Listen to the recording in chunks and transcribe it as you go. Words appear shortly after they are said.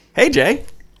Hey, Jay.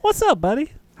 What's up,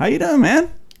 buddy? How you doing, man?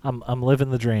 I'm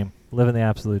living the dream, living the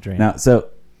absolute dream. Now,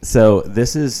 so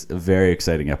this is a very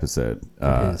exciting episode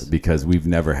is. because we've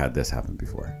never had this happen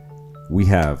before. We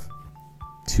have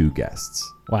two guests,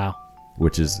 Wow,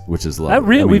 which is lovely. that I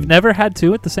mean, we've never had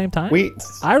two at the same time. We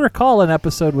I recall an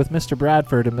episode with Mr.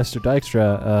 Bradford and Mr.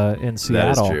 Dykstra in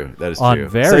Seattle. That is on true.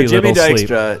 very so Jimmy little sleep.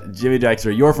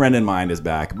 Dykstra, your friend and mine, is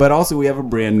back. But also we have a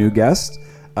brand new guest.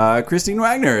 Christine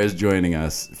Wagner is joining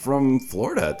us from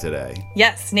Florida today.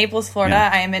 Yes, Naples, Florida.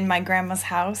 Yeah. I am in my grandma's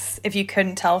house. If you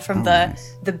couldn't tell from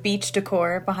nice. the beach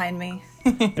decor behind me.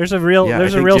 There's a real Yeah,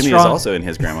 there's I a think real Jimmy strong. is also in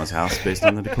his grandma's house based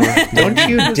on the decor. don't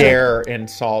you dare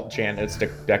insult Janet's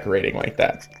decorating like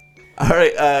that. All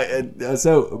right,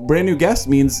 so brand new guest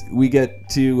means we get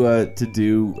to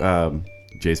do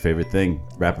Jay's favorite thing,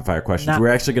 rapid fire questions. Now- We're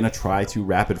actually going to try to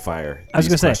rapid fire I was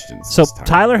these going to say, questions. so this time.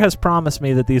 Tyler has promised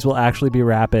me that these will actually be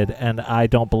rapid, and I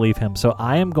don't believe him. So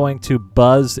I am going to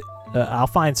buzz. I'll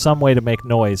find some way to make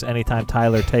noise anytime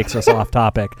Tyler takes us off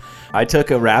topic. I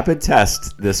took a rapid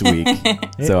test this week,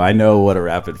 so I know what a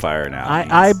rapid fire now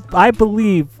means. I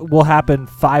believe will happen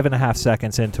 5.5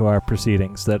 seconds into our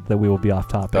proceedings that we will be off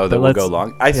topic. Oh, But that will let's- go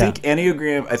long. I yeah. think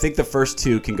Enneagram. I think the first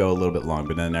two can go a little bit long,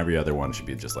 but then every other one should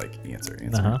be just like answer.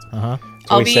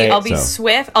 I'll we say- be so.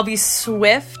 swift. I'll be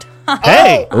swift.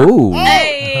 Hey, Ooh,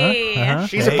 Hey.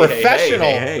 She's a professional.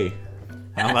 Hey.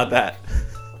 How about that?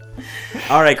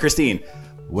 All right, Christine.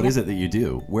 What is it that you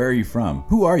do? Where are you from?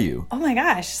 Who are you? Oh my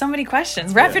gosh, so many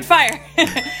questions. Rapid fire.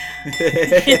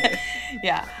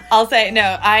 Yeah. I'll say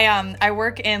no. I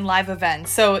work in live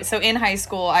events. So in high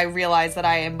school, I realized that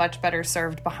I am much better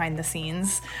served behind the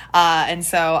scenes, and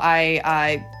so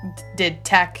I did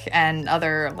tech and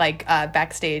other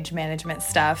backstage management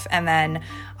stuff, and then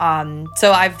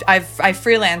so I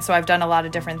freelance. So I've done a lot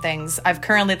of different things. I've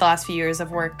currently the last few years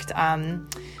have worked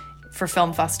for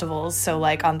film festivals, so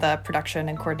like on the production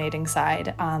and coordinating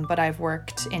side. But I've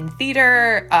worked in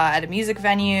theater, at a music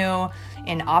venue,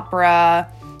 in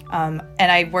opera, and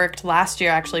I worked last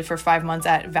year actually for 5 months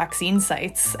at vaccine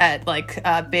sites at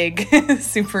big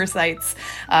super sites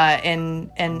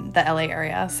in the LA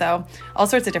area. So all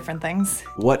sorts of different things.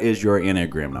 What is your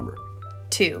Enneagram number?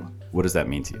 2. What does that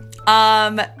mean to you?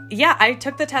 Yeah, I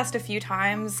took the test a few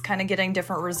times, kind of getting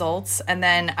different results. And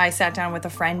then I sat down with a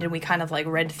friend and we kind of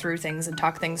read through things and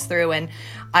talked things through. And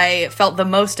I felt the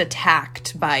most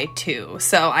attacked by 2.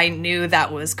 So I knew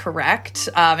that was correct.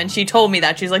 And she told me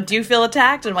that. She's like, do you feel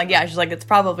attacked? And I'm like, yeah. She's like, it's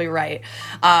probably right.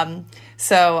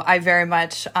 So I very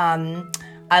much,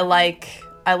 I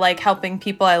like helping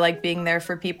people. I like being there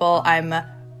for people.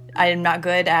 I am not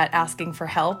good at asking for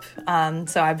help,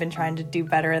 so I've been trying to do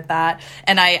better at that.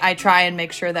 And I try and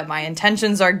make sure that my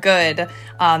intentions are good,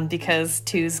 because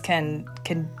 2s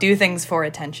can do things for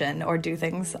attention or do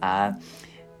things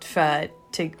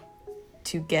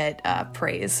to get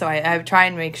praise. So I try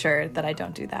and make sure that I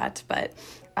don't do that. But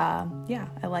yeah,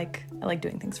 I like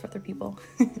doing things for other people.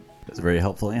 That's a very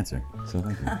helpful answer. So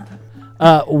thank you.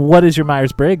 what is your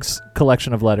Myers-Briggs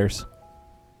collection of letters?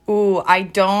 Ooh, I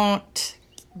don't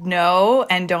know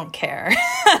and don't care.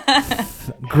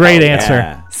 Great answer.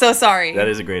 Yeah, So sorry. that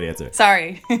is a great answer.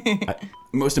 Sorry.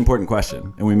 Most important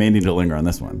question, and we may need to linger on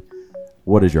this one.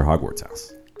 What is your Hogwarts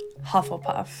house?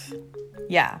 Hufflepuff.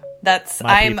 Yeah, that's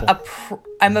My I'm people.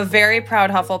 I'm a very proud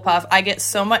Hufflepuff. I get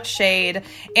so much shade,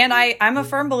 and I'm a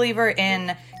firm believer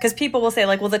in, because people will say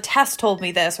well, the test told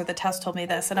me this or the test told me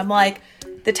this, and I'm like,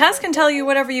 the test can tell you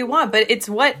whatever you want, but it's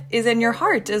what is in your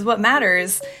heart is what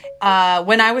matters.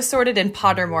 When I was sorted in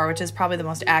Pottermore, which is probably the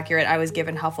most accurate, I was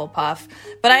given Hufflepuff.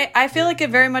 But I feel like it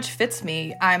very much fits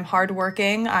me. I'm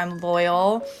hardworking, I'm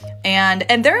loyal, and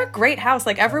they're a great house.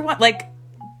 Everyone,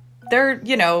 they're,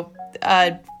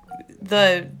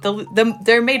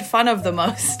 they're made fun of the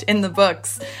most in the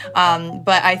books.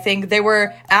 But I think they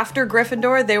were, after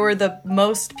Gryffindor, they were the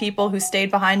most people who stayed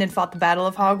behind and fought the Battle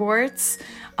of Hogwarts.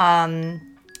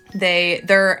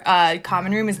 Their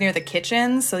common room is near the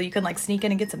kitchen, so you can sneak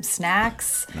in and get some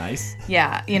snacks. Nice.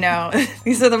 Yeah,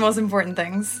 these are the most important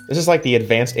things. This is like the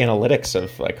advanced analytics of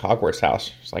Hogwarts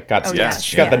house. She's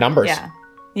she's got the numbers.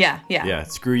 Yeah. Yeah,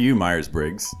 screw you,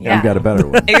 Myers-Briggs. Yeah. I've got a better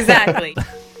one. Exactly.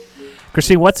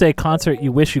 Christine, what's a concert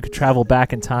you wish you could travel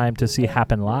back in time to see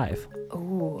happen live?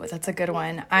 Ooh, that's a good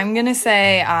one. I'm gonna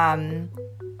say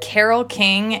Carole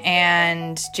King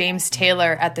and James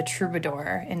Taylor at the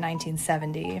Troubadour in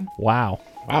 1970. Wow.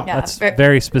 Wow. Yeah, That's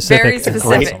very specific. Very and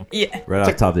specific. awesome. Yeah, Right off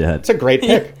the top of your head. It's a great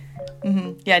pick.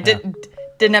 yeah.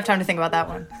 Didn't have time to think about that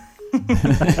one.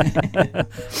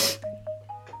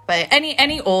 But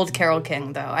any old Carole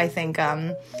King though, I think,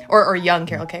 or young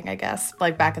Carole King, I guess,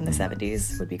 like back in the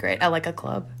 70s would be great. I like a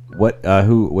club.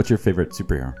 What's your favorite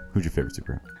superhero? Who's your favorite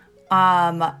superhero?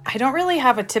 I don't really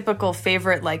have a typical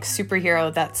favorite like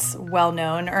superhero that's well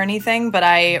known or anything, but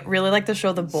I really like the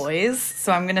show The Boys,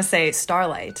 so I'm gonna say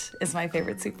Starlight is my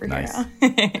favorite superhero.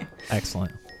 Nice.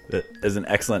 Excellent. It is an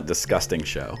excellent, disgusting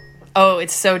show. Oh,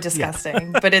 it's so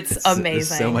disgusting, but it's amazing. There's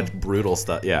so much brutal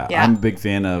stuff. Yeah, Yeah. I'm a big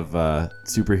fan of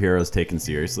superheroes taken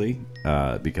seriously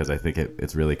because I think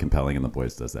it's really compelling, and The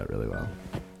Boys does that really well.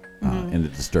 In a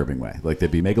disturbing way. Like,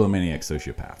 they'd be megalomaniac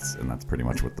sociopaths, and that's pretty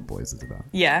much what The Boys is about.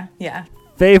 Yeah.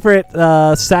 Favorite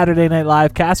Saturday Night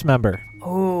Live cast member?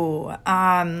 Oh,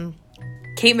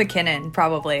 Kate McKinnon,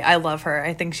 probably. I love her.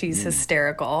 I think she's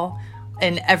hysterical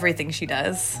in everything she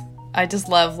does. I just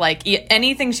love, like,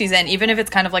 anything she's in, even if it's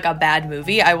kind of like a bad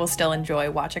movie, I will still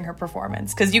enjoy watching her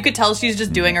performance. Because you could tell she's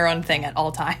just doing her own thing at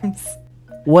all times.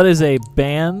 What is a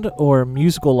band or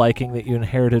musical liking that you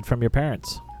inherited from your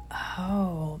parents?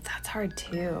 Oh, that's hard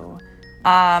too.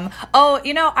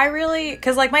 I really,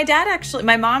 because like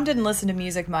my mom didn't listen to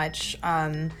music much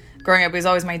growing up. It was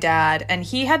always my dad, and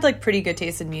he had like pretty good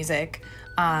taste in music.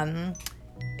 I'm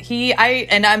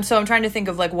trying to think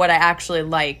of like what I actually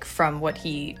like from what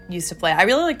he used to play. I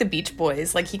really like the Beach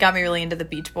Boys. Like, he got me really into the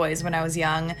Beach Boys when I was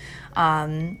young,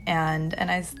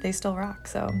 they still rock.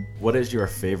 So, what is your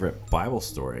favorite Bible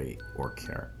story or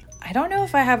character? I don't know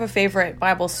if I have a favorite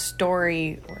Bible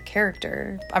story or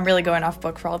character. I'm really going off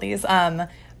book for all these. But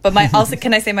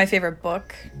can I say my favorite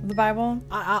book of the Bible?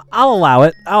 I'll allow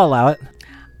it.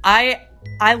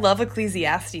 I love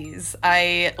Ecclesiastes.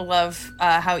 I love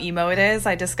how emo it is.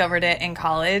 I discovered it in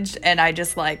college, and I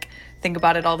just like think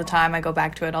about it all the time. I go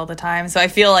back to it all the time. So I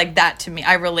feel like that, to me,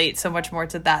 I relate so much more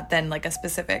to that than like a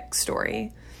specific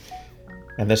story.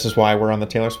 And this is why we're on the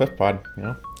Taylor Swift pod, you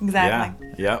know? Exactly.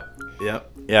 Yeah. Yep.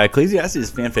 Yeah, Ecclesiastes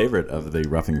is a fan favorite of the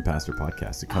Roughing the Pastor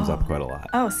podcast. It comes up quite a lot.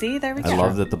 Oh, see, there we go. I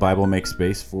love that the Bible makes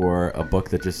space for a book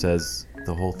that just says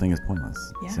the whole thing is pointless.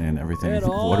 Yeah. Saying everything, It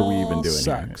what are we even all doing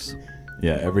sucks. here?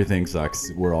 Yeah, everything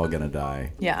sucks. We're all going to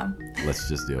die. Yeah. Let's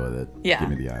just deal with it. Yeah. Give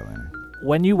me the eyeliner.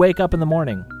 When you wake up in the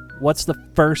morning, what's the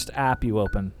first app you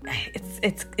open?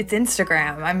 It's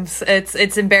Instagram.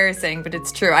 It's embarrassing, but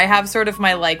it's true. I have sort of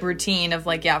my like routine of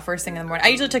like, first thing in the morning. I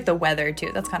usually check the weather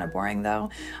too. That's kind of boring though.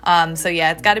 So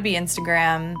yeah, it's got to be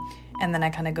Instagram, and then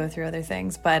I kind of go through other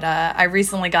things. But I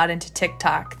recently got into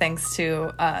TikTok thanks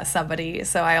to somebody.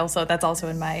 So that's also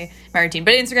in my routine.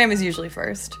 But Instagram is usually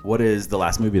first. What is the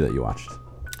last movie that you watched?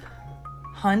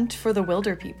 Hunt for the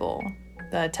Wilder People.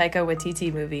 The Taika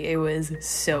Waititi movie. It was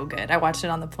so good. I watched it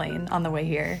on the plane on the way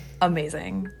here.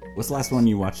 Amazing. What's the last one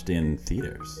you watched in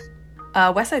theaters?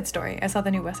 West Side Story. I saw the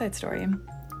new West Side Story.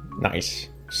 Nice.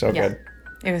 So Yeah. good.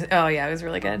 It was. Oh yeah, it was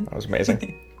really good. That was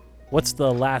amazing. What's the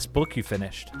last book you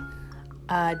finished?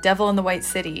 Devil in the White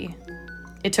City.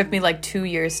 It took me like 2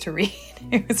 years to read.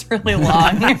 It was really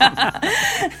long.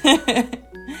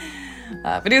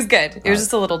 But it was good. It was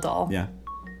just a little dull. Yeah.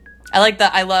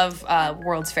 I love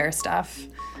World's Fair stuff.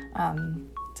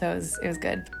 So it was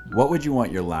good. What would you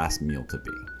want your last meal to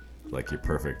be? Like your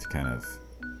perfect kind of,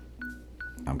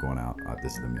 I'm going out,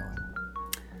 this is the meal I want.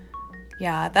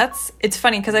 Yeah, it's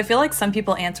funny because I feel like some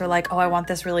people answer like, oh, I want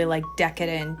this really like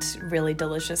decadent, really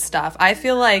delicious stuff. I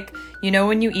feel like,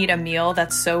 when you eat a meal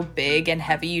that's so big and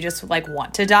heavy, you just like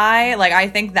want to die. Like, I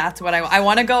think that's what I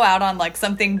want to go out on like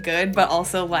something good, but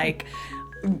also like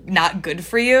not good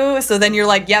for you. So then you're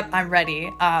like, yep, I'm ready.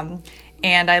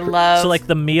 And I love... So, like,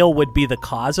 the meal would be the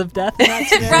cause of death in that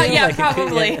scenario? Yeah, like,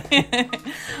 probably.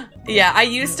 Yeah, I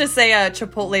used to say a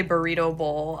Chipotle burrito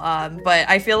bowl, but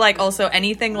I feel like also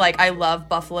anything, like, I love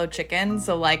buffalo chicken,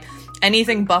 so, like,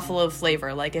 anything buffalo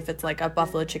flavor, like, if it's, like, a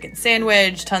buffalo chicken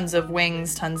sandwich, tons of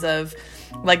wings, tons of,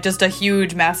 like, just a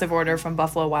huge, massive order from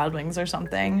Buffalo Wild Wings or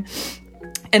something.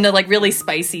 And they're, like, really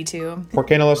spicy, too. ¿Por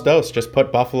qué no los dos? Just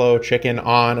put buffalo chicken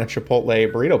on a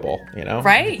Chipotle burrito bowl,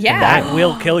 Right? Yeah. That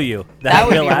will kill you. That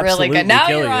would will be really good. Now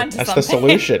kill you're you. on to That's something. the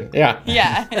solution. Yeah.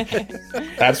 Yeah.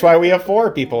 That's why we have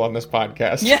 4 people on this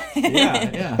podcast. Yeah.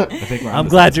 Yeah. I think I'm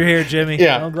glad you're here, Jimmy.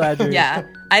 Yeah. I'm glad you're here. Yeah.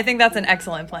 I think that's an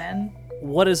excellent plan.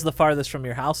 What is the farthest from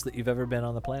your house that you've ever been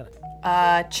on the planet?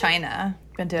 China.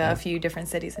 Been to a few different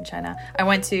cities in China. I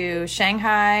went to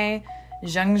Shanghai,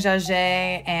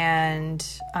 Zhangjiajie, and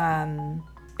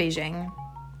Beijing.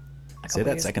 Say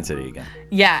that second city again.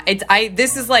 Yeah,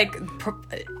 this is like,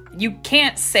 you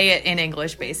can't say it in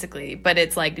English basically, but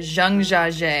it's like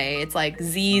Zhangjiajie. It's like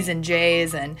Z's and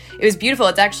J's, and it was beautiful.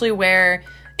 It's actually where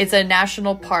it's a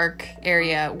national park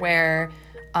area where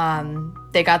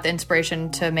they got the inspiration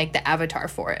to make the Avatar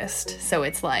forest. So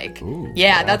it's like, Ooh,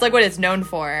 that's like what it's known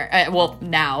for. Well,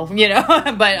 now,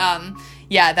 but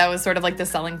yeah, that was sort of like the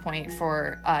selling point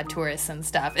for tourists and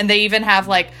stuff. And they even have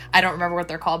like, I don't remember what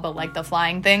they're called, but like the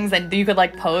flying things, and you could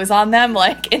like pose on them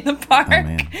like in the park. Oh,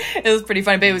 man. It was pretty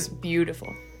fun, but it was beautiful.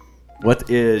 What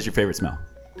is your favorite smell?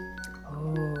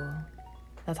 Oh,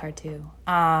 that's hard too.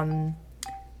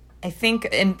 I think,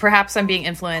 and perhaps I'm being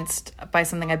influenced by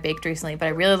something I baked recently, but I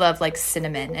really love like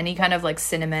cinnamon, any kind of like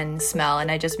cinnamon smell. And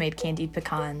I just made candied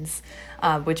pecans,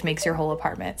 which makes your whole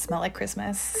apartment smell like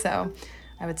Christmas. So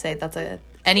I would say that's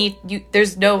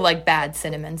there's no like bad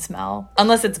cinnamon smell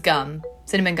unless it's gum.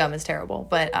 Cinnamon gum is terrible,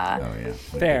 but Oh yeah,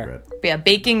 Fair. but yeah,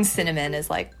 baking cinnamon is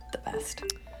like the best.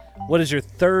 What is your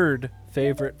third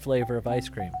favorite flavor of ice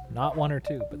cream? Not 1 or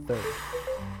 2, but third.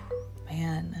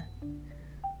 Man,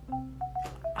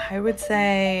 I would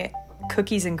say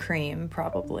cookies and cream,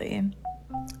 probably.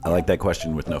 I like that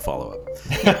question with no follow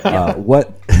up.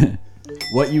 What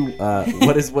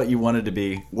is what you wanted to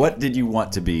be? What did you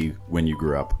want to be when you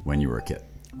grew up, when you were a kid?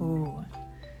 Ooh.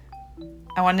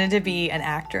 I wanted to be an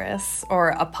actress or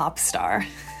a pop star.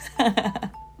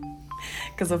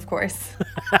 Because of course.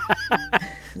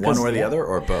 One or the other,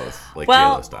 or both, like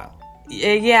Well, J-Lo style.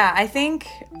 Yeah, I think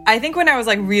when I was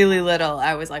like really little,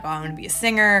 I was like, oh, I'm gonna be a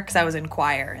singer because I was in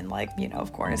choir and like,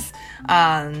 of course.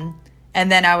 And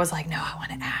then I was like, no, I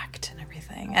want to act and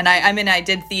everything. And I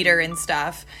did theater and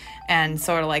stuff, and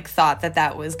sort of like thought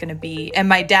that was gonna be. And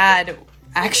my dad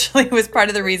actually was part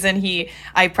of the reason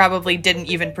I probably didn't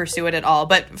even pursue it at all,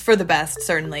 but for the best,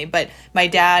 certainly. But my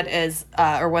dad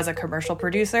was a commercial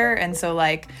producer, and so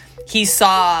like he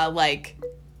saw like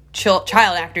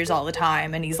child actors all the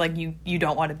time, and he's like, you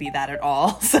don't want to be that at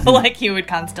all. So like he would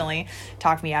constantly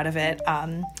talk me out of it.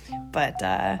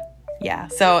 Yeah.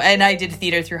 So, and I did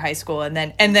theater through high school, and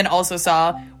then also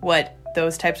saw what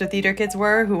those types of theater kids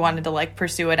were who wanted to like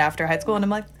pursue it after high school, and I'm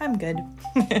like, I'm good.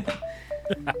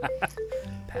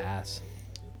 Pass.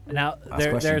 Now,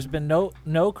 question. there's been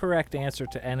no correct answer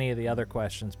to any of the other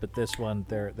questions, but this one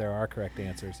there are correct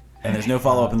answers. And there's no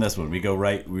follow up in this one. We go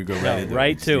right into it. Right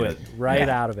We just to get it, right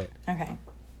Yeah. out of it. Okay.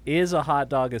 Is a hot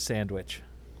dog a sandwich?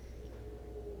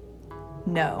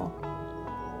 No.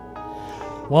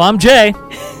 Well, I'm Jay,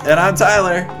 And I'm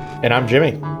Tyler. And I'm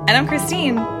Jimmy. And I'm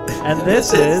Christine. and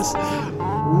this is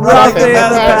Roughing Roughing the the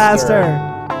Passer. Passer.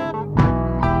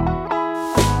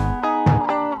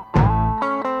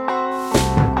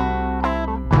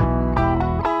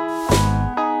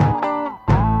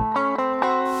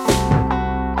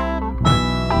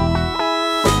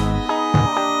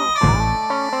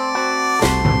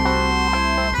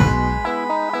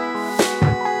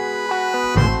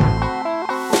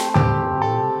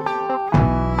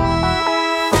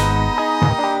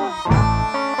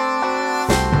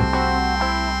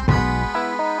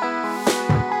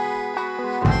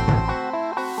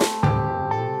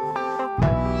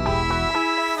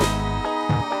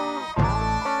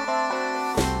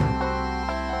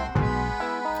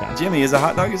 Jimmy, is a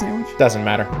hot dog a sandwich? Doesn't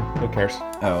matter. Who cares?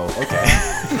 Oh, okay.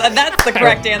 That's the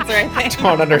correct answer, I think.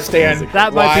 Don't understand.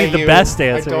 That might why be the you- best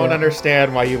answer, I don't yeah.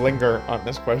 understand why you linger on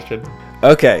this question.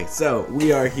 Okay, so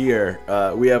we are here.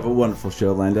 We have a wonderful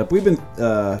show lined up. We've been. We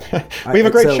have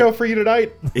a great show for you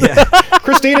tonight. Yeah.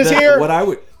 Christina's here. What I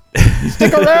would.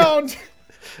 Stick around.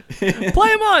 Play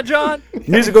him on, John.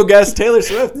 Musical guest Taylor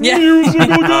Swift. Yeah.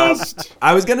 Musical guest.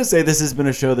 I was gonna say this has been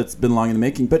a show that's been long in the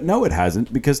making, but no, it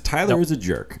hasn't, because Tyler is a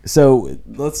jerk. So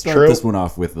let's start True. this one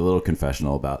off with a little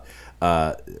confessional about.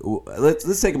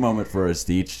 Let's take a moment for us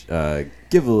to each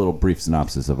give a little brief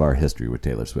synopsis of our history with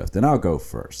Taylor Swift, and I'll go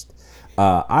first.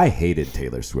 I hated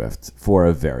Taylor Swift for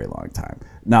a very long time.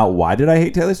 Now, why did I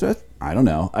hate Taylor Swift? I don't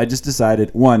know. I just decided,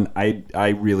 one, I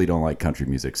really don't like country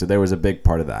music, so there was a big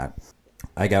part of that.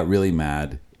 I got really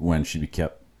mad when she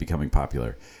kept becoming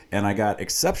popular, and I got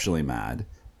exceptionally mad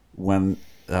when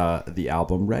the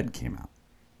album Red came out,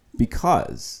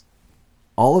 because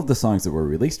all of the songs that were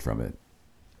released from it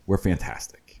were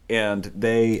fantastic, and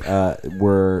they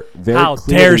were very How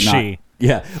clearly dare not- she?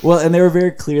 Yeah, well, and they were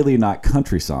very clearly not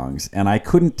country songs, and I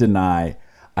couldn't deny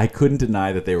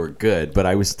that they were good, but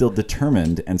I was still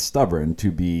determined and stubborn to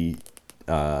be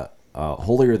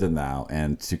holier than thou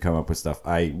and to come up with stuff.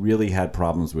 I really had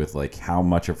problems with like how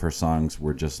much of her songs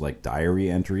were just like diary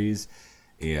entries,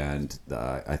 and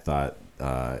I thought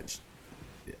I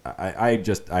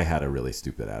had a really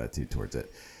stupid attitude towards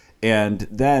it. And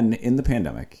then in the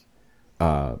pandemic,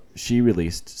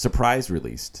 she surprise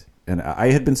released. And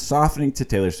I had been softening to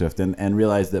Taylor Swift and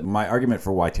realized that my argument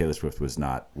for why Taylor Swift was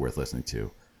not worth listening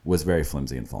to was very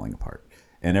flimsy and falling apart.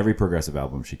 And every progressive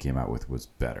album she came out with was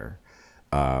better.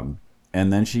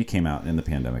 And then she came out in the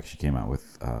pandemic. She came out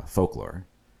with Folklore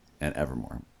and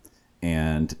Evermore.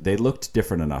 And they looked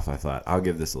different enough. I thought, I'll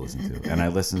give this a listen to. And I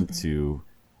listened to,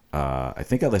 I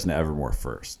think I listened to Evermore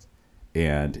first.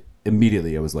 And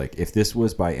immediately I was like, if this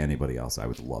was by anybody else, I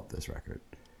would love this record.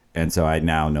 And so I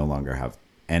now no longer have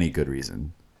any good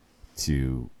reason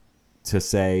to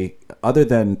say, other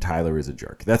than Tyler is a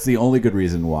jerk. That's the only good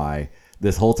reason why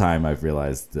this whole time I've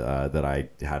realized that I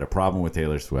had a problem with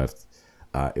Taylor Swift.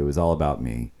 It was all about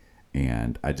me.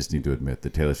 And I just need to admit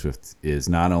that Taylor Swift is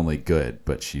not only good,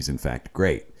 but she's in fact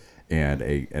great. And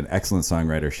an excellent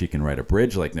songwriter. She can write a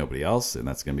bridge like nobody else, and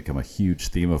that's going to become a huge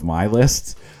theme of my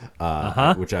list.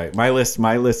 My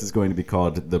list is going to be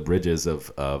called "The Bridges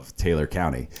of Taylor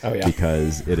County." Oh yeah,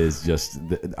 because it is just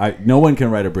no one can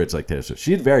write a bridge like Taylor Swift.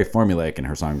 She's very formulaic in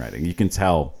her songwriting. You can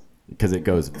tell because it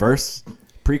goes verse,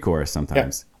 pre-chorus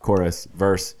sometimes, chorus,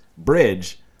 verse,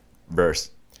 bridge,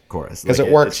 verse, chorus. Because it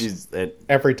works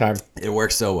every time. It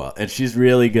works so well. And she's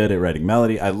really good at writing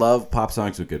melody. I love pop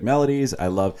songs with good melodies.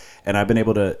 And I've been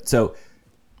able to, so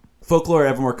Folklore,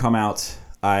 Evermore come out.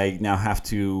 I now have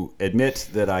to admit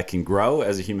that I can grow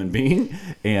as a human being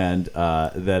and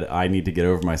that I need to get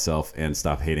over myself and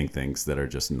stop hating things that are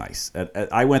just nice.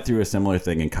 I went through a similar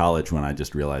thing in college when I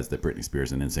just realized that Britney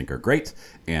Spears and NSYNC are great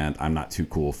and I'm not too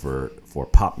cool for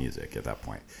pop music at that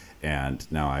point. And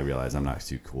now I realize I'm not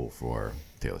too cool for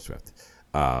Taylor Swift.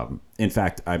 In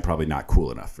fact, I'm probably not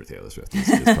cool enough for Taylor Swift.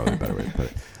 Is probably a better way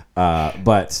to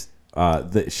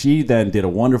put it. She then did a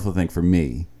wonderful thing for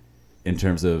me in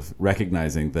terms of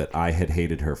recognizing that I had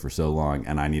hated her for so long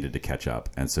and I needed to catch up.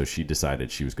 And so she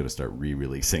decided she was going to start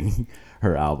re-releasing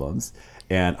her albums.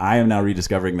 And I am now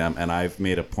rediscovering them. And I've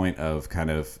made a point of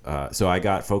so I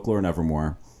got Folklore and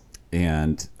Evermore.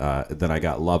 And then I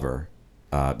got Lover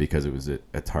because it was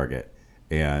at Target.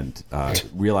 And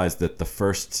realized that the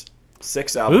first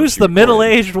 6 albums. Who's the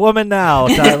middle-aged woman now,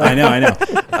 Tyler? I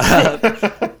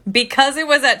know. Because it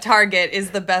was at Target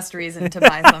is the best reason to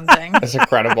buy something. That's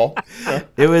incredible.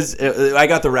 I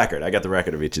got the record. I got the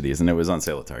record of each of these, and it was on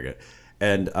sale at Target.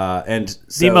 And so,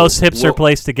 the most hipster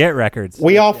place to get records.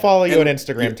 We all follow you on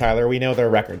Instagram, Tyler. We know their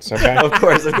records, okay? Of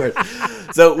course.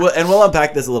 So, we'll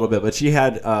unpack this a little bit, but she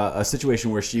had a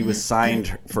situation where she was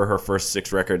signed for her first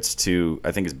 6 records to,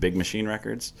 I think it's Big Machine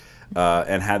Records,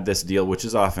 and had this deal, which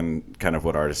is often kind of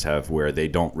what artists have, where they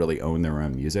don't really own their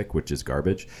own music, which is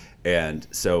garbage. And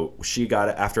so she got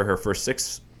it after her first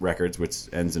 6 records,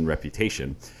 which ends in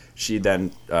Reputation. She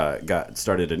then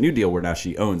started a new deal where now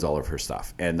she owns all of her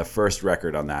stuff. And the first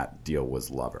record on that deal was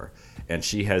Lover. And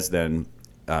she has then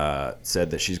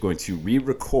said that she's going to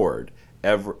re-record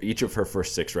each of her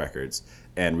first 6 records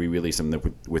and re-release them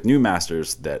with new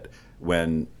masters that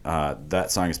when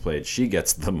that song is played, she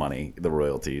gets the money, the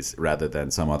royalties, rather than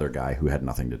some other guy who had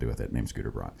nothing to do with it named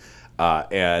Scooter Braun.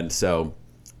 And so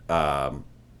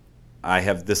I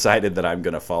have decided that I'm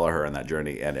going to follow her on that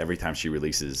journey. And every time she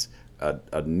releases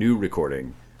a new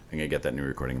recording, I'm going to get that new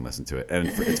recording and listen to it. And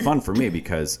it's fun for me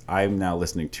because I'm now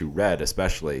listening to Red,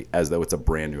 especially, as though it's a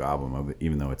brand new album,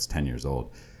 even though it's 10 years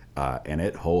old. And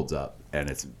it holds up, and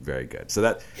it's very good. So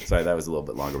that was a little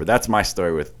bit longer. But that's my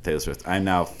story with Taylor Swift. I'm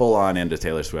now full on into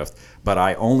Taylor Swift, but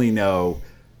I only know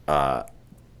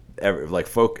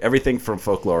everything from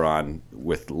Folklore on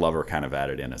with Lover kind of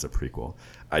added in as a prequel.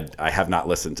 I have not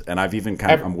listened, and I've even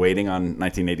I'm waiting on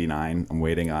 1989. I'm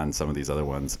waiting on some of these other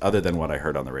ones, other than what I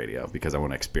heard on the radio, because I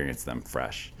want to experience them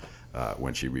fresh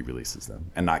when she re-releases them,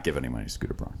 and not give any money to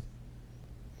Scooter Braun.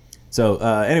 So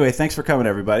anyway, thanks for coming,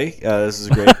 everybody. This is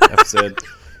a great episode.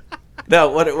 No,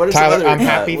 what are Tyler? Some other, I'm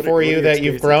happy for you that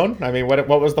you've grown. I mean, what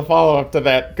was the follow up to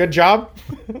that? Good job.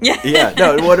 Yeah.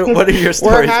 No. What are your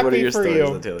stories? We're happy what are your for stories you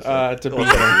on Taylor Swift? to be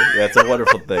here. That's a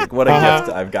wonderful thing. What a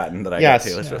gift I've gotten that I got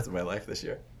Taylor Swift in my life this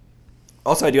year.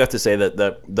 Also, I do have to say that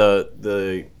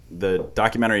the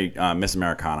documentary Miss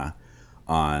Americana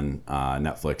on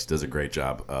Netflix does a great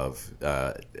job of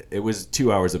it was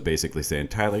 2 hours of basically saying,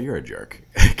 Tyler, you're a jerk.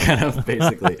 Kind of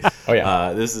basically. Oh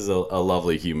yeah. This is a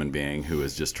lovely human being who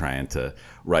is just trying to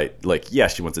write,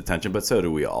 yes, she wants attention, but so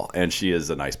do we all. And she is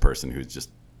a nice person who's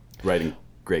just writing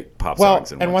great pop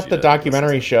songs. And what the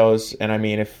documentary shows, and I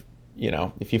mean, if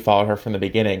you followed her from the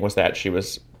beginning, was that she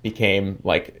became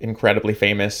incredibly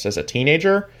famous as a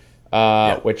teenager.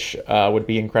 Which would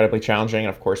be incredibly challenging. And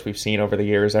of course, we've seen over the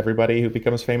years, everybody who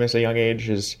becomes famous at a young age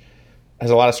has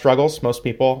a lot of struggles, most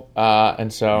people.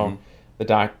 And so the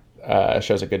doc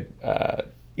shows a good,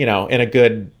 in a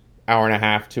good hour and a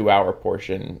half, 2 hour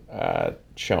portion,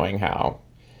 showing how,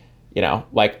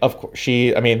 of course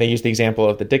they use the example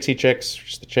of the Dixie Chicks,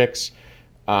 just the Chicks.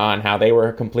 on how they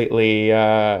were completely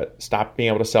stopped being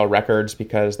able to sell records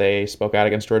because they spoke out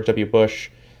against George W. Bush.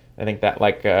 I think that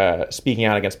like speaking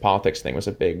out against politics thing was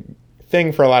a big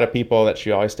thing for a lot of people, that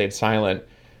she always stayed silent.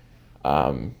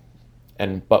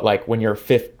 But like when you're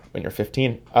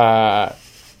 15,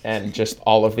 and just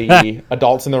all of the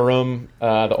adults in the room,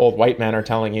 the old white men are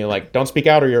telling you like, don't speak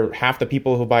out or half the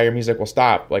people who buy your music will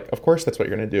stop. Like, of course that's what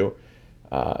you're going to do.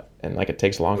 And like it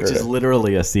takes longer. Which is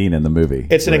literally a scene in the movie.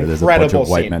 It's an incredible There's a bunch of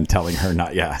white scene. men telling her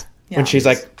not. Yeah. When she's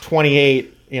like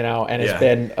 28, and has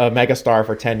been a megastar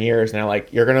for 10 years, and they're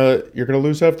like, you're gonna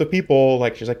lose half the people.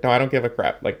 Like, she's like, no, I don't give a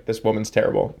crap. Like, this woman's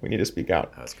terrible. We need to speak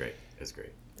out. That's great. It's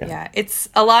great. Yeah, it's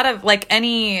a lot of like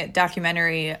any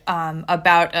documentary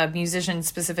about a musician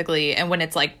specifically, and when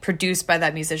it's like produced by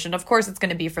that musician, of course it's going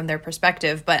to be from their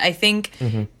perspective. But I think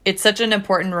it's such an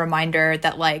important reminder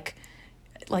that like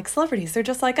celebrities, they're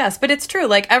just like us. But it's true,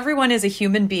 like everyone is a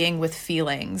human being with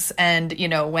feelings. And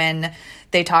when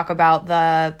they talk about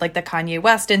the Kanye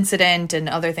West incident and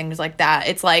other things like that,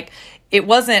 it's like, it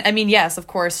wasn't, I mean, yes, of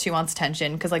course she wants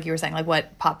attention, because like you were saying, like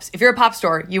if you're a pop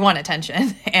star, you want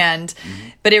attention. And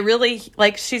but it really,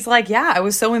 like, she's like, yeah, I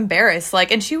was so embarrassed,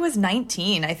 like, and she was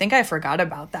 19. I think I forgot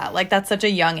about that. Like, that's such a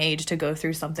young age to go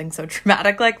through something so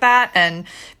traumatic like that and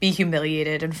be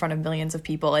humiliated in front of millions of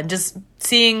people. And just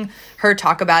seeing her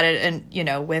talk about it, and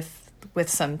with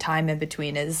some time in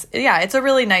between, it's a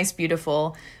really nice,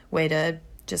 beautiful way to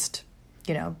just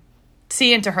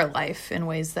see into her life in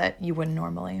ways that you wouldn't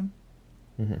normally.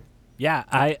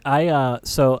 Yeah,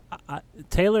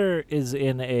 Taylor is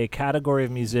in a category of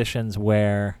musicians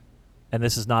where, and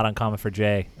this is not uncommon for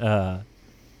Jay,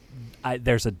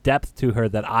 there's a depth to her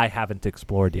that I haven't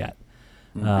explored yet.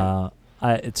 So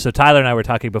Tyler and I were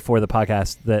talking before the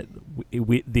podcast that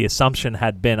the assumption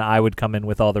had been I would come in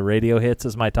with all the radio hits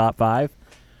as my top 5,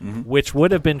 which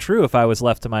would have been true if I was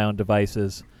left to my own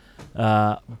devices.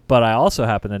 But I also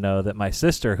happen to know that my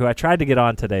sister, who I tried to get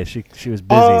on today, she was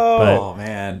busy. Oh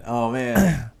man,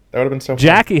 that would have been so fun.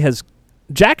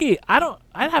 Jackie,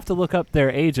 I'd have to look up their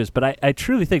ages, but I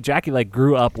truly think Jackie like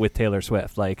grew up with Taylor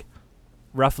Swift, like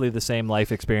roughly the same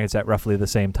life experience at roughly the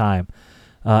same time.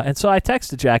 And so I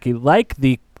texted Jackie, like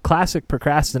the classic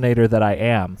procrastinator that I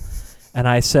am, and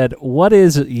I said, what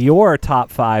is your top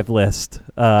 5 list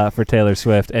for Taylor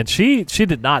Swift? And she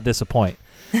did not disappoint.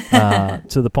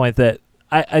 To the point that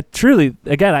I truly,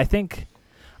 again, I think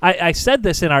I said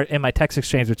this in my text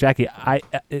exchange with Jackie.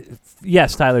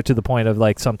 Yes, Tyler, to the point of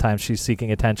like sometimes she's seeking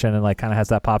attention and like kind of has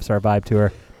that pop star vibe to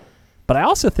her. But I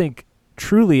also think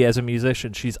truly as a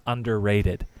musician, she's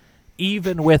underrated,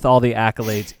 even with all the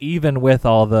accolades, even with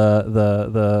all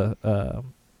the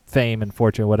fame and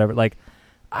fortune, whatever. Like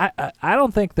I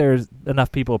don't think there's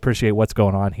enough people appreciate what's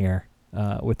going on here.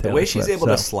 With Taylor the way Swift, she's able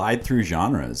to slide through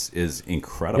genres is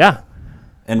incredible. Yeah,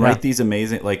 and write these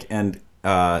amazing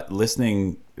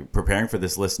preparing for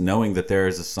this list, knowing that there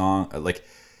is a song, like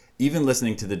even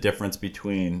listening to the difference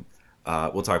between.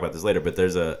 We'll talk about this later, but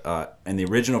there's in the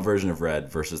original version of Red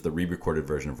versus the re-recorded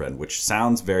version of Red, which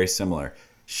sounds very similar.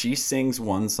 She sings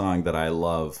one song that I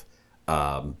love,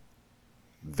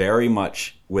 very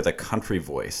much with a country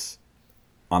voice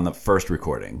on the first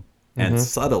recording, and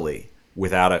subtly.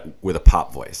 With a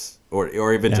pop voice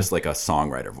or even just like a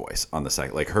songwriter voice on the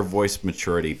second, like her voice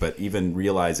maturity, but even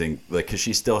realizing like, cause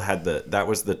she still had that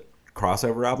was the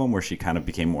crossover album where she kind of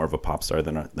became more of a pop star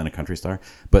than a country star,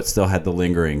 but still had the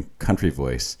lingering country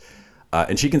voice.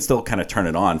 And she can still kind of turn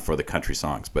it on for the country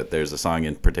songs, but there's a song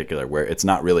in particular where it's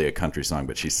not really a country song,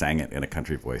 but she sang it in a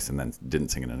country voice and then didn't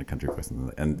sing it in a country voice.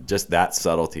 And just that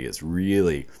subtlety is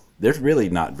there's really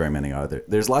not very many other,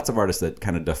 there's lots of artists that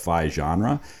kind of defy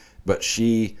genre, but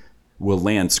she will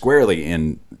land squarely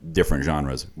in different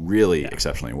genres really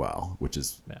exceptionally well, which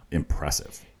is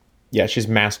impressive. Yeah, she's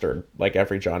mastered like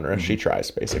every genre she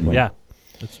tries, basically. Yeah,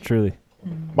 that's truly.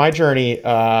 My journey,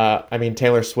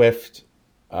 Taylor Swift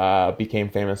became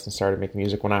famous and started making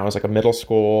music when I was like a middle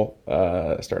school,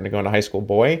 starting to go into high school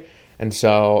boy. And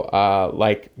so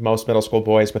like most middle school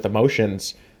boys with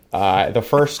emotions, the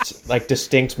first like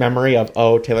distinct memory of,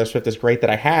 oh, Taylor Swift is great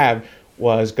that I have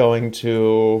was going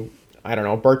to, I don't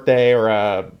know, a birthday or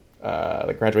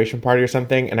a graduation party or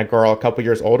something, and a girl a couple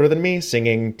years older than me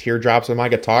singing Teardrops on my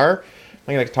guitar.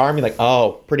 Playing the guitar and be like,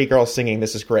 oh, pretty girl singing,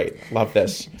 this is great. Love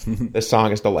this. This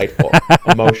song is delightful.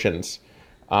 Emotions.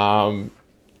 And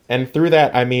through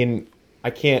that, I mean, I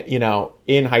can't,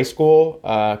 in high school,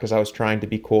 because I was trying to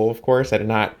be cool, of course, I did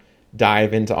not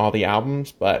dive into all the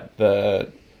albums, but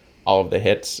all of the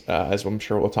hits, as I'm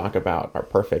sure we'll talk about, are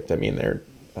perfect. I mean, they're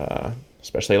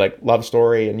especially like Love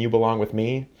Story and You Belong With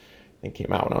Me. I think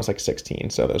came out when I was like 16.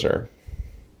 So those are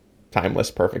timeless,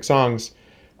 perfect songs.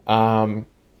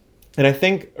 And I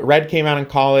think Red came out in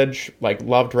college, like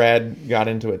loved Red, got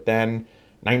into it then.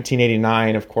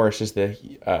 1989, of course, is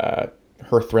the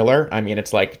her Thriller. I mean,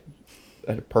 it's like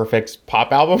a perfect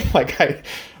pop album. Like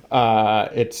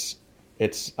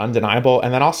it's undeniable.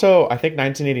 And then also, I think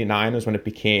 1989 was when it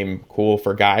became cool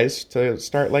for guys to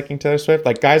start liking Taylor Swift.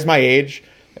 Like guys my age,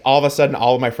 all of a sudden,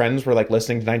 all of my friends were like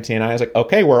listening to 1989. I was like,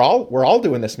 okay, we're all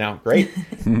doing this now. Great,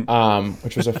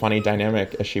 which was a funny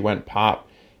dynamic as she went pop.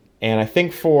 And I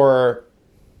think for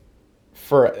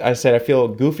I said, I feel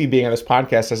goofy being on this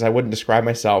podcast as I wouldn't describe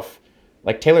myself.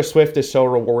 Like Taylor Swift is so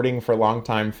rewarding for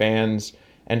longtime fans,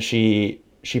 and she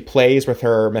plays with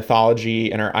her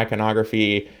mythology and her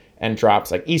iconography and drops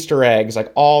like Easter eggs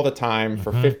like all the time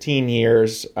for 15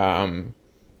 years. And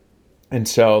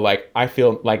so like I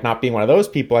feel like not being one of those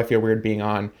people, I feel weird being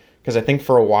on, because I think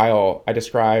for a while I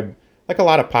describe like a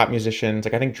lot of pop musicians,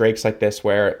 like I think Drake's like this,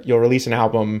 where you'll release an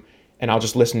album and I'll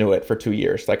just listen to it for 2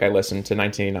 years. Like I listened to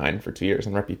 1989 for 2 years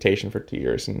and Reputation for 2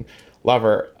 years and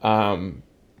Lover. And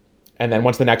then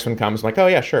once the next one comes, I'm like, oh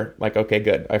yeah, sure. Like, okay,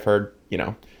 good. I've heard,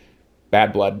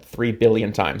 Bad Blood 3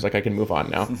 billion times. Like I can move on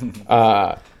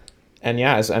now. And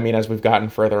yeah, as we've gotten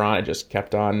further on, it just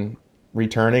kept on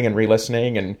returning and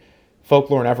re-listening. And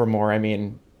Folklore and Evermore, I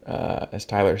mean, as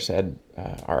Tyler said,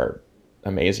 are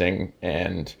amazing.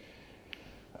 And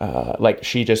like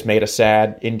she just made a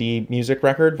sad indie music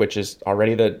record, which is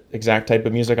already the exact type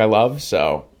of music I love.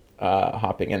 So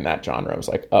hopping in that genre, I was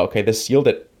like, oh, okay, this sealed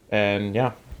it. And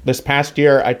yeah, this past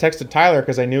year I texted Tyler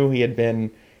because I knew he had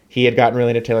gotten really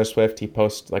into Taylor Swift. He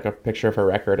posts like a picture of her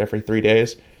record every 3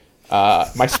 days.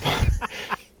 But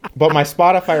my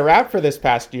Spotify Wrapped for this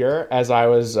past year, as I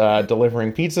was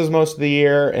delivering pizzas most of the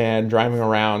year and driving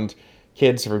around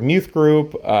kids from youth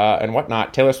group and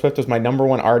whatnot, Taylor Swift was my number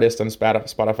one artist on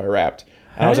Spotify Wrapped.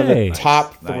 And I was in the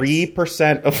top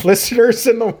 3% of listeners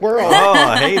in the world.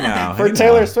 Oh, hey now. For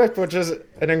Taylor Swift, which is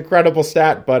an incredible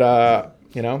stat. But, I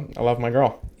love my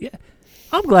girl. Yeah,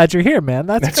 I'm glad you're here, man.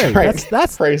 That's great. Right.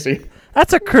 That's crazy.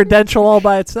 That's a credential all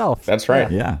by itself. That's right.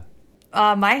 Yeah.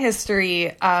 My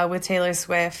history with Taylor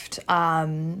Swift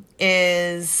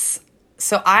is...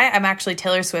 So I am actually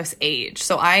Taylor Swift's age.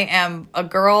 So I am a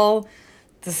girl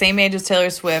the same age as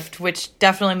Taylor Swift, which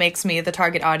definitely makes me the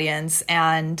target audience.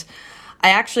 And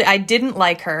I didn't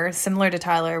like her, similar to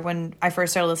Tyler, when I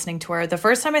first started listening to her. The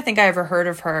first time I think I ever heard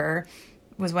of her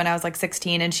was when I was like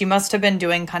 16, and she must have been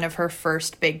doing kind of her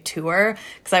first big tour,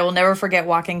 because I will never forget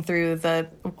walking through the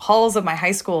halls of my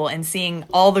high school and seeing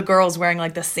all the girls wearing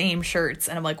like the same shirts,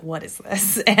 and I'm like, what is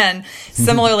this? And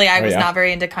similarly, I was not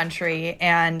very into country,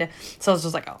 and so I was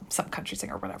just like, oh, some country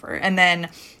singer or whatever. And then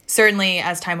certainly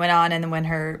as time went on, and then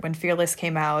when Fearless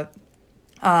came out,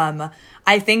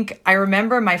 I think I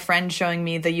remember my friend showing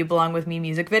me the You Belong With Me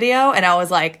music video, and I was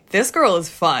like, this girl is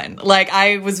fun. Like,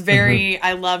 I was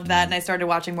I loved that, and I started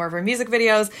watching more of her music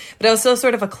videos, but I was still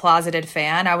sort of a closeted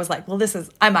fan. I was like, well,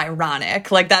 I'm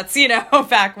ironic. Like, that's,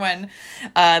 back when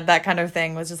that kind of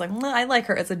thing was just like, I like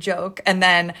her as a joke. And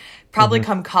then probably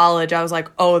come college, I was like,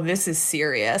 oh, this is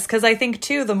serious. Because I think,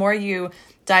 too, the more you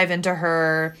dive into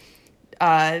her,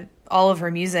 all of her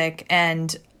music,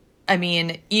 and I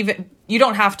mean, even... You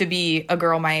don't have to be a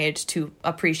girl my age to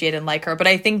appreciate and like her. But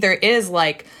I think there is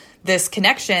like this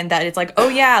connection that it's like, oh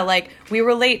yeah, like we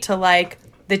relate to like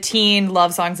the teen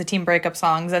love songs, the teen breakup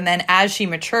songs. And then as she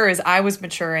matures, I was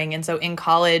maturing. And so in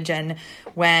college and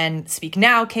when Speak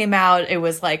Now came out, it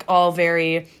was like all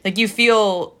very like you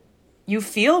feel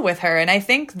with her. And I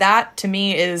think that to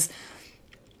me is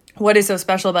what is so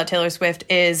special about Taylor Swift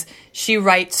is she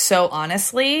writes so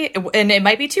honestly, and it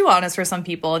might be too honest for some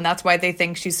people, and that's why they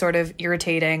think she's sort of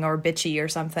irritating or bitchy or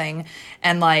something.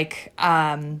 And like,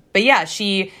 but yeah,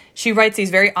 she writes these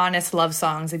very honest love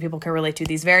songs that people can relate to,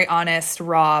 these very honest,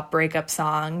 raw breakup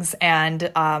songs, and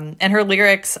her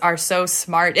lyrics are so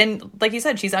smart. And like you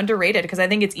said, she's underrated because I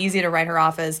think it's easy to write her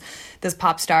off as this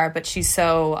pop star, but she's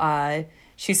so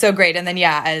great. And then,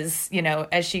 yeah, as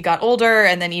she got older,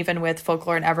 and then even with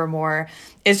Folklore and Evermore,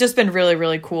 it's just been really,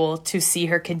 really cool to see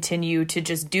her continue to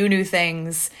just do new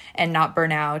things and not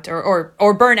burn out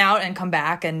or burn out and come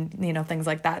back and, things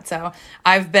like that. So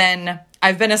I've been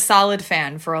a solid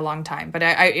fan for a long time, but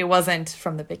it wasn't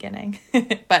from the beginning.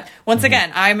 But once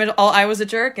again, I was a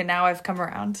jerk, and now I've come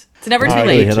around. It's never too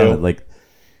late. Like,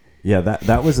 yeah,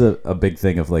 that was a big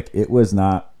thing of like, it was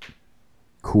not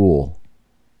cool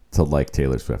to like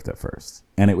Taylor Swift at first,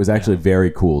 and it was actually very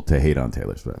cool to hate on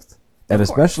Taylor Swift, and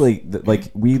especially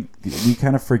like we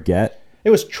kind of forget it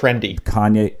was trendy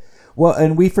Kanye. Well,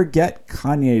 and we forget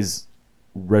Kanye's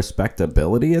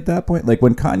respectability at that point. Like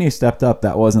when Kanye stepped up,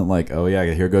 that wasn't like, oh yeah,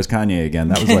 here goes Kanye again.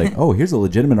 That was like, oh, here's a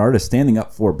legitimate artist standing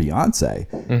up for Beyonce.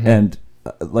 And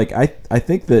like I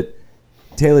think that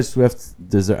Taylor Swift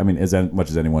deserves, I mean, as much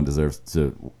as anyone deserves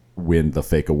to win the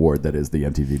fake award that is the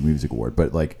MTV Music Award,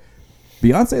 but like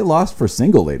Beyonce lost for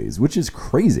Single Ladies, which is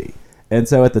crazy. And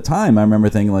so at the time I remember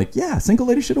thinking like, yeah, Single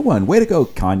Ladies should have won, way to go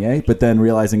Kanye. But then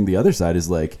realizing the other side is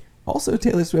like, also,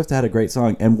 Taylor Swift had a great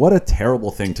song, and what a terrible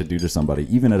thing to do to somebody,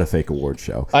 even at a fake award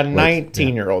show. A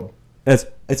 19-year-old.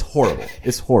 It's horrible.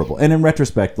 It's horrible. And in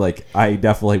retrospect, like I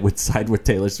definitely would side with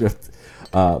Taylor Swift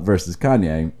versus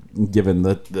Kanye, given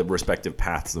the respective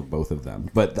paths of both of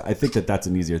them. But I think that's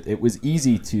an easier. It was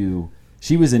easy to.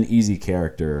 She was an easy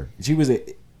character.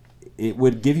 It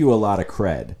would give you a lot of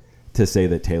cred to say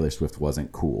that Taylor Swift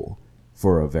wasn't cool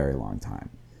for a very long time,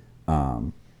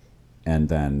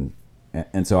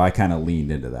 and so I kind of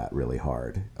leaned into that really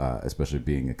hard, especially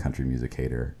being a country music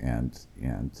hater. And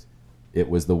it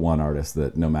was the one artist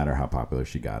that no matter how popular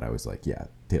she got, I was like, yeah,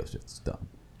 Taylor Swift's done.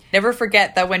 Never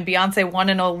forget that when Beyonce won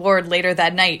an award later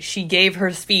that night, she gave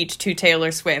her speech to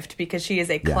Taylor Swift because she is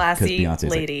a classy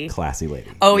lady. Classy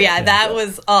lady. Oh, yeah. That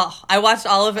was, I watched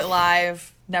all of it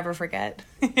live. Never forget.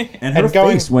 And her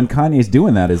face when Kanye's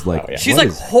doing that is like, she's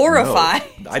like horrified.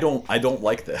 No, I don't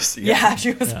like this. Yeah,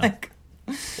 she was like...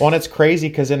 Well, and it's crazy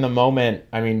because in the moment,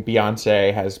 I mean,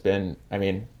 Beyonce has been, I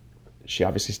mean, she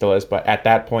obviously still is, but at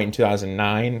that point in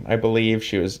 2009, I believe,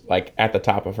 she was like at the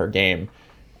top of her game,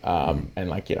 and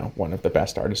like, you know, one of the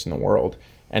best artists in the world.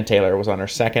 And Taylor was on her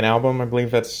second album, I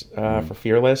believe that's for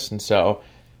Fearless. And so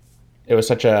it was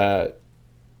such a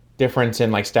difference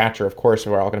in like stature. Of course,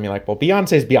 we're all going to be like, well,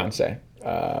 Beyonce's Beyonce.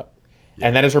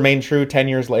 And that has remained true 10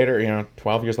 years later, you know,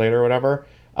 12 years later or whatever.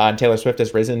 And Taylor Swift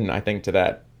has risen, I think, to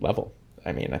that level.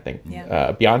 I mean, I think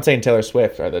Beyonce and Taylor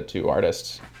Swift are the two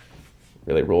artists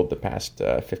really ruled the past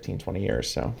 15, 20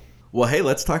 years. So, well, hey,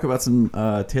 let's talk about some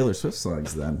Taylor Swift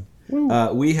songs then.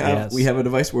 We have a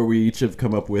device where we each have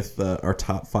come up with our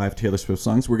top 5 Taylor Swift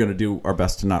songs. We're going to do our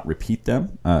best to not repeat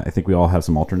them. I think we all have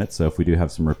some alternates, so if we do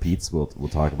have some repeats, we'll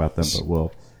talk about them.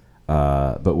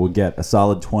 But we'll get a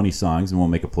solid 20 songs, and we'll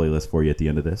make a playlist for you at the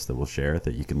end of this that we'll share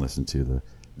that you can listen to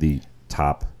the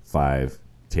top 5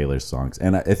 Taylor songs.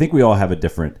 And I think we all have a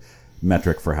different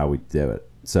metric for how we do it.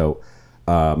 So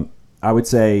I would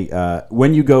say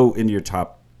when you go into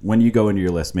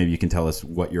your list, maybe you can tell us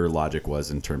what your logic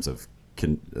was in terms of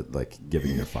giving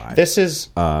your 5. This is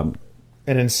an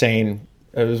insane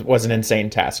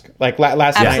task. Like last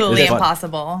night, absolutely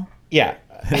impossible. Yeah.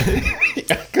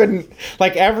 I couldn't,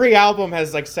 like, every album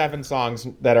has like 7 songs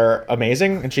that are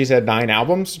amazing, and she's had 9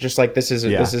 albums. Just like this is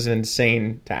an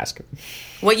insane task.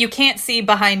 What you can't see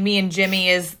behind me and Jimmy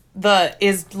is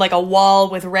like a wall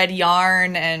with red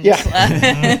yarn and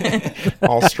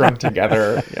all strung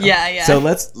together. Yeah. So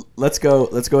let's go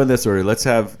in this order. Let's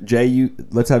have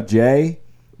Jay,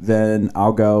 then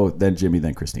I'll go, then Jimmy,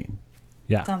 then Christine.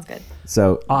 Yeah. Sounds good.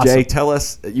 So, awesome. Jay, tell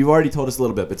us, you've already told us a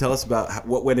little bit, but tell us about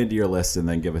what went into your list and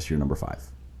then give us your number 5.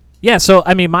 Yeah, so,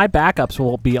 I mean, my backups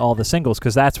will be all the singles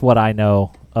because that's what I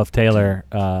know of Taylor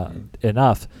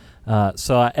enough.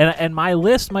 And my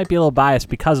list might be a little biased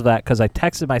because of that, because I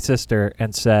texted my sister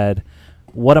and said,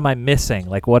 what am I missing?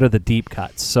 Like, what are the deep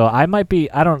cuts? So I might be,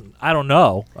 I don't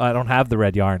know. I don't have the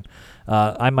red yarn.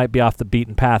 I might be off the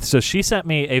beaten path. So she sent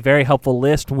me a very helpful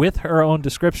list with her own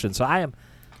description. So I am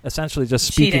essentially just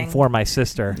speaking for my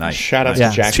sister. Nice. Shout out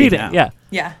to Jackie. Cheating,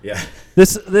 yeah.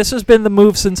 This has been the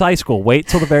move since high school. Wait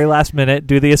till the very last minute,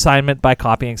 do the assignment by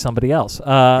copying somebody else. So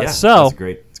that's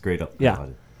great. It's great. Yeah.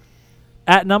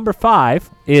 At number 5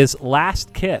 is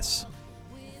Last Kiss.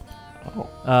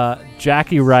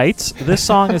 Jackie writes, this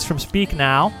song is from Speak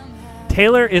Now.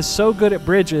 Taylor is so good at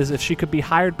bridges, if she could be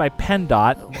hired by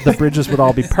PennDOT, the bridges would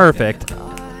all be perfect.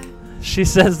 She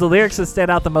says the lyrics that stand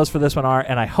out the most for this one are,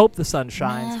 and I hope the sun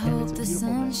shines. And it's a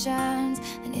beautiful day. Shines,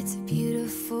 and it's a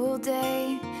beautiful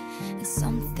day. And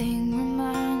something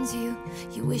reminds you,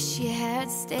 you wish you had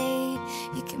stayed.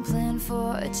 You can plan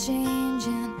for a change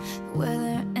in the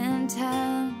weather and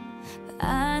time. But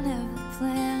I never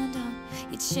planned on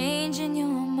you changing your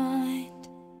mind.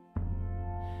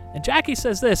 And Jackie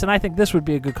says this, and I think this would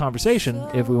be a good conversation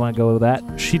if we want to go with that.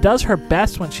 She does her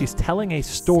best when she's telling a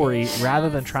story rather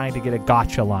than trying to get a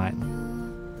gotcha line.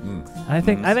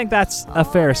 And I think that's a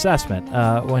fair assessment.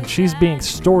 When she's being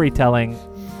storytelling,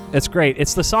 it's great.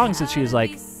 It's the songs that she's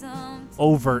like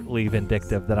overtly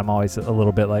vindictive that I'm always a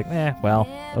little bit like, well,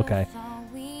 okay.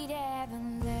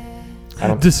 I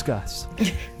don't discuss.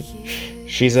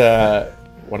 She's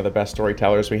one of the best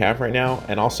storytellers we have right now,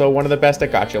 and also one of the best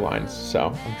at gotcha lines.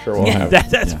 So I'm sure we'll have.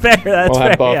 That's fair. That's we'll fair.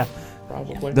 have both. Yeah.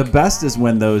 probably. The best is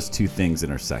when those two things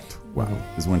intersect well,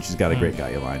 is when she's got a great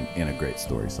Gaia line and a great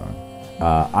story song.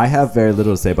 I have very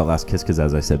little to say about Last Kiss because,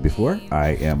 as I said before, I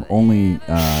am only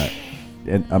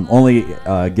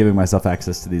giving myself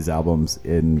access to these albums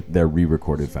in their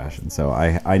re-recorded fashion. So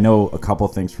I know a couple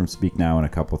things from Speak Now and a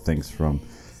couple things from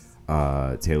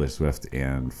Taylor Swift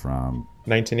and from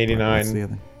 1989. what's the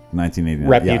other? 1989.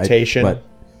 Reputation.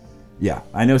 Yeah,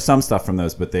 I know some stuff from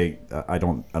those, but I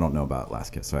don't know about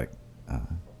Last Kiss. So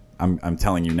I'm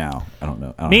telling you now. I don't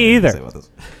know. I don't Me know what to either. say about this.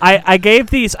 I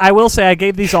gave these. I will say I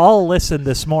gave these all a listen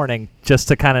this morning just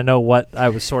to kind of know what I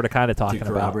was sort of kind of talking To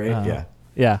about. corroborate,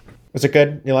 Yeah. Was it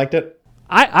good? You liked it?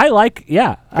 I like.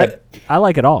 Yeah. Good. I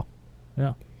like it all.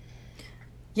 Yeah.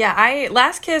 Yeah,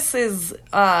 Last Kiss is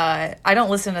I don't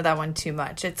listen to that one too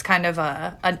much. It's kind of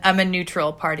I'm a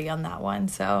neutral party on that one,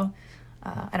 so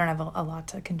I don't have a lot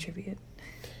to contribute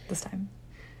this time.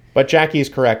 But Jackie is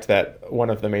correct that one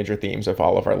of the major themes of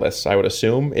all of our lists, I would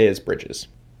assume, is bridges.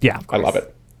 Yeah. I love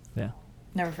it. Yeah.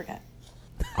 Never forget.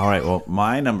 All right. Well,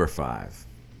 my number 5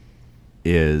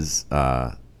 is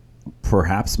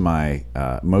perhaps my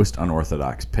most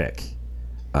unorthodox pick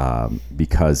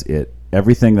because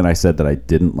everything that I said that I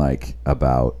didn't like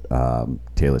about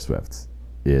Taylor Swift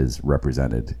is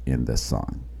represented in this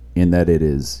song, in that it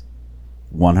is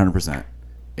 100%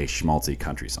 a schmaltzy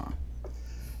country song.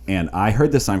 And I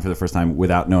heard this song for the first time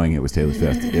without knowing it was Taylor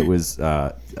Swift. It was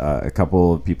a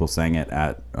couple of people sang it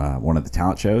at one of the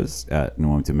talent shows at New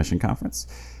Wilmington Mission Conference,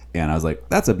 and I was like,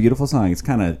 "That's a beautiful song. It's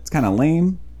kind of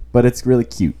lame, but it's really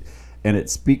cute." And it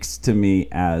speaks to me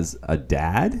as a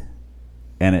dad,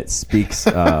 and it speaks.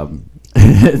 Hell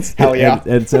yeah!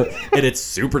 And it's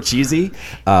super cheesy,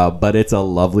 but it's a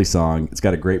lovely song. It's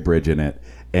got a great bridge in it,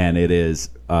 and it is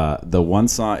the one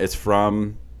song. It's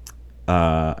from.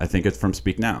 I think it's from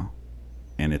Speak Now,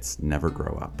 and it's Never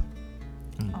Grow Up,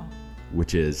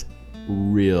 which is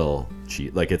real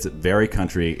cheap. Like, it's very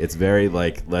country. It's very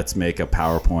like, let's make a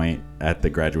PowerPoint at the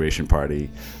graduation party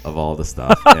of all the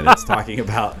stuff. And it's talking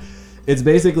about, it's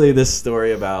basically this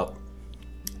story about,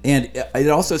 and it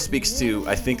also speaks to,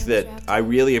 I think that I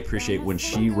really appreciate when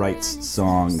she writes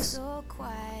songs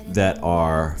that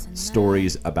are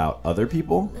stories about other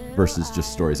people versus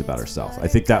just stories about herself. I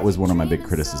think that was one of my big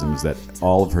criticisms, that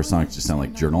all of her songs just sound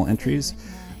like journal entries,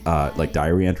 like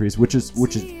diary entries, which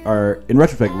are in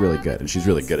retrospect really good, and she's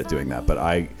really good at doing that. But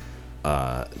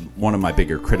one of my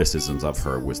bigger criticisms of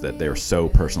her was that they're so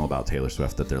personal about Taylor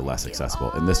Swift that they're less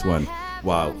accessible. And this one,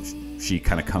 while she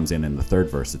kind of comes in the third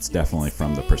verse, it's definitely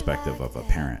from the perspective of a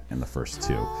parent in the first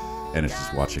two. And it's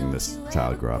just watching this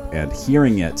child grow up and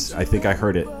hearing it. I think I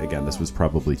heard it again. This was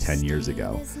probably 10 years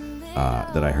ago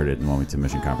that I heard it in Wilmington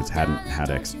Mission Conference. Hadn't had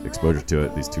exposure to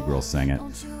it. These two girls sang it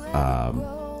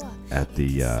at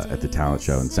the talent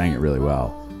show and sang it really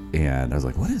well. And I was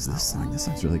like, "What is this song? This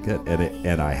song's really good."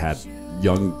 And I had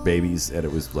young babies, and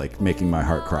it was like making my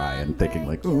heart cry and thinking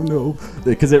like, "Oh no,"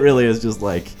 because it really is just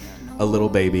like a little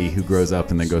baby who grows up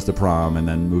and then goes to prom and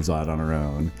then moves out on her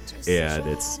own, and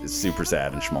it's super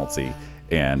sad and schmaltzy,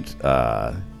 and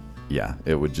yeah,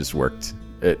 it would just worked.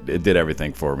 It did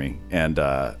everything for me. And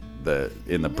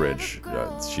in the bridge,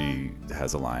 she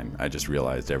has a line, "I just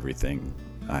realized everything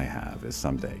I have is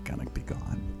someday gonna be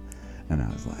gone." And I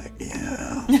was like,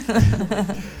 yeah.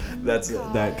 That's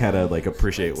that kind of like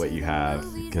appreciate what you have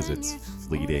because it's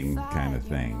fleeting kind of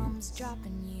thing.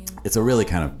 It's a really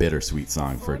kind of bittersweet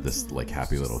song for this like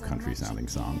happy little country sounding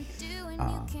song.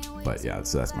 But yeah,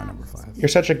 so that's my number 5. You're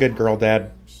such a good girl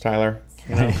dad, Tyler.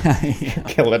 You know?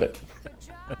 Killing it.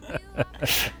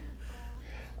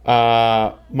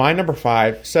 My number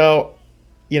 5. So,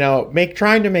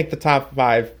 trying to make the top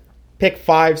 5, pick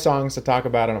 5 songs to talk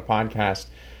about on a podcast.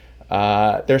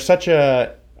 There's such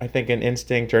an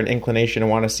instinct or an inclination to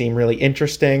want to seem really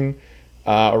interesting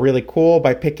or really cool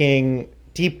by picking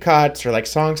deep cuts or like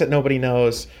songs that nobody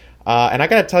knows. And I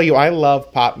got to tell you, I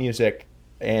love pop music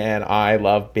and I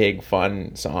love big,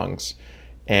 fun songs.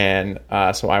 And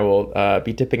so I will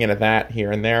be dipping into that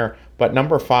here and there. But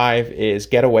number 5 is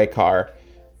Getaway Car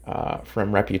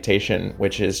from Reputation,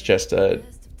 which is just a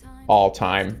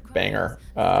all-time banger.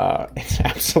 It's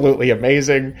absolutely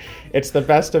amazing. It's the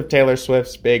best of Taylor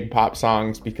Swift's big pop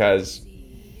songs because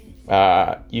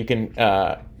you can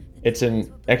it's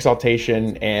an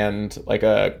exaltation and like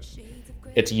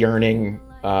it's yearning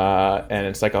and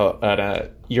it's like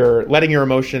you're letting your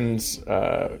emotions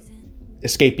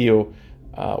escape you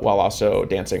while also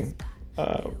dancing,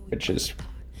 which is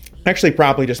actually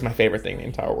probably just my favorite thing in the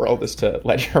entire world, is to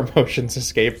let your emotions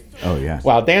escape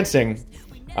while dancing.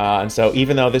 And so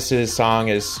even though this song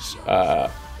is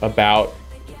about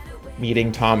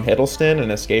meeting Tom Hiddleston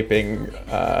and escaping,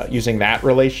 using that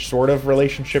sort of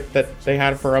relationship that they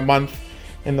had for a month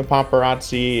in the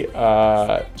paparazzi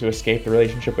to escape the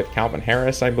relationship with Calvin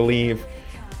Harris, I believe.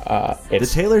 The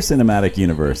Taylor cinematic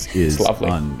universe is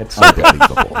lovely. It's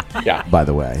unbelievable. Yeah. By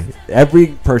the way, every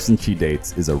person she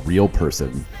dates is a real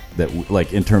person that,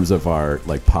 like, in terms of our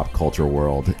like pop culture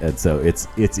world, and so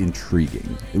it's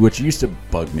intriguing, which used to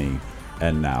bug me.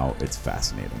 And now it's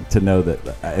fascinating to know that.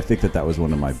 I think that was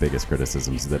one of my biggest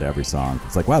criticisms, that every song,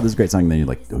 it's like, wow, this is a great song. And then you're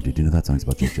like, oh, did you know that song's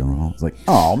about Jake Gyllenhaal? It's like,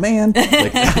 oh, man.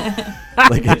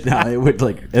 It would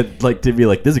like to be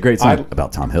like, this is a great song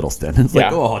about Tom Hiddleston. It's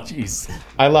like, oh, jeez.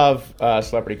 I love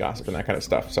celebrity gossip and that kind of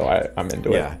stuff, so I'm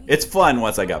into it. Yeah, it's fun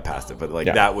once I got past it, but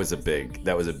that was a big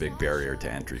barrier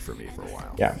to entry for me for a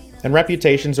while. Yeah, and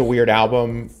Reputation's a weird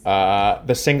album.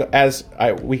 The single,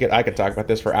 I could talk about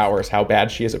this for hours, how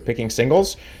bad she is at picking singles.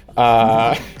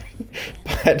 But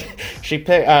she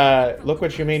picked "Look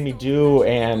What You Made Me Do,"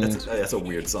 and that's a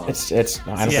weird song. I think it's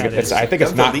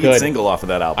not the lead good. Single off of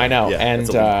that album. I know, and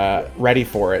 "Ready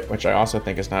for It," which I also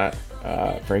think is not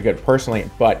very good personally.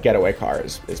 But "Getaway Car"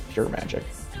 is pure magic.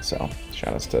 So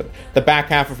shout outs to the back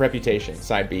half of Reputation.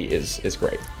 Side B is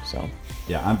great. So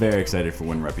yeah, I'm very excited for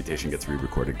when Reputation gets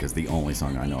re-recorded, because the only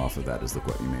song I know off of that is "Look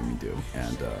What You Made Me Do,"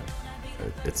 and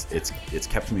it's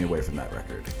kept me away from that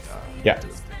record.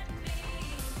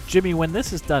 Jimmy, when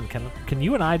this is done, can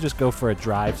you and I just go for a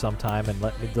drive sometime and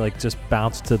let me just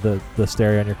bounce to the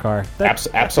stereo in your car? That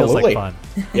Absolutely. feels like fun.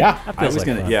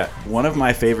 Yeah, one of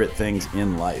my favorite things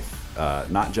in life,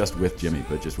 not just with Jimmy,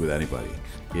 but just with anybody,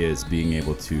 is being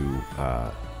able to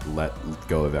let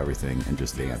go of everything and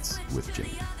just dance with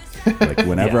Jimmy. Like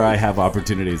whenever I have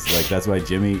opportunities, like that's why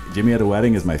Jimmy at a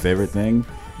wedding is my favorite thing.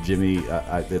 Jimmy,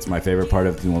 it's my favorite part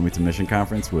of the Wilmington Mission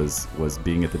Conference was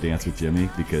being at the dance with Jimmy,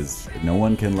 because no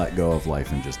one can let go of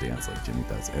life and just dance like Jimmy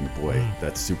does. And boy,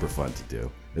 that's super fun to do.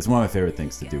 It's one of my favorite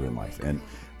things to do in life. And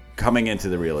coming into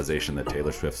the realization that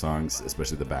Taylor Swift songs,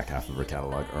 especially the back half of her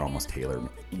catalog, are almost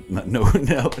no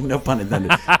pun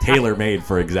intended, tailor made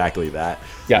for exactly that.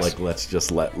 Yes. Like let's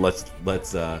just let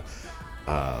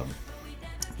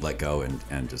go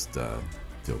and just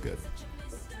feel good.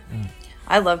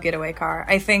 I love Getaway Car.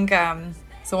 I think,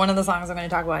 so one of the songs I'm going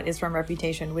to talk about is from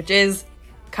Reputation, which is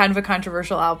kind of a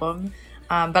controversial album.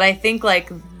 But I think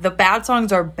like the bad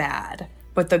songs are bad,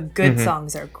 but the good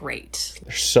songs are great.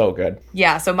 They're so good.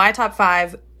 Yeah. So my top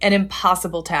 5, an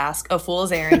impossible task, a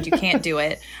fool's errand. You can't do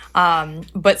it.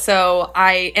 But so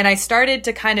I started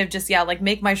to kind of just,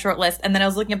 make my short list. And then I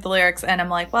was looking up the lyrics and I'm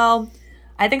like, well,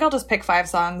 I think I'll just pick 5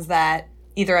 songs that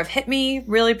either have hit me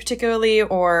really particularly,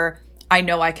 or I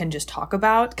know I can just talk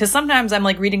about. Because sometimes I'm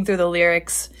like reading through the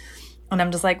lyrics and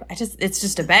I'm just like, it's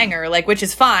just a banger, like, which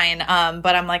is fine.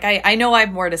 But I'm like, I know I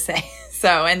have more to say.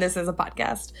 So, and this is a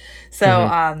podcast.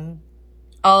 So,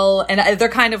 they're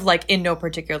kind of like in no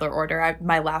particular order.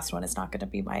 My last one is not going to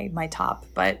be my top,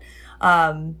 but,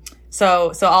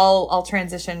 so I'll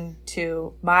transition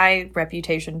to my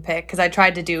Reputation pick, because I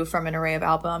tried to do from an array of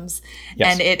albums.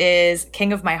 Yes. And it is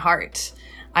King of My Heart.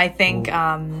 I think,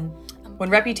 when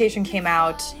Reputation came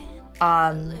out,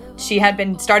 she had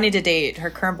been starting to date her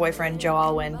current boyfriend, Joe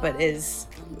Alwyn, but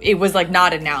it was like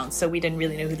not announced, so we didn't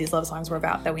really know who these love songs were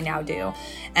about that we now do.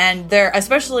 And they're,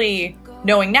 especially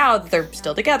knowing now that they're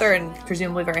still together and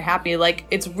presumably very happy, like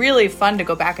it's really fun to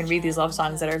go back and read these love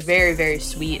songs that are very, very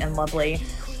sweet and lovely.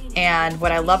 And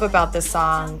what I love about this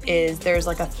song is there's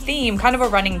like a theme, kind of a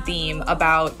running theme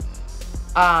about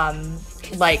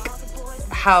like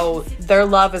how their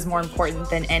love is more important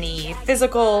than any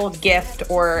physical gift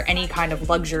or any kind of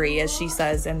luxury, as she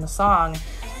says in the song.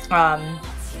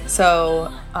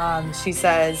 She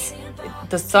says,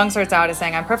 the song starts out as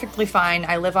saying, "I'm perfectly fine.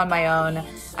 I live on my own.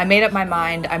 I made up my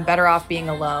mind. I'm better off being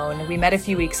alone. We met a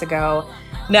few weeks ago.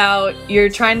 Now you're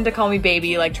trying to call me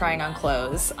baby, like trying on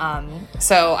clothes."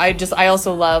 So I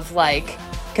also love, like,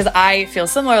 because I feel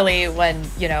similarly when,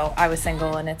 I was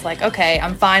single and it's like, okay,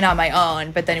 I'm fine on my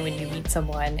own. But then when you meet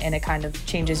someone and it kind of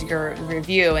changes your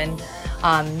view. And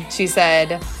she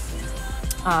said,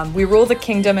 "We rule the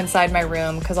kingdom inside my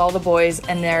room, because all the boys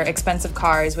and their expensive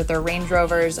cars with their Range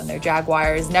Rovers and their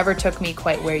Jaguars never took me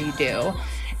quite where you do."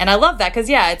 And I love that, because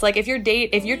it's like if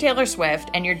you're Taylor Swift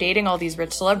and you're dating all these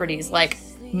rich celebrities, like,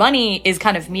 money is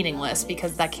kind of meaningless,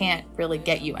 because that can't really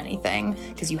get you anything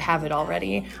because you have it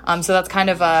already. So that's kind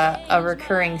of a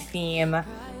recurring theme.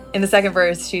 In the second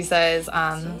verse, she says,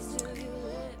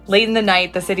 Late in the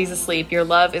night, the city's asleep. Your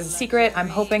love is a secret. I'm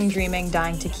hoping, dreaming,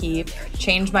 dying to keep.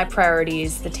 Change my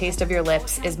priorities. The taste of your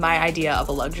lips is my idea of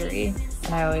a luxury.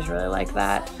 And I always really like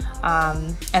that.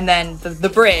 And then the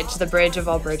bridge of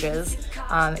all bridges.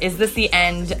 Is this the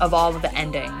end of all of the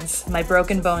endings? My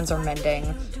broken bones are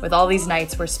mending. With all these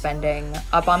nights we're spending.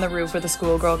 Up on the roof with a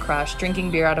schoolgirl crush.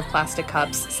 Drinking beer out of plastic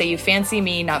cups. Say you fancy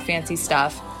me, not fancy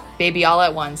stuff. Baby, all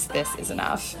at once, this is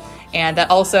enough. And that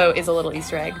also is a little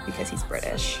Easter egg because he's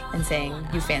British, and saying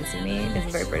you fancy me is a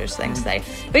very British thing to say.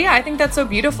 But yeah, I think that's so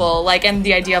beautiful. Like, and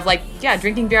the idea of like, yeah,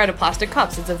 drinking beer out of plastic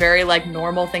cups, it's a very like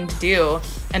normal thing to do.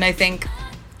 And I think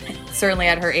certainly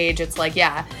at her age, it's like,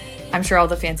 yeah, I'm sure all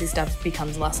the fancy stuff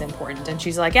becomes less important. And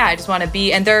she's like, yeah, I just want to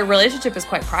be, and their relationship is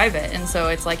quite private. And so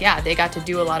it's like, yeah, they got to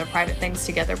do a lot of private things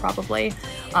together probably.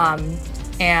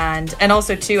 And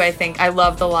also too, I think I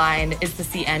love the line, is this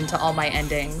the end to all my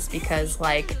endings? Because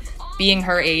like, being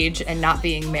her age and not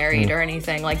being married or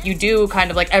anything, like you do kind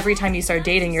of like every time you start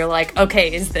dating, you're like,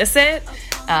 okay, is this it?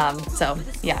 So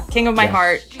yeah, King of My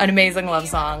Heart, an amazing love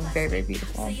song, very, very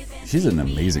beautiful. She's an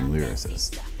amazing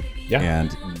lyricist. Yeah.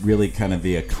 And really kind of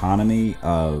the economy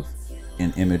of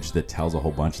an image that tells a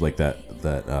whole bunch, like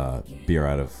that beer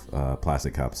out of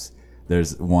plastic cups.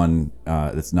 There's one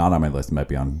that's not on my list, it might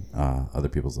be on other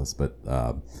people's lists, but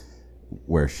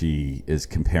where she is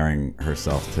comparing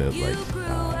herself to like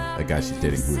a guy she's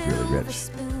dating who is really rich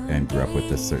and grew up with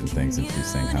this certain things, and she's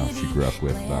saying how she grew up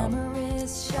with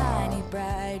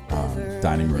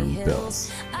dining room bills,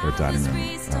 or dining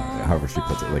room, however she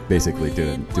puts it, like basically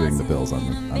doing the bills on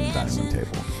the dining room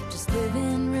table. Just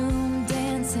living room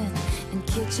dancing and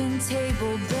kitchen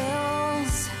table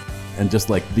bills. And just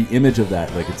like the image of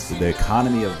that, like it's the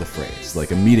economy of the phrase,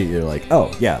 like immediately you're like,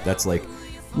 oh yeah, that's like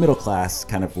middle class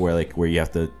kind of where you have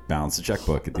to balance the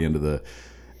checkbook at the end of the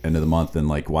month, and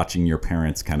like watching your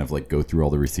parents kind of like go through all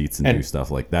the receipts and do stuff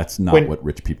like that's not what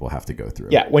rich people have to go through.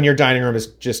 Yeah, when your dining room is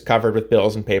just covered with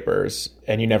bills and papers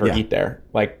and you never eat there.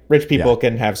 Like rich people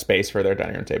can have space for their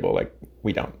dining room table, like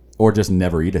we don't. Or just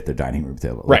never eat at their dining room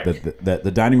table. Like right.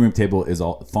 The dining room table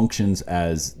functions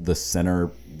as the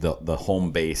center, the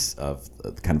home base of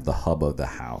kind of the hub of the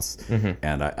house. Mm-hmm.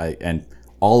 And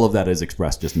all of that is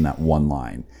expressed just in that one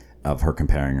line of her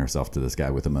comparing herself to this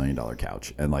guy with $1 million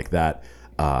couch. And like that,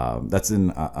 that's in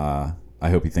I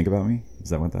Hope You Think About Me. Is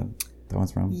that what that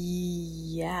one's from?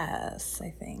 Yes,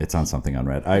 I think. It's on something on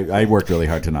Red. I worked really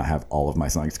hard to not have all of my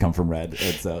songs come from Red.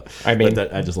 And so I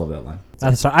just love that line.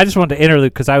 So I just wanted to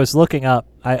interlude because I was looking up,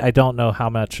 I don't know how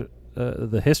much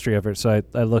the history of her, so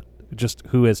I looked just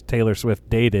who has Taylor Swift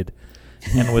dated,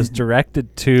 and was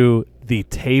directed to the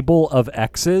Table of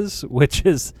X's, which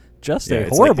is just a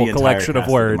horrible collection of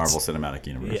words. Marvel Cinematic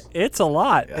Universe. Yeah, it's a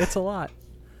lot. Yeah. It's a lot.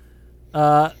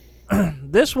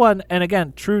 This one, and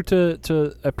again, true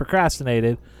to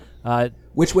procrastinated.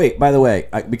 Which, wait, by the way,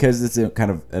 because it's kind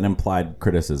of an implied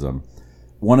criticism,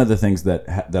 one of the things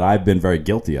that I've been very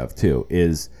guilty of too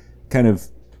is kind of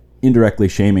indirectly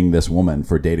shaming this woman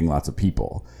for dating lots of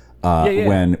people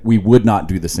when we would not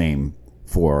do the same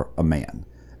for a man.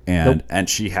 And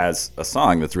she has a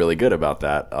song that's really good about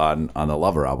that on the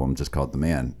Lover album, just called The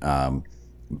Man.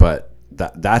 But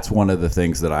that's one of the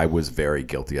things that I was very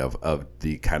guilty of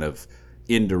the kind of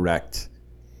indirect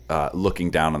looking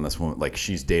down on this woman. Like,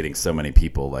 she's dating so many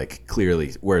people, like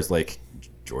clearly, whereas like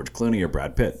George Clooney or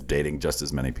Brad Pitt dating just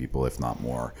as many people, if not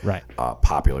more, right.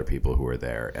 Popular people who are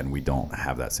there, and we don't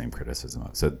have that same criticism.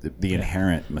 So the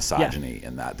inherent misogyny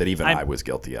in that even I was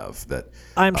guilty of. That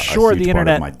I'm sure the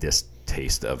internet. Part of my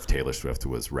distaste of Taylor Swift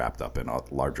was wrapped up in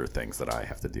larger things that I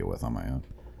have to deal with on my own.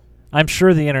 I'm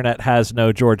sure the internet has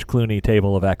no George Clooney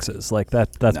Table of X's. Like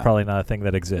that's probably not a thing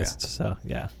that exists. So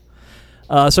yeah.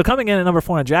 So coming in at number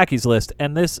 4 on Jackie's list,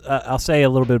 and this I'll say a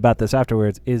little bit about this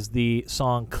afterwards, is the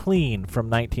song "Clean" from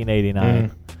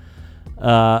 1989,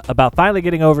 about finally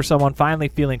getting over someone, finally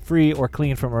feeling free or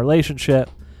clean from a relationship.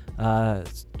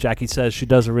 Jackie says she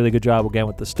does a really good job again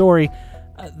with the story.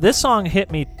 This song hit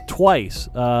me twice.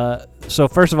 So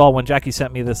first of all, when Jackie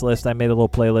sent me this list, I made a little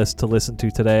playlist to listen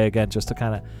to today again, just to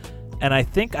kind of, and I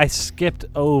think I skipped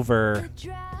over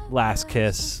Last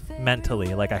Kiss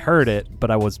mentally. Like I heard it, but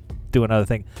I was doing another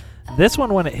thing. This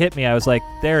one, when it hit me, I was like,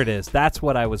 there it is. That's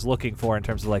what I was looking for in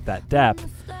terms of like that depth.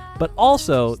 But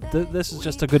also, this is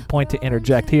just a good point to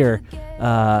interject here.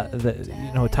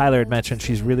 Tyler had mentioned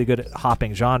she's really good at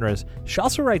hopping genres. She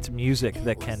also writes music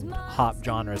that can hop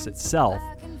genres itself.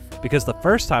 Because the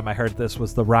first time I heard this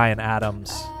was the Ryan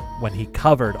Adams, when he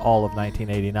covered all of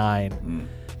 1989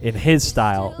 in his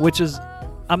style, which is,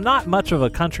 I'm not much of a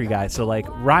country guy, so like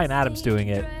Ryan Adams doing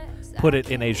it, put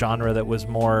it in a genre that was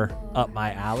more up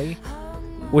my alley,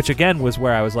 which again was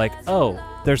where I was like, oh,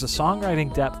 there's a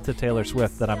songwriting depth to Taylor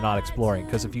Swift that I'm not exploring,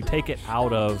 because if you take it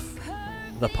out of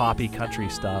the poppy country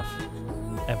stuff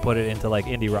and put it into like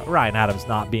indie rock, Ryan Adams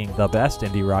not being the best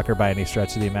indie rocker by any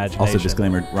stretch of the imagination. Also,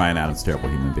 disclaimer: Ryan Adams, terrible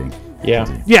human being.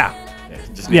 Yeah. Yeah,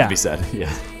 Just needs to be said.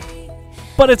 Yeah.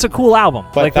 but it's a cool album.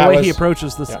 But like the that way was- he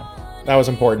approaches this. Yeah. That was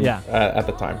important Yeah. at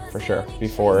the time, for sure,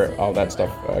 before all that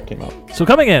stuff came out. So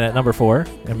coming in at number 4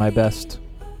 in my best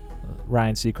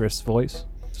Ryan Seacrest voice,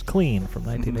 it's Clean from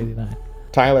 1989.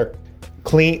 Tyler,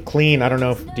 Clean. I don't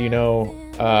know do you know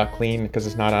Clean, because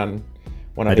it's not on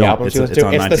one of I the don't. albums you It's listen to.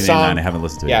 on It's the 1989. song. I haven't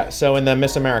listened to it. Yeah. So in the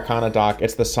Miss Americana doc,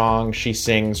 it's the song she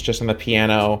sings just on the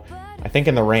piano. I think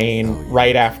in the rain,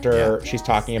 right after she's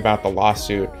talking about the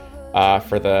lawsuit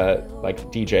for the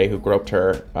DJ who groped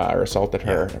her or assaulted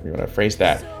her, if you want to phrase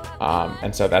that.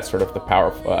 And so that's sort of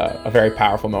a very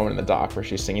powerful moment in the doc where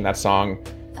she's singing that song.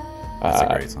 That's a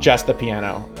great song. Just the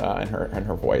piano and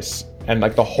her voice, and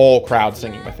like the whole crowd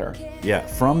singing with her. Yeah,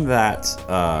 from that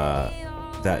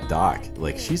doc,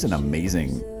 like she's an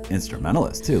amazing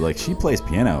instrumentalist too. Like she plays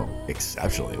piano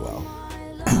exceptionally well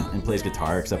and plays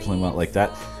guitar exceptionally well. Like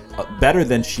that, better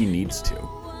than she needs to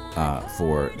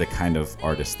for the kind of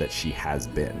artist that she has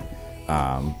been.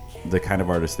 The kind of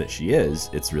artist that she is,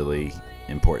 it's really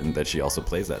important that she also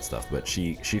plays that stuff. But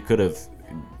she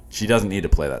doesn't need to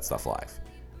play that stuff live,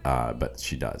 but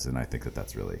she does, and I think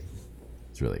it's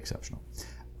really exceptional.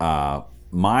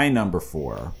 My number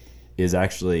 4 is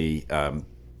actually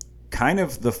kind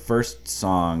of the first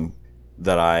song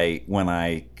that when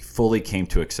I fully came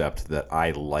to accept that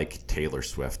I like Taylor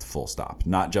Swift, full stop.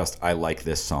 Not just I like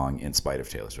this song in spite of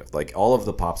Taylor Swift. Like all of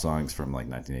the pop songs from like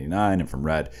 1989 and from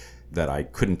Red that I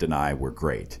couldn't deny were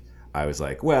great. I was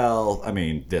like, well, I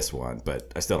mean, this one,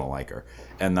 but I still don't like her.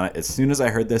 And then as soon as I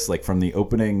heard this, like from the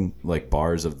opening like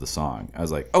bars of the song, I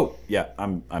was like, oh yeah,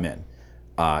 I'm in.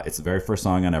 It's the very first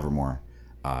song on Evermore.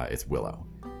 It's Willow,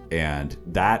 and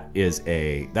that's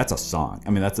a song. I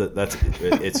mean,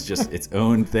 it's just its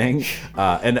own thing.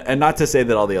 And not to say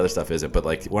that all the other stuff isn't, but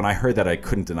like when I heard that, I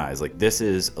couldn't deny. I was like, this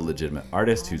is a legitimate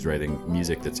artist who's writing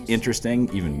music that's interesting,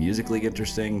 even musically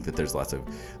interesting. That there's lots of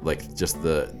like just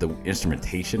the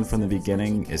instrumentation from the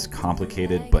beginning is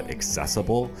complicated but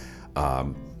accessible.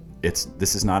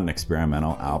 This is not an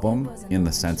experimental album in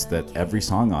the sense that every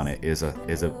song on it is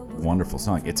a wonderful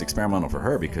song. It's experimental for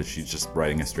her because she's just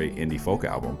writing a straight indie folk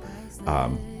album,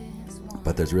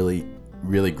 but there's really,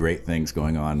 really great things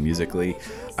going on musically.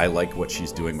 I like what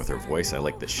she's doing with her voice. I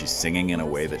like that she's singing in a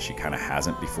way that she kind of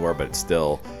hasn't before, but it's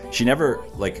still, she never,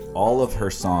 like all of her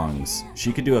songs,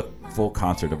 she could do a full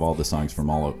concert of all the songs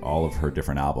from all of her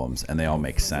different albums, and they all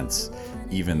make sense,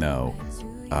 even though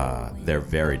they're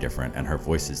very different and her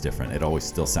voice is different. It always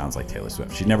still sounds like Taylor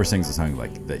Swift. She never sings a song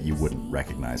like that you wouldn't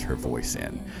recognize her voice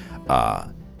in.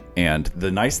 And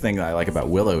the nice thing that I like about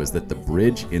Willow is that the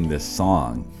bridge in this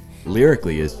song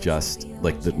lyrically is just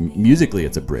like musically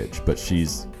it's a bridge, but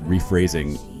she's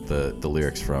rephrasing the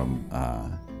lyrics from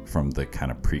the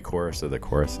kind of pre-chorus of the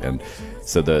chorus. And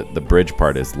so the bridge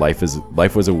part is life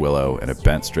was a willow and it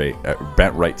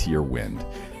bent right to your wind.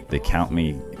 They count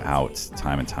me out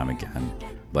time and time again.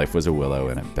 Life was a willow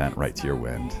and it bent right to your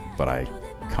wind, but I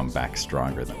come back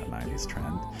stronger than a 90s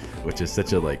trend, which is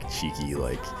such a like cheeky,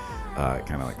 like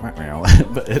kind of like,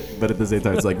 but at the same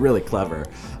time, it's like really clever.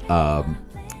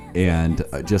 And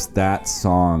just that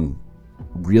song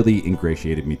really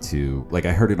ingratiated me to, like,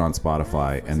 I heard it on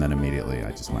Spotify and then immediately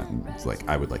I just went and was like,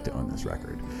 I would like to own this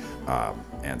record.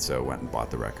 And so went and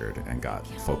bought the record and got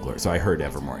Folklore. So I heard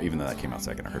Evermore, even though that came out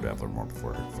second, I heard Evermore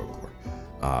before I heard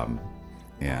Folklore.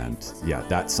 And yeah,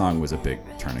 that song was a big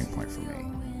turning point for me.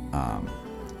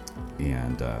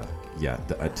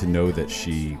 To know that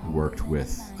she worked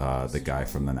with the guy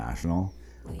from The National,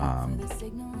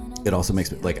 it also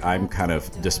makes me, like, I'm kind of,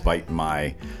 despite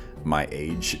my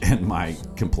age and my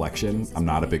complexion, I'm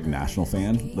not a big National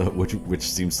fan, which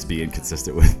seems to be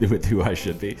inconsistent with who I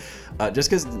should be.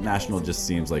 Just because National just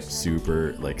seems like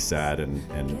super like sad and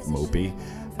mopey.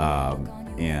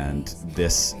 And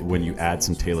this, when you add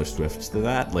some Taylor Swift to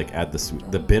that, like add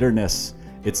the bitterness,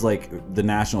 it's like The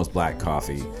National is black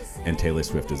coffee and Taylor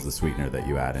Swift is the sweetener that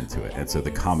you add into it. And so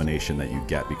the combination that you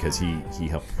get, because he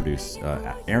helped produce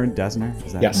Aaron Dessner,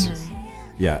 is that Yes. his?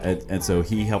 Yeah, and so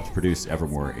he helped produce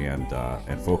Evermore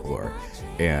and Folklore,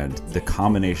 and the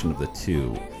combination of the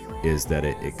two is that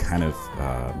it kind of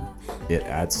it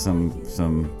adds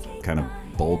some kind of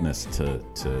boldness to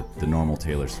the normal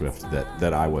Taylor Swift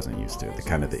that I wasn't used to, the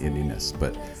kind of the indiness,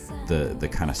 but the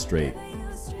kind of straight,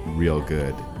 real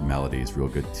good melodies, real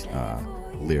good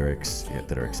lyrics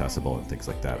that are accessible and things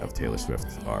like that of Taylor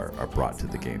Swift are brought to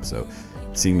the game. So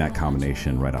seeing that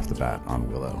combination right off the bat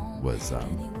on Willow was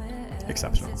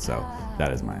exceptional. So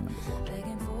that is my number 4.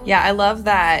 Yeah, I love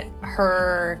that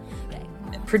her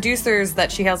producers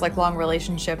that she has like long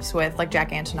relationships with, like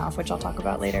Jack Antonoff, which I'll talk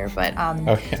about later, but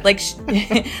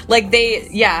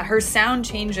her sound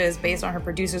changes based on her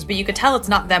producers, but you could tell it's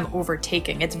not them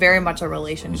overtaking. It's very much a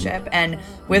relationship. And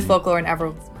with Folklore and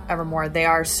Evermore, they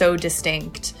are so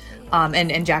distinct.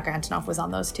 And Jack Antonoff was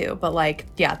on those too. But like,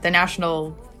 yeah, the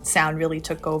national sound really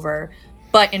took over,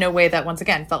 but in a way that once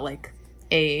again felt like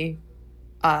a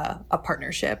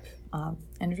partnership, and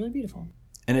it was really beautiful.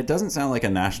 And it doesn't sound like a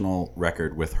national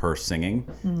record with her singing.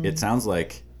 It sounds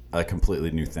like a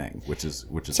completely new thing, which is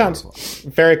sounds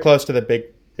wonderful. Very close to the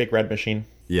Big Red Machine.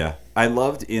 Yeah, I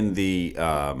loved in the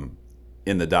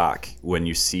doc when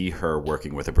you see her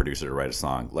working with a producer to write a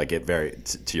song. Like it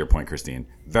to your point, Christine,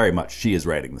 very much she is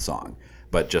writing the song,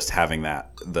 but just having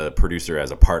the producer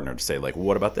as a partner to say like,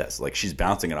 what about this? Like she's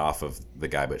bouncing it off of the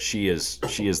guy, but she is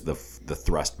the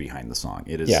thrust behind the song.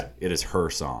 It is her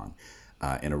song.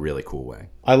 In a really cool way.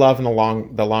 I love in the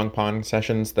Long Pond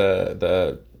sessions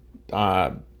the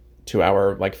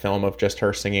 2-hour like film of just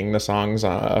her singing the songs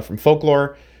from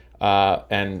Folklore,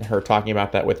 and her talking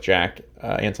about that with Jack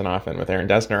Antonoff and with Aaron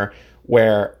Dessner,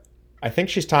 where I think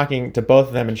she's talking to both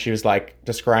of them, and she was like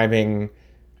describing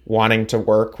wanting to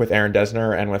work with Aaron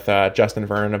Dessner and with Justin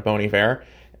Vernon of Bon Iver,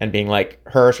 and being like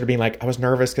her sort of being like, I was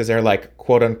nervous because they're like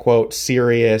quote unquote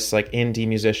serious like indie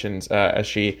musicians, as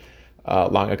she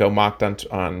long ago mocked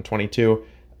on 22,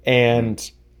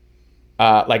 and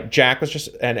like Jack was just,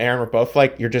 and Aaron were both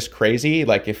like, you're just crazy,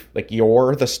 like if like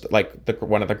you're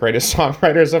one of the greatest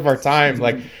songwriters of our time.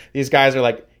 Like these guys are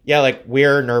like, yeah, like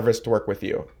we're nervous to work with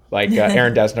you. Like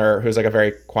Aaron Dessner, who's like a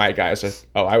very quiet guy, is just,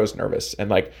 oh, I was nervous. And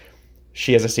like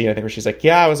she has a scene I think where she's like,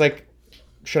 yeah, I was like,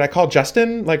 should I call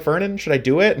Justin like Vernon, should I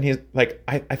do it? And he's like,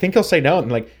 I think he'll say no.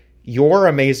 And like, you're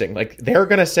amazing, like they're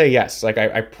gonna say yes, like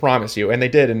I promise you. And they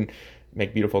did, and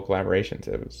make beautiful collaborations.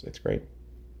 It's great.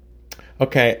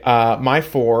 Okay, my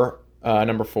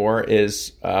number 4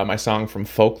 is my song from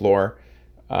Folklore,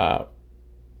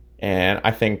 and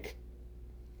I think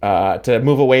to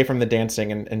move away from the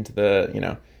dancing and into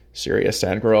the serious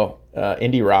sad girl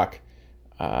indie rock,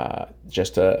 I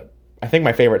think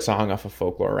my favorite song off of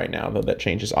Folklore right now, though that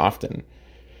changes often,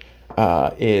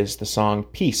 is the song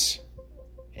Peace.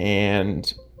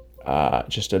 And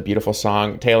just a beautiful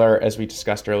song. Taylor, as we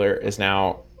discussed earlier,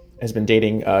 has been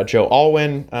dating Joe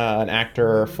Alwyn, an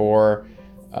actor, for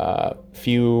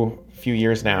few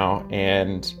years now,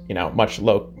 and much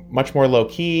more low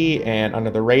key and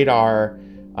under the radar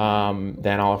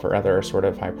than all of her other sort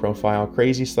of high profile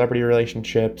crazy celebrity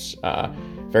relationships.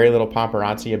 Very little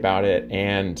paparazzi about it,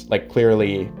 and like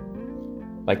clearly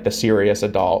like the serious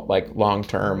adult, like long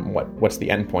term, what's the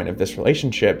end point of this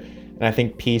relationship. And I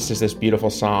think Peace is this beautiful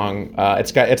song.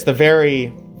 It's the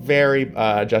very, very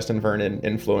Justin Vernon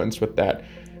influence with that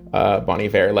Bon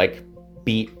Iver like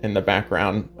beat in the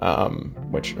background,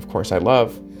 which of course I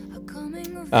love.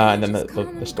 And then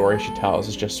the story she tells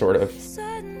is just sort of,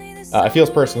 it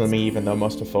feels personal to me, even though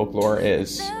most of Folklore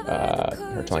is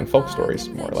her telling folk stories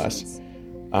more or less.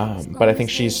 But I think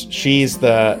she's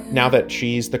now that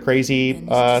she's the crazy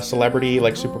celebrity,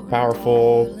 like super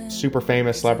powerful, super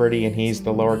famous celebrity, and he's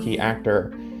the lower key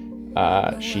actor,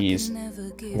 she's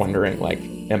wondering like,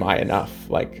 am I enough?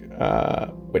 Like,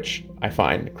 which I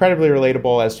find incredibly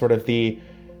relatable as sort of the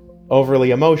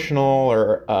overly emotional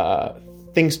or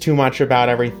thinks too much about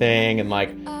everything. And like,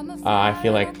 I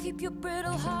feel like,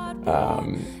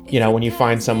 when you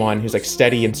find someone who's like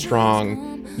steady and strong,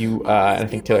 and I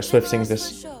think Taylor Swift sings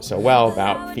this so well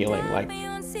about feeling like,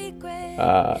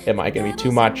 am I going to be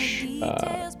too much?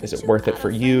 Is it worth it for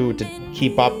you to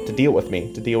keep up, to deal with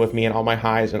me in all my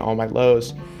highs and all my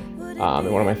lows?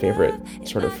 And one of my favorite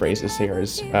sort of phrases here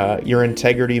is, your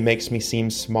integrity makes me seem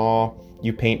small.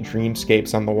 You paint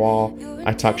dreamscapes on the wall.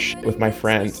 I talk shit with my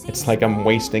friends. It's like I'm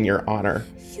wasting your honor.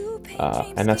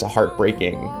 And that's a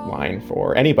heartbreaking line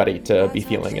for anybody to be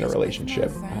feeling in a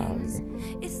relationship.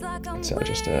 So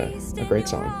just a great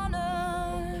song.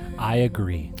 I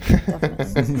agree.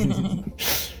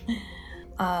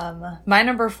 My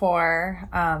number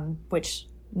 4, which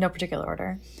no particular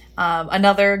order,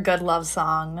 another good love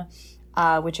song,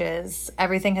 which is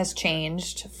Everything Has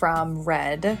Changed from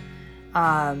Red.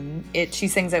 She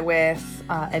sings it with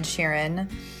Ed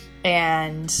Sheeran,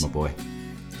 and oh boy.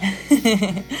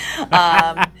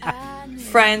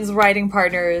 Friends, writing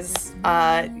partners,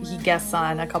 he guests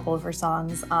on a couple of her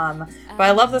songs, but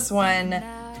I love this one.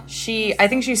 I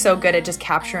think she's so good at just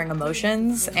capturing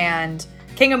emotions, and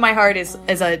King of My Heart is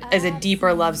a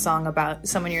deeper love song about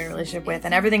someone you're in a relationship with,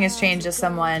 and Everything Has Changed is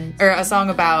a song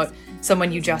about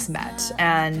someone you just met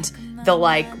and the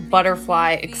like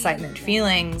butterfly excitement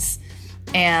feelings.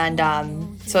 And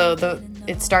so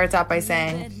it starts out by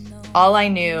saying, all I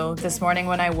knew this morning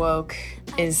when I woke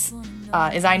is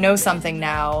I know something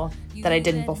now that I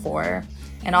didn't before.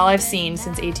 And all I've seen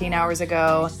since 18 hours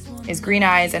ago is green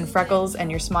eyes and freckles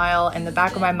and your smile in the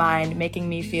back of my mind, making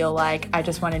me feel like I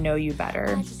just want to know you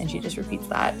better. And she just repeats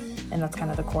that. And that's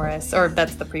kind of the chorus, or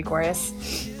that's the pre-chorus.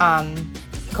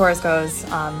 Chorus goes,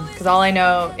 because all I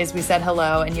know is we said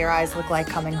hello and your eyes look like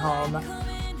coming home.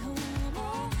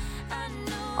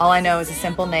 All I know is a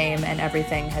simple name and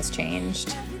everything has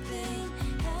changed.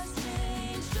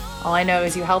 All I know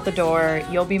is you held the door,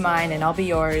 you'll be mine and I'll be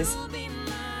yours.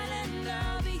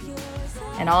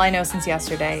 And all I know since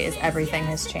yesterday is everything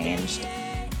has changed.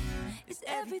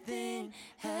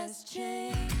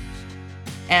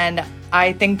 And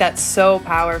I think that's so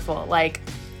powerful. Like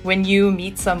when you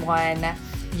meet someone,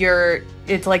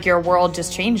 it's like your world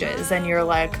just changes and you're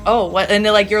like, oh, what? And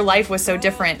like your life was so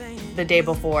different the day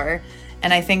before.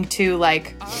 And I think too,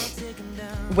 like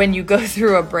when you go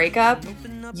through a breakup,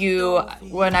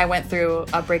 when I went through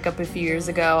a breakup a few years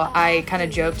ago, I kind of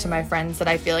joked to my friends that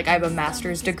I feel like I have a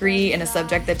master's degree in a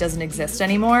subject that doesn't exist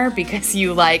anymore, because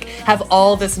you like have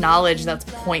all this knowledge that's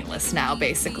pointless now,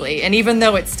 basically. And even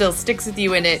though it still sticks with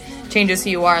you and it changes who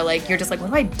you are, like you're just like,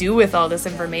 what do I do with all this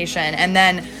information? And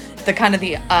then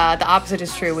the opposite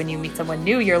is true when you meet someone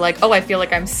new. You're like, oh, I feel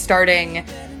like I'm starting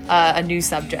a new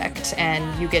subject,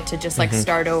 and you get to just like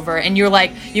start over, and you're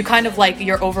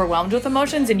overwhelmed with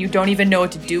emotions and you don't even know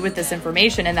what to do with this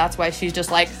information. And that's why she's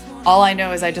just like, all I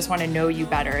know is I just want to know you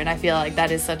better. And I feel like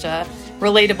that is such a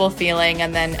relatable feeling.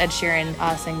 And then Ed Sheeran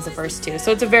sings the verse too,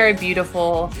 so it's a very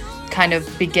beautiful kind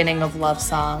of beginning of love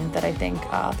song that I think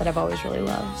that I've always really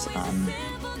loved, and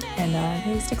it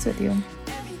really sticks with you.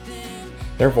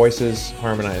 Their voices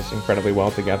harmonize incredibly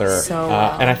well together. So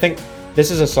well. And I think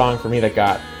this is a song for me that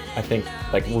got, I think,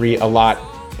 like a lot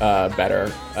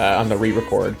better on the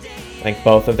re-record. I think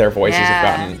both of their voices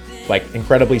have gotten like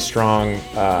incredibly strong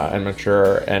and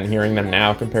mature, and hearing them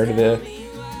now compared to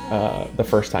the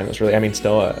first time was really, I mean,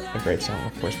 still a great song,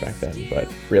 of course, back then, but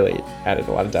really added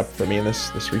a lot of depth for me in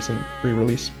this recent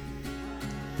re-release.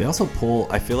 They also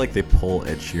I feel like they pull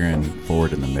Ed Sheeran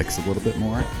forward in the mix a little bit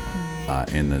more.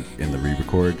 In the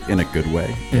re-record, in a good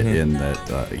way, in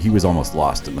that he was almost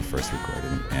lost in the first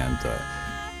recording, and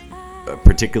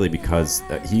particularly because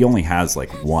he only has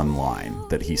like one line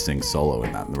that he sings solo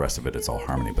in that, and the rest of it's all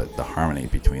harmony, but the harmony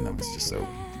between them is just so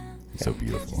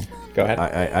beautiful. Go ahead.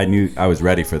 I knew I was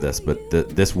ready for this, but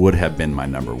this would have been my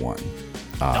number one.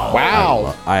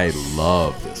 Wow. I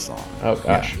love this song. Oh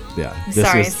gosh. Yeah.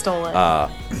 Sorry, I stole it.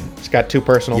 It's got too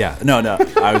personal. Yeah. No.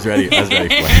 I was ready for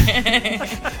it.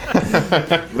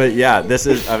 But yeah, this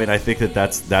is. I mean, I think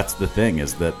that's the thing,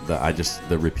 is that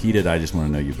the repeated "I just want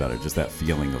to know you better." Just that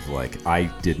feeling of like, I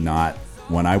did not,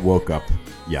 when I woke up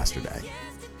yesterday,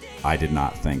 I did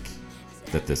not think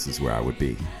that this is where I would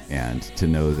be, and to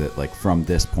know that like from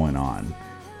this point on,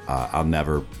 I'll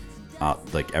never.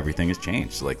 Like everything has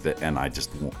changed, like that, and I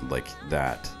just like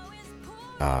that.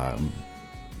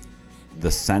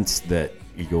 The sense that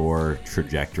your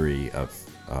trajectory of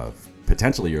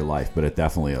potentially your life, but it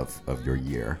definitely of your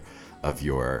year, of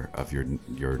your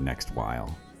next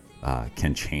while,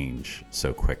 can change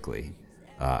so quickly.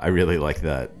 I really like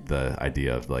the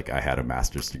idea of like, I had a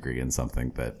master's degree in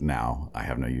something that now I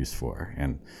have no use for,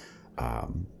 and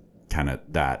kind of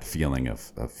that feeling of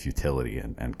futility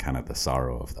and kind of the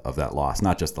sorrow of that loss,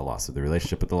 not just the loss of the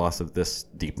relationship, but the loss of this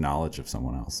deep knowledge of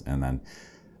someone else. And then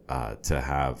to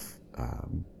have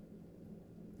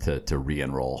to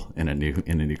re-enroll in a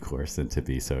new course, and to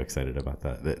be so excited about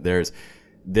that.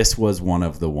 This was one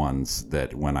of the ones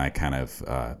that when I kind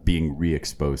of being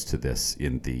re-exposed to this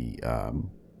in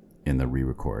the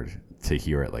re-record, to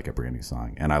hear it like a brand new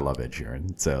song. And I love Ed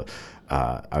Sheeran, so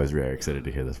I was very excited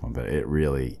to hear this one. But it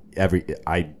really,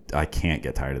 I can't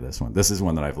get tired of this one. This is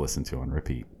one that I've listened to on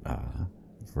repeat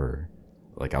for,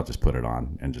 like, I'll just put it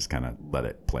on and just kind of let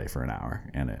it play for an hour,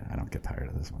 and I don't get tired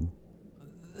of this one.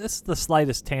 This is the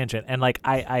slightest tangent, and like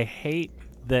I hate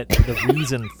that the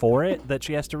reason for it that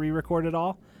she has to re-record it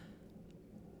all.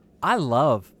 I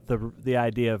love the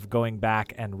idea of going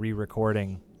back and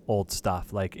re-recording old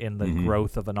stuff, like in the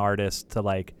growth of an artist, to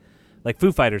like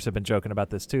Foo Fighters have been joking about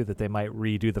this too, that they might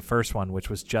redo the first one, which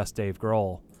was just Dave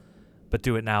Grohl, but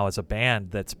do it now as a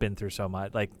band that's been through so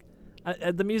much. Like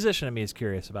the musician in me is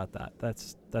curious about that.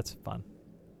 That's fun.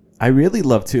 I really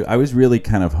love too. I was really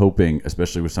kind of hoping,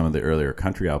 especially with some of the earlier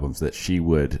country albums, that she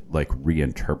would like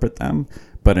reinterpret them.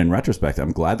 But in retrospect,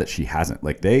 I'm glad that she hasn't.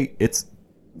 Like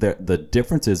the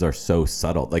differences are so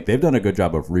subtle. Like they've done a good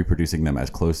job of reproducing them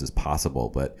as close as possible.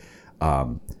 But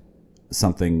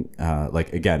something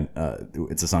like again,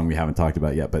 it's a song we haven't talked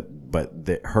about yet. But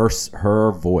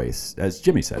her voice, as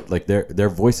Jimmy said, like their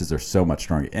voices are so much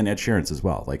stronger, and Ed Sheeran's as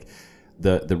well. Like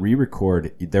the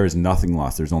re-record, there is nothing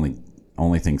lost. There's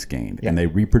only things gained, and they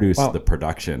reproduce the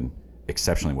production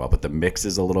exceptionally well, but the mix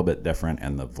is a little bit different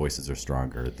and the voices are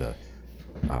stronger.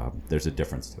 There's a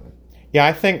difference to it. Yeah,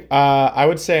 I think I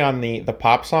would say on the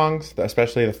pop songs,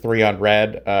 especially the three on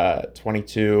Red,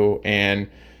 22 and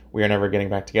We Are Never Getting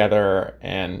Back Together,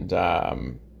 and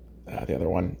the other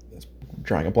one is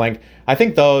drawing a blank. I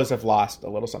think those have lost a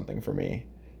little something for me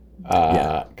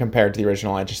compared to the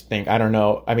original. I just think, I don't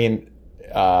know, I mean,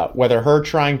 whether her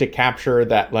trying to capture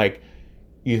that like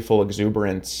youthful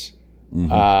exuberance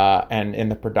and in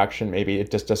the production, maybe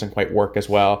it just doesn't quite work as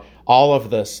well. All of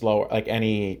the slower, like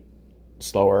any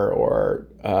slower or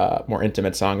more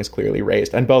intimate song is clearly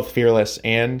raised, and both Fearless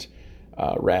and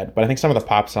Red. But I think some of the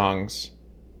pop songs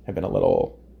have been a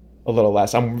little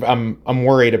less. I'm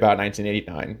worried about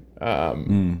 1989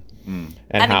 and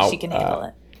I how think she can handle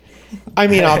it. I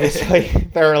mean, obviously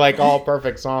they're like all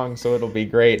perfect songs, so it'll be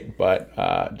great. But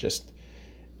just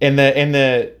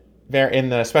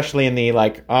especially in the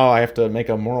like, oh, I have to make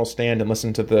a moral stand and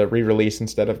listen to the re-release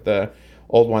instead of the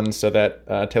old ones, so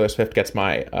that Taylor Swift gets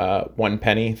my 1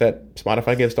 penny that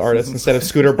Spotify gives to artists instead of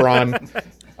Scooter Braun.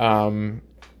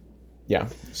 Yeah.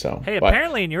 So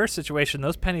apparently in your situation,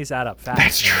 those pennies add up fast.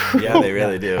 That's true. Yeah, they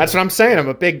really do. That's what I'm saying. I'm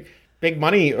a big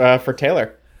money for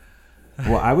Taylor.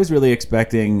 Well, I was really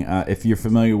expecting, if you're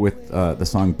familiar with the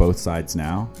song Both Sides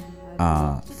Now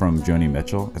from Joni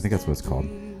Mitchell, I think that's what it's called.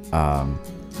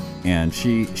 And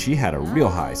she had a real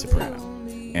high soprano,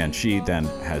 and she then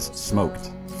has smoked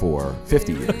for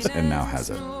 50 years and now has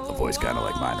a voice kind of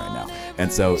like mine right now.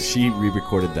 And so she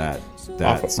re-recorded that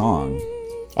song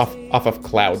off of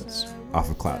Clouds. Off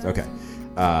of Clouds, okay.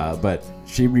 But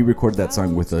she re-recorded that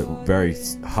song with a very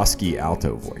husky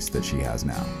alto voice that she has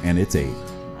now, and it's a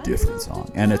different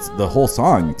song. And it's the whole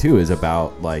song too is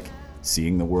about like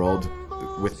seeing the world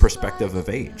with perspective of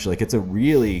age. Like it's a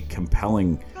really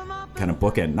compelling kind of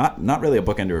bookend, not really a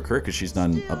bookend to her career, because she's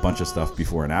done a bunch of stuff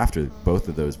before and after both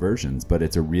of those versions, but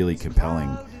it's a really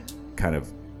compelling kind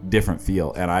of different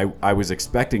feel. And I was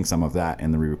expecting some of that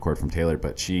in the re-record from Taylor,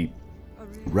 but she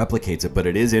replicates it. But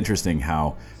it is interesting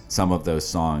how some of those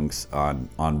songs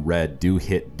on Red do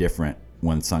hit different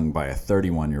when sung by a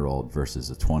 31-year-old versus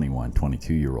a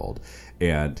 22-year-old.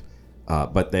 And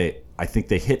but I think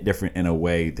they hit different in a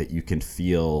way that you can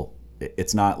feel.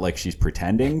 It's not like she's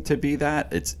pretending to be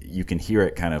that. You can hear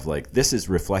it kind of like, this is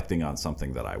reflecting on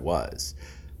something that I was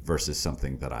versus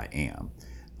something that I am.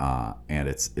 And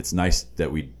it's nice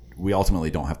that we ultimately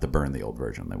don't have to burn the old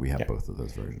version, that we have both of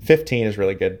those versions. 15 is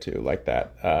really good too, like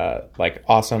that. Like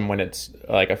awesome when it's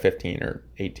like a 15 or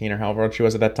 18 or however old she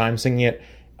was at that time singing it.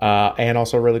 And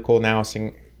also really cool now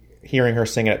hearing her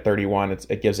sing it at 31.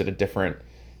 It gives it a different,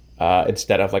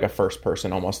 instead of like a first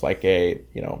person, almost like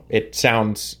it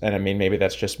sounds, and I mean, maybe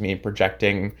that's just me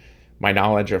projecting my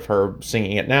knowledge of her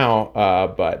singing it now,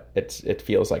 but it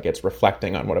feels like it's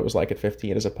reflecting on what it was like at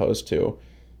 15 as opposed to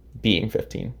being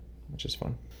 15, which is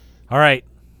fun. All right.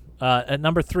 At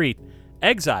number 3,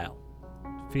 Exile,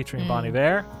 featuring Bon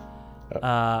Iver.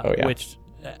 Which,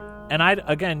 and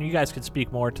again, you guys could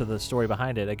speak more to the story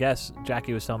behind it. I guess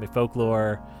Jackie was telling me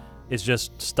Folklore is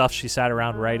just stuff she sat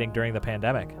around writing during the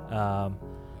pandemic.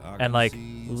 And like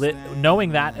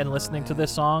knowing that and listening to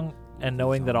this song and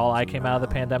knowing that all I came out of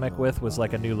the pandemic with was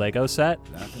like a new Lego set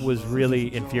was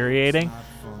really infuriating.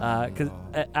 Because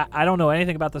I don't know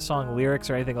anything about the song lyrics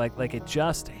or anything, like it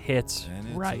just hits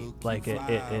right. Like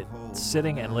it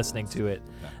sitting and listening to it.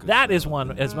 That is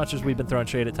one, as much as we've been throwing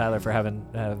shade at Tyler for having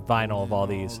vinyl of all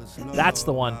these, that's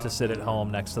the one to sit at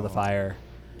home next to the fire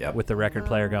with the record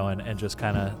player going and just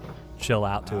kind of chill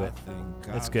out to it.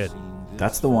 It's good.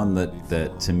 That's the one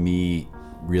that to me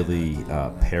really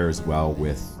pairs well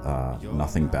with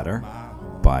Nothing Better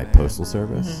by Postal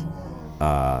Service.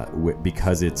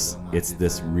 Because it's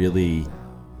this really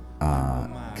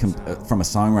from a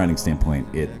songwriting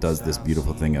standpoint, it does this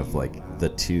beautiful thing of like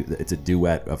it's a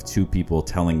duet of two people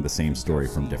telling the same story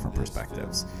from different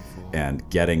perspectives, and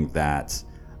getting that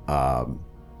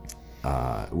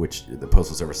which the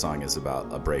Postal Service song is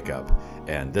about a breakup,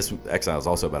 and this Exile is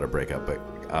also about a breakup,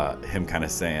 but him kind of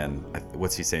saying,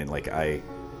 what's he saying, like I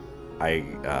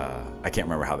I can't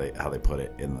remember how they put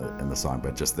it in the song,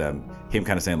 but just him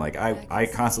kind of saying like, I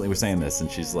constantly was saying this,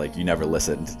 and she's like, you never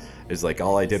listened. It's like,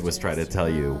 all I did was try to tell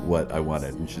you what I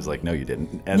wanted, and she's like, no, you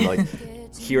didn't. And like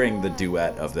hearing the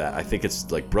duet of that, I think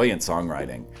it's like brilliant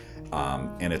songwriting.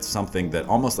 And it's something that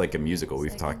almost like a musical.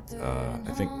 We've talked,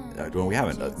 I think, well, we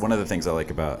haven't. One of the things I like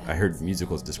about, I heard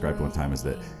musicals described one time is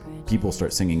that people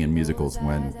start singing in musicals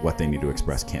when what they need to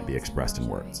express can't be expressed in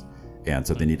words. And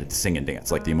so they need to sing and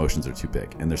dance, like the emotions are too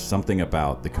big. And there's something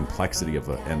about the complexity of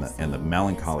and the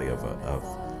melancholy of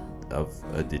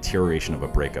a deterioration of a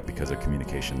breakup because of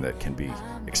communication that can be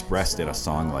expressed in a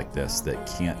song like this that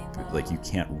can't, like, you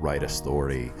can't write a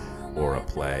story or a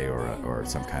play or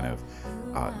some kind of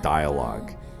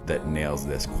dialogue that nails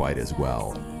this quite as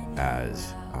well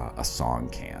as a song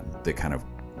can. The kind of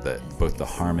both the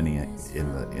harmony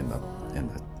in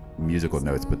the musical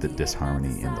notes, but the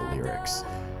disharmony in the lyrics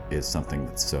is something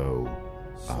that's so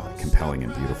compelling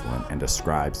and beautiful, and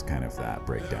describes kind of that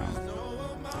breakdown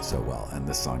so well. And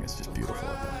this song is just beautiful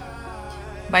at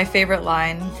that. My favorite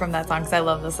line from that song, because I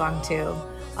love the song too.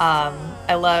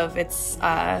 I love it's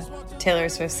Taylor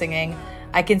Swift singing,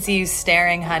 "I can see you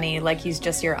staring, honey, like he's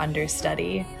just your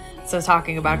understudy." So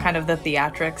talking about kind of the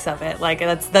theatrics of it, like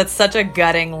that's such a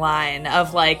gutting line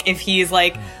of like, if he's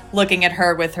like looking at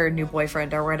her with her new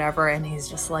boyfriend or whatever, and he's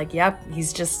just like, yep,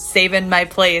 he's just saving my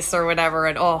place or whatever.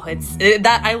 And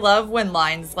that I love when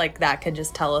lines like that can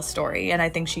just tell a story, and I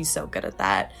think she's so good at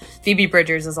that. Phoebe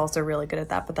Bridgers is also really good at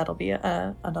that, but that'll be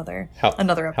another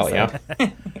episode. Hell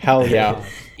yeah. Hell yeah.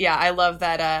 Yeah, I love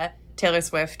that Taylor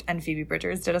Swift and Phoebe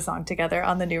Bridgers did a song together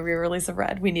on the new re-release of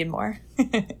Red. We need more.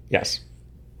 Yes.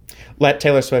 Let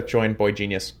Taylor Swift join Boy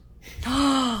Genius.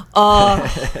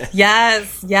 Oh,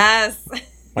 yes.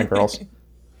 My girls.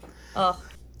 Oh.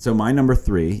 So my number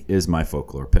 3 is my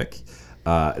folklore pick.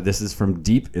 This is from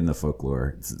deep in the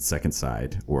folklore second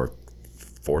side or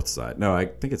fourth side. No, I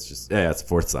think it's just, it's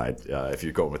fourth side if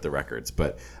you're going with the records.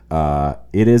 But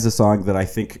it is a song that I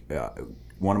think,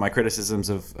 one of my criticisms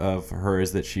of her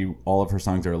is that all of her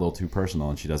songs are a little too personal,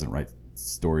 and she doesn't write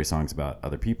story songs about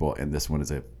other people. And this one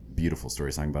is a beautiful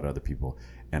story song about other people,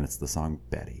 and it's the song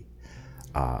Betty.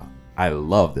 I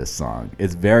love this song.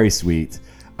 It's very sweet.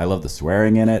 I love the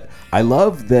swearing in it. I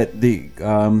love that the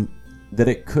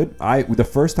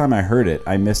first time I heard it,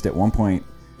 I missed at one point.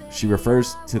 She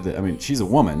refers to she's a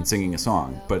woman singing a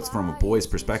song, but it's from a boy's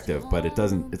perspective. But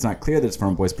it's not clear that it's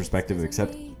from a boy's perspective,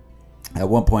 except at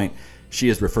one point she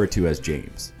is referred to as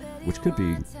James, which could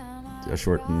be a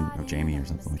shorten of Jamie or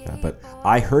something like that. But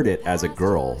I heard it as a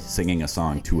girl singing a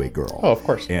song to a girl. Oh, of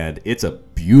course. And it's a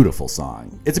beautiful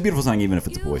song. It's a beautiful song even if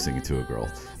it's a boy singing to a girl.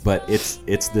 But it's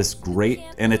this great,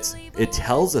 and it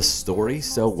tells a story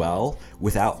so well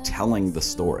without telling the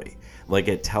story. Like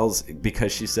it tells,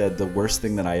 because she said the worst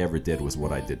thing that I ever did was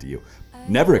what I did to you.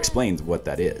 Never explains what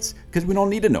that is, because we don't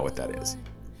need to know what that is.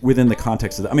 Within the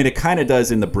context of it kind of does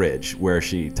in the bridge where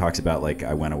she talks about like,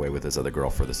 I went away with this other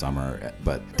girl for the summer,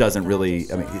 but doesn't really,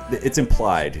 it's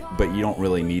implied, but you don't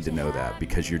really need to know that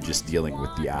because you're just dealing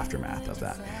with the aftermath of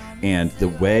that. And the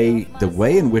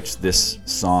way in which this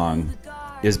song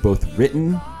is both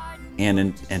written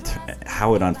and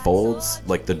how it unfolds,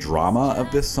 like the drama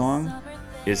of this song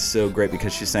is so great,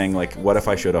 because she's saying like, what if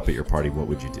I showed up at your party, what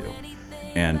would you do?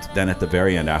 And then at the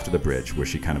very end, after the bridge, where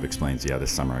she kind of explains,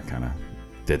 this summer I kind of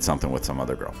did something with some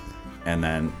other girl, and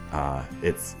then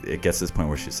it gets to this point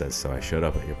where she says, so I showed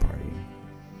up at your party,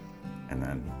 and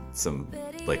then some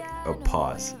like a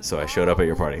pause, so I showed up at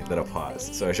your party, then a pause,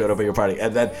 so I showed up at your party,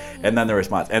 and then the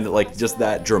response, and like just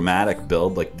that dramatic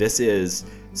build. Like this is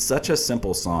such a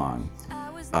simple song,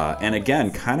 and again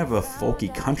kind of a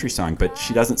folky country song, but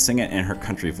she doesn't sing it in her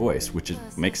country voice, which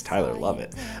makes Tyler love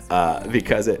it,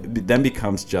 because it then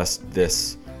becomes just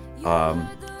this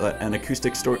an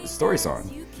acoustic story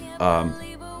song,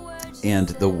 and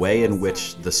the way in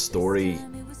which the story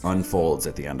unfolds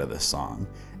at the end of this song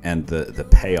and the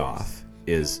payoff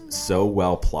is so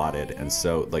well plotted, and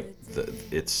so like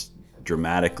it's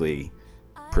dramatically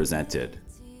presented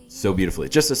so beautifully.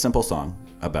 Just a simple song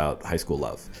about high school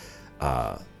love,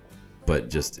 but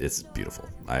just it's beautiful.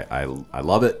 I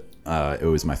love it. It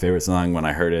was my favorite song when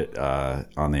I heard it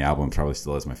on the album. Probably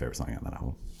still is my favorite song on that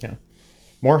album. Yeah.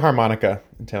 More harmonica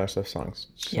in Taylor Swift songs.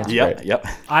 Yep.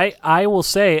 I will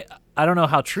say, I don't know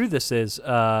how true this is.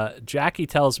 Jackie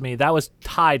tells me that was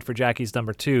tied for Jackie's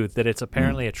number 2, that it's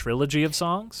apparently a trilogy of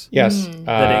songs. Yes.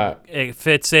 That it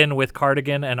fits in with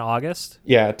Cardigan and August.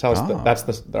 Yeah, it tells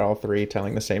they're all 3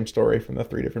 telling the same story from the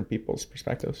 3 different people's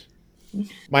perspectives.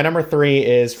 My number 3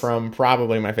 is from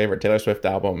probably my favorite Taylor Swift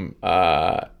album.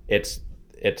 It's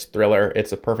Thriller.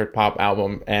 It's a perfect pop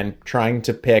album, and trying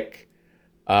to pick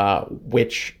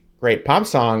which great pop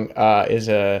song is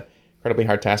a incredibly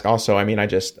hard task. Also, I mean, I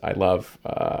love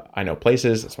I Know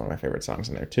Places. It's one of my favorite songs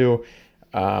in there too.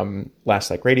 Last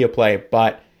Like Radio Play,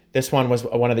 but this one was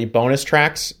one of the bonus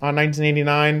tracks on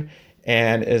 1989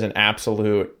 and is an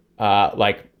absolute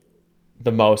like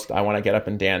the most I want to get up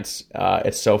and dance.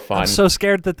 It's so fun. I'm so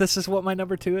scared that this is what my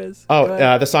number 2 is.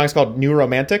 Oh, the song's called New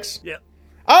Romantics? Yeah.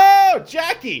 Oh,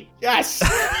 Jackie! Yes!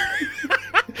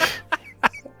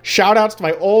 Shout outs to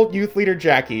my old youth leader,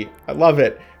 Jackie. I love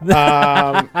it.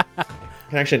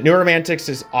 Connection. New Romantics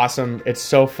is awesome. It's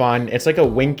so fun. It's like a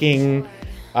winking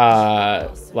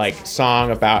like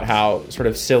song about how sort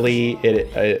of silly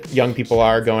young people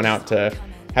are going out to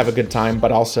have a good time,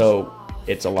 but also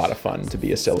it's a lot of fun to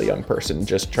be a silly young person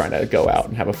just trying to go out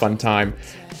and have a fun time.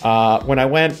 When I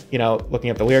went, looking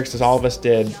at the lyrics, as all of us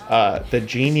did, the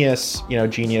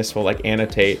Genius will like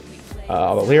annotate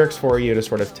all the lyrics for you to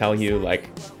sort of tell you like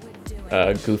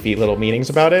goofy little meanings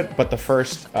about it. But the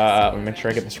first, let me make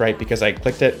sure I get this right because I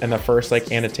clicked it, and the first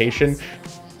like annotation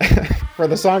for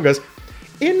the song goes,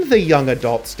 "In the young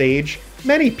adult stage,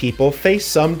 many people face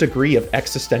some degree of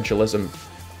existentialism,"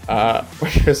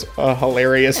 which is a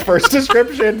hilarious first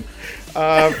description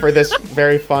for this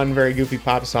very fun, very goofy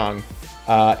pop song.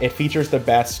 It features the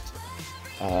best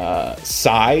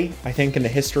sigh, I think, in the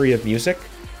history of music.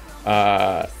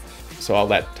 So I'll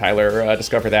let Tyler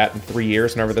discover that in 3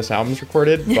 years whenever this album's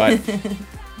recorded. But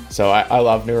so I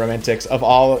love New Romantics. Of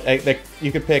all,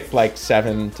 you could pick like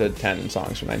 7 to 10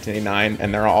 songs from 1989,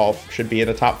 and they're all should be in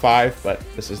the top 5. But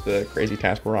this is the crazy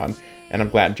task we're on, and I'm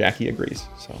glad Jackie agrees.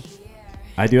 So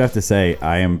I do have to say,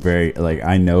 I am very, like,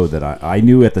 I know that I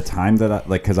knew at the time that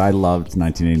because I loved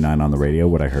 1989 on the radio,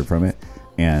 what I heard from it.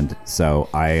 And so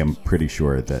I am pretty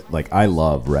sure that, like, I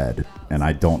love Red, and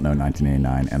I don't know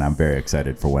 1989, and I'm very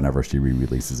excited for whenever she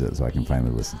re-releases it so I can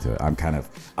finally listen to it.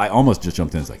 I almost just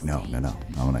jumped in. It's like, no.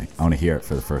 I want to hear it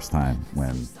for the first time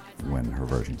when her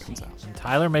version comes out.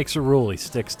 Tyler makes a rule. He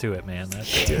sticks to it, man.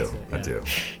 I do.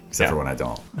 Except for when I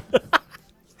don't.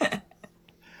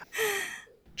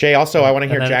 Jay, also, I want to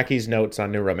hear Jackie's notes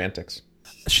on New Romantics.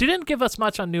 She didn't give us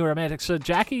much on New Romantics. So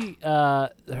Jackie,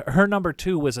 her number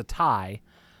 2 was a tie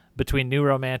between New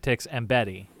Romantics and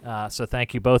Betty. So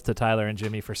thank you both to Tyler and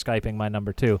Jimmy for Skyping my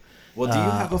number 2. Well, do you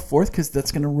have a fourth? Because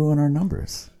that's going to ruin our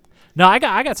numbers. No, I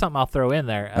got something I'll throw in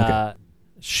there. Okay.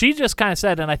 She just kind of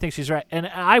said, and I think she's right, and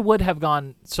I would have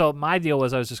gone, so my deal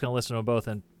was I was just going to listen to them both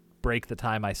and break the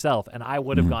tie myself, and I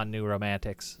would have gone New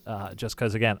Romantics just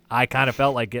because, again, I kind of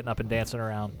felt like getting up and dancing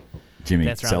around. Jimmy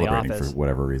dancing around celebrating the office for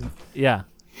whatever reason. Yeah,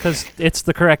 because it's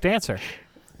the correct answer.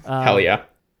 Hell yeah.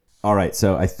 All right,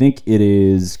 so I think it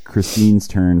is Christine's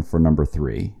turn for number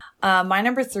 3. My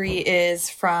number 3 is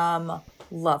from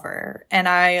Lover, and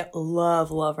I love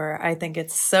Lover. I think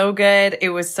it's so good. It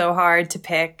was so hard to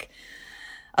pick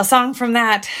a song from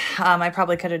that. I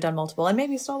probably could have done multiple, and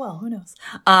maybe still will. Who knows?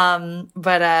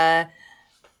 But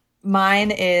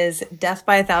mine is Death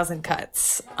by a Thousand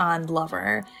Cuts on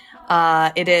Lover.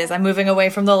 It is. I'm moving away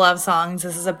from the love songs.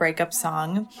 This is a breakup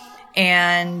song.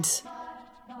 And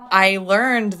I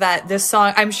learned that this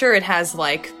song, I'm sure it has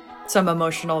like some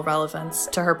emotional relevance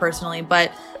to her personally,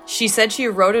 but she said she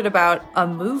wrote it about a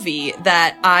movie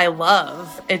that I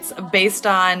love. It's based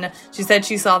on, she said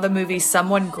she saw the movie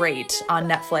Someone Great on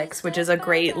Netflix, which is a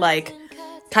great like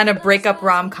kind of breakup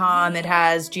rom-com. It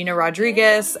has Gina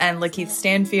Rodriguez and Lakeith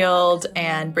Stanfield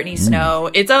and Brittany Snow.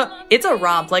 It's a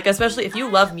romp, like, especially if you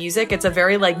love music. It's a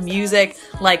very like music,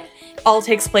 like all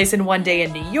takes place in one day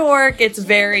in New York. It's a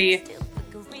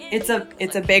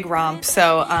big romp.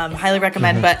 So highly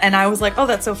recommend. And I was like, oh,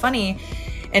 that's so funny.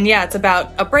 And yeah, it's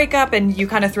about a breakup, and you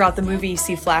kind of throughout the movie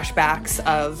see flashbacks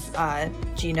of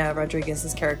Gina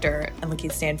Rodriguez's character and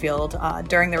Lakeith Stanfield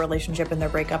during their relationship and their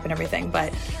breakup and everything.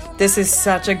 But this is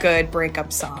such a good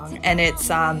breakup song, and it's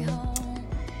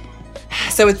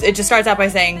so it just starts out by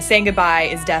saying goodbye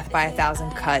is death by a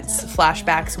thousand cuts,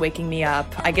 flashbacks waking me up.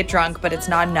 I get drunk, but it's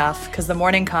not enough because the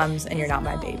morning comes and you're not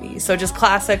my baby. So just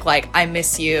classic, like, I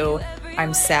miss you,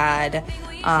 I'm sad.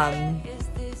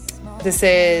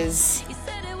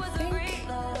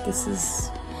 This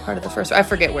is part of the first, I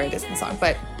forget where it is in the song,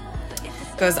 but it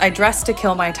goes, I dress to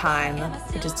kill my time,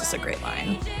 which is just a great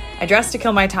line. I dress to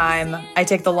kill my time. I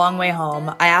take the long way home.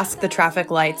 I ask the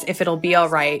traffic lights if it'll be all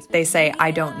right. They say,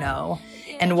 I don't know.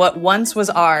 And what once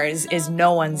was ours is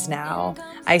no one's now.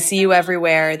 I see you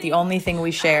everywhere. The only thing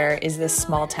we share is this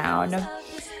small town.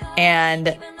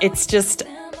 And it's just,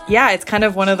 yeah, it's kind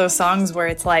of one of those songs where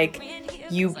it's like,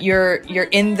 you're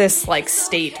in this like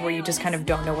state where you just kind of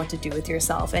don't know what to do with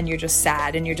yourself, and you're just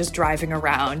sad, and you're just driving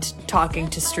around talking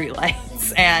to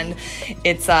streetlights, and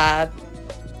it's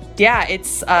yeah,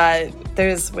 it's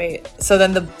there's so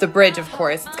then the bridge, of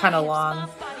course, it's kind of long,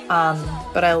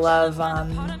 but I love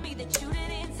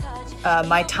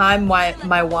my time,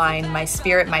 my wine, my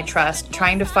spirit, my trust,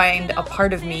 trying to find a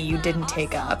part of me you didn't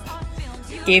take up.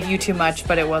 Gave you too much,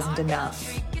 but it wasn't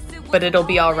enough. But it'll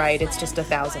be all right, it's just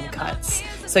 1,000 cuts.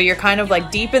 So you're kind of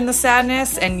like deep in the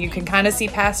sadness, and you can kind of see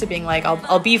past it being like,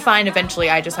 I'll be fine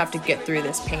eventually, I just have to get through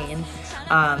this pain.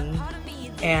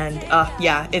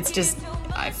 Yeah, it's just,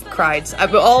 I've cried.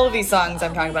 All of these songs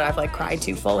I'm talking about, I've like cried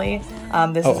to fully.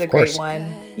 This is a great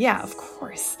one. Yeah, of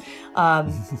course.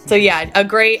 So yeah, a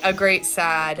great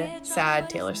sad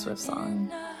Taylor Swift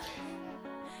song.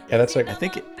 Yeah, that's I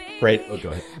think it, great. Oh, go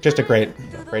ahead. Just a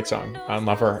great song on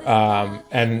Lover.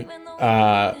 And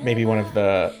maybe one of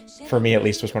the, for me at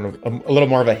least, was one of a little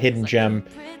more of a hidden gem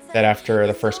that after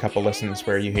the first couple listens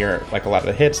where you hear like a lot of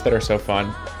the hits that are so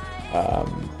fun,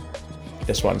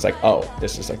 this one's like, oh,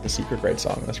 this is like the secret great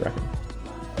song on this record.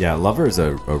 Yeah, Lover is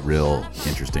a real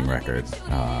interesting record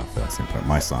for that same point.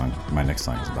 My next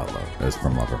song is about love. It's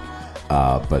from Lover.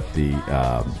 But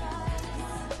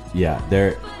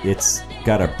it's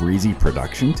got a breezy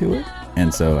production to it.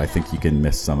 And so I think you can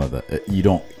miss some of the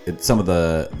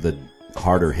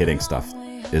harder hitting stuff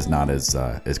is not as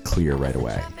clear right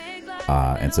away.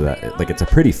 And so that it's a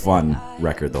pretty fun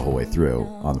record the whole way through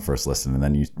on the first listen. And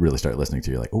then you really start listening to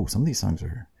it, you're like, oh, some of these songs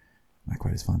are not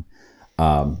quite as fun.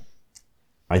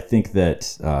 I think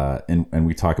that, and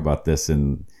we talk about this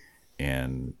in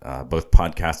both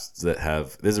podcasts that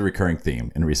have, there's a recurring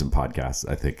theme in recent podcasts,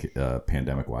 I think,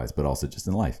 pandemic wise, but also just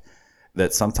in life,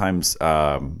 that sometimes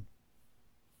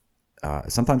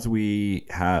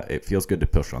it feels good to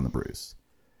push on the bruise.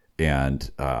 And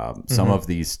some of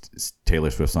these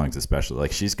Taylor Swift songs, especially,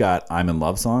 like she's got I'm in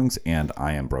Love songs and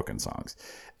I Am Broken songs.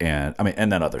 And I mean,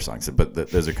 and then other songs, but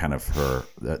those are kind of her,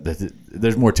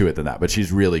 there's more to it than that, but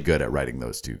she's really good at writing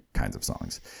those two kinds of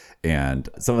songs. And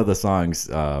some of the songs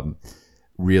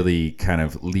really kind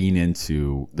of lean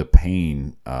into the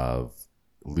pain of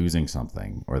losing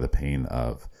something or the pain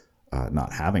of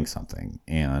not having something.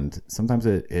 And sometimes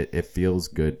it feels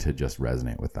good to just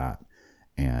resonate with that.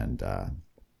 And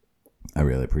I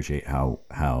really appreciate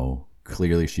how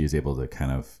clearly she is able to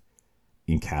kind of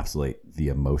encapsulate the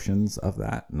emotions of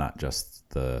that, not just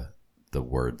the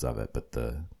words of it, but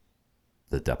the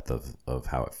depth of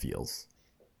how it feels.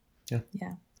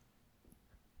 Yeah.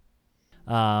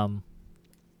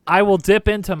 I will dip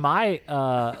into my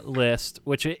list,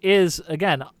 which is,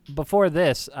 again, before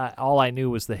this, all I knew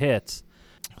was the hits.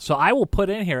 So I will put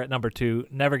in here at number 2,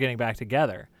 Never Getting Back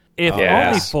Together. If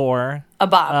only for a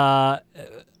bop.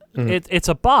 It's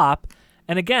a bop.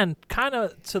 And again, kind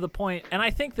of to the point, and I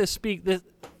think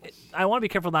I want to be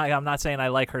careful that I'm not saying I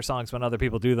like her songs when other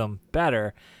people do them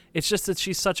better. It's just that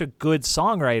she's such a good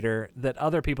songwriter that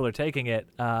other people are taking it.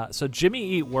 So Jimmy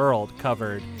Eat World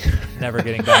covered Never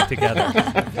Getting Back Together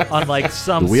on like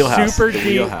some super deep.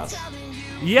 Wheelhouse.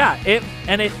 Yeah, it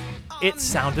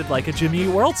sounded like a Jimmy Eat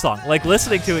World song. Like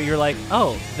listening to it, you're like,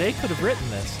 oh, they could have written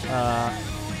this.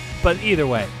 But either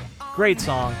way, great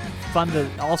song. Fun to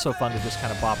just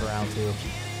kind of bop around to.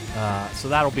 So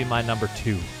that'll be my number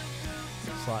 2.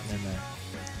 Slotting in there.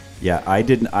 Yeah,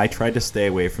 I tried to stay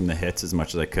away from the hits as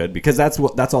much as I could because that's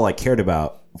all I cared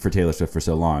about for Taylor Swift for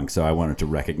so long. So I wanted to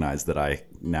recognize that I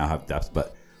now have depth.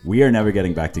 But We Are Never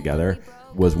Getting Back Together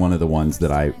was one of the ones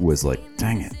that I was like,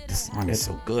 dang it, this song is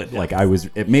so good. Like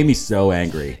it made me so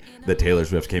angry that Taylor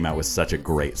Swift came out with such a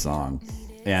great song.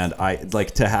 And I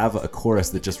like to have a chorus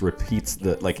that just repeats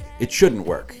it shouldn't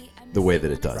work the way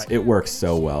that it does. Right. It works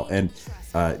so well. And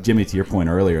Jimmy, to your point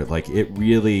earlier, like it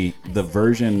really, the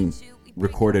version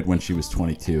recorded when she was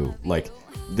 22, like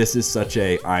this is such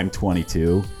a I'm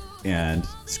 22 and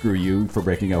screw you for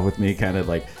breaking up with me kind of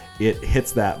like, it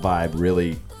hits that vibe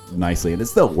really nicely. And it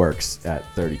still works at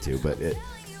 32, but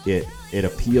it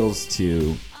appeals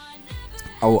to,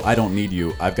 oh, I don't need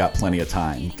you, I've got plenty of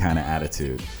time kind of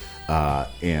attitude.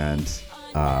 And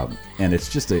it's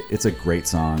just it's a great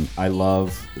song. I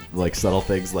love like subtle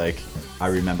things like I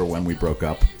remember when we broke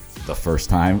up the first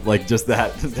time, like just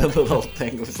that the little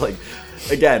thing was like,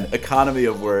 again, economy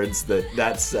of words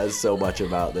that says so much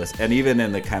about this. And even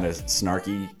in the kind of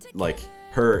snarky, like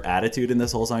her attitude in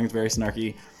this whole song is very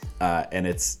snarky, and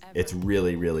it's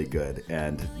really, really good.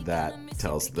 And that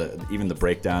tells even the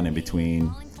breakdown in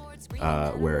between,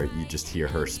 where you just hear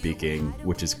her speaking,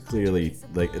 which is clearly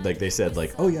like they said,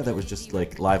 like, oh yeah, that was just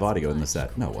like live audio in the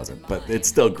set. No, it wasn't, but it's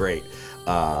still great.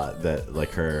 That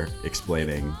like her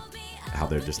explaining how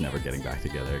they're just never getting back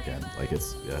together again. Like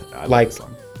it's I love like this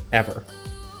song. ever.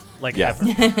 Like yeah.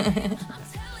 ever.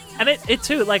 And it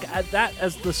too, like that,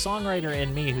 as the songwriter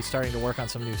in me who's starting to work on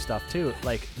some new stuff too,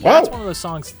 like Whoa. that's one of those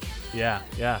songs. Yeah,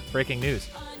 breaking news.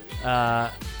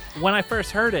 When I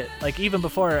first heard it, like even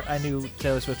before I knew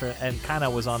Taylor Swift and kind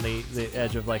of was on the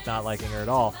edge of like not liking her at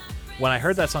all, when I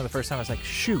heard that song the first time, I was like,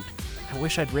 shoot, I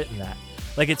wish I'd written that.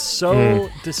 Like it's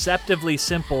so deceptively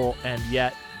simple and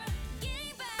yet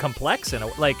complex in a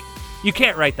like you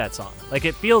can't write that song. Like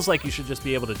it feels like you should just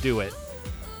be able to do it,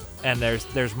 and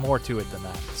there's more to it than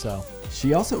that. So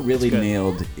she also really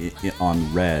nailed it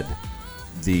on Red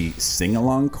the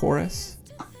sing-along chorus.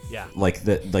 Yeah. Like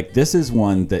that. Like this is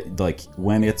one that like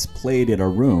when it's played in a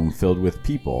room filled with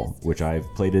people, which I've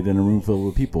played it in a room filled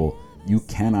with people, you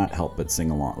cannot help but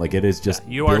sing along. Like it is just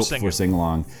you are built singing. for sing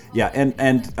along. Yeah,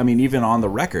 and I mean even on the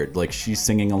record, like she's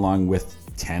singing along with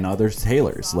 10 other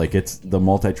Taylors. Like it's the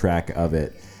multi-track of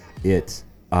it.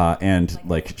 And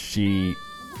like she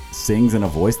sings in a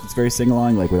voice that's very sing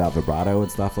along, like without vibrato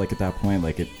and stuff. Like at that point,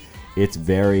 like it's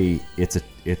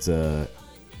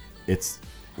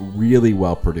really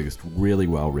well produced, really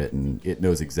well written. It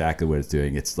knows exactly what it's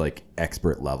doing. It's like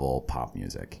expert level pop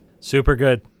music. Super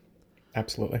good.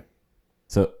 Absolutely.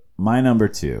 So my number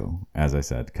 2, as I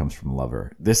said, comes from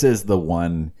Lover. This is the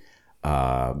one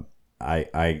I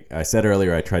said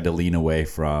earlier I tried to lean away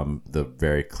from the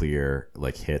very clear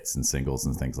like hits and singles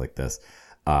and things like this.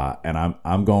 And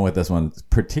I'm going with this one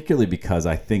particularly because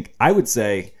I would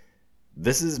say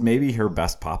this is maybe her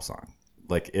best pop song.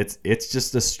 Like it's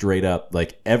just a straight up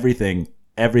like everything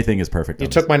is perfect. You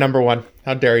took my number 1.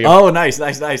 How dare you? Oh, nice. And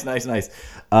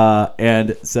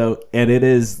it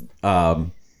is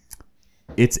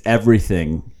it's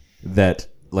everything that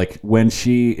like when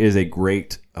she is a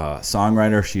great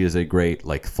songwriter, she is a great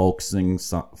like folk song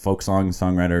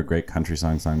songwriter, great country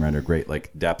song songwriter, great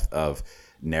like depth of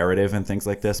narrative and things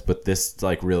like this. But this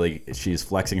like really she's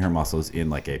flexing her muscles in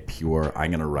like a pure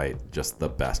I'm gonna write just the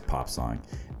best pop song,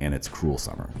 and it's Cruel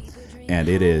Summer. And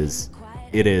it is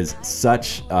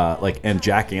such like, and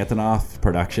Jack Antonoff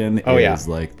production is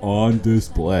like on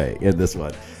display in this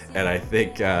one. And I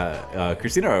think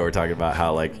Christina and I were talking about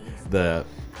how like the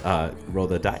roll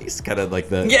the dice, kind of like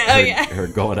the her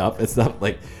going up and stuff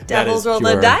like Devils roll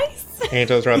pure, the dice.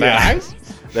 Angels roll the dice.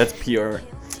 That's pure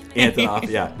Antonoff.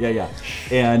 Yeah.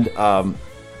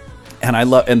 And I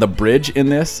love, and the bridge in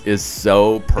this is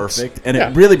so perfect, and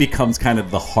it really becomes kind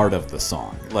of the heart of the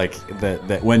song. Like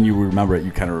that when you remember it,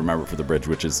 you kind of remember it for the bridge,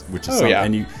 which is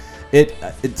and you it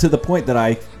to the point that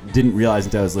I didn't realize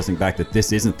until I was listening back that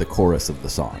this isn't the chorus of the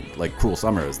song. Like Cruel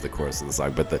Summer is the chorus of the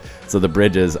song, but the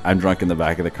bridge is I'm drunk in the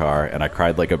back of the car and I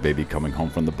cried like a baby coming home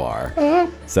from the bar.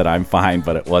 Said I'm fine,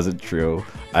 but it wasn't true.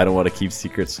 I don't want to keep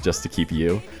secrets just to keep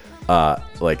you.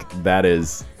 Like that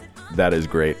is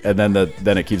great. And then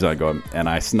it keeps on going. And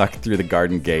I snuck through the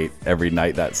garden gate every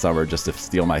night that summer just to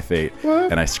steal my fate.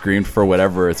 And I screamed for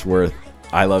whatever it's worth.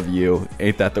 I love you.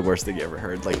 Ain't that the worst thing you ever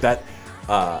heard? Like that.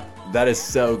 That is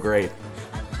so great.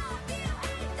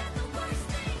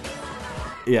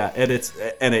 Yeah, and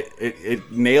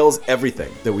it nails everything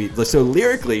that we. So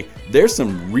lyrically, there's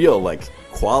some real like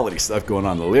quality stuff going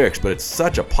on in the lyrics, but it's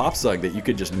such a pop song that you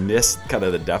could just miss kind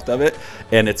of the depth of it.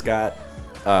 And it's got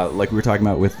like we were talking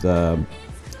about with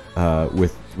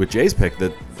Jay's pick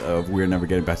that we're never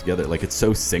getting back together. Like it's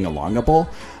so sing-alongable,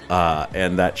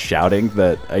 and that shouting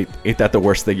that ain't that the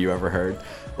worst thing you ever heard.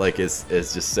 Like is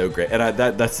just so great, and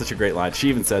that's such a great line. She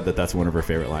even said that that's one of her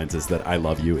favorite lines is that I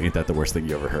love you, ain't that the worst thing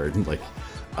you ever heard. And like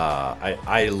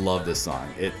I love this song.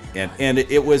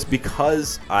 It was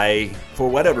because for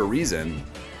whatever reason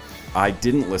I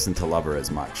didn't listen to Lover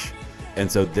as much,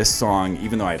 and so this song,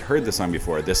 even though I'd heard the song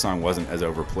before, this song wasn't as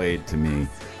overplayed to me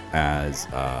as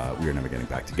We Were Never Getting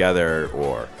Back Together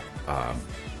or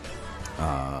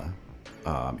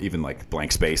even like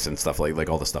Blank Space and stuff like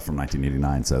all the stuff from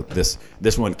 1989. So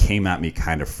this one came at me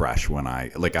kind of fresh when I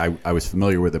was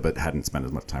familiar with it but hadn't spent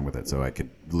as much time with it, so I could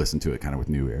listen to it kind of with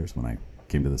new ears when I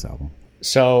came to this album.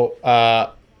 So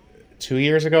 2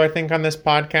 years ago, I think on this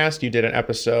podcast, you did an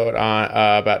episode on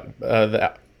about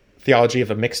the theology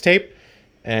of a mixtape,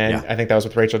 and I think that was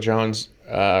with Rachel Jones,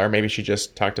 or maybe she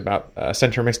just talked about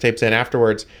sent her mixtapes in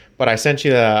afterwards. But I sent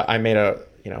you I made a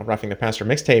Roughing the Pastor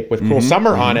mixtape with Cruel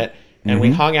Summer on it. And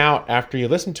we hung out after you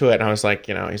listened to it, and I was like,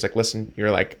 he's like, listen, you're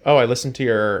like, oh, I listened to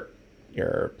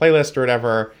your playlist or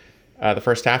whatever, the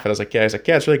first half of it. I was like, yeah. He's like,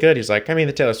 yeah, it's really good. He's like, I mean,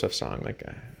 the Taylor Swift song, like,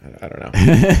 I don't know.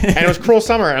 And it was Cruel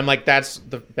Summer. And I'm like, that's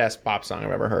the best pop song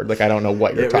I've ever heard. Like, I don't know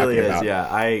what you're talking about. Yeah,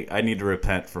 I need to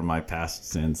repent for my past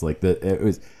sins. Like it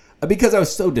was because I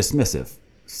was so dismissive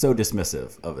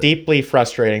of it. Deeply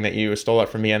frustrating that you stole it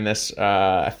from me in this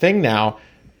thing now.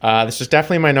 This is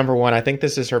definitely my number one. I think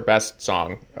this is her best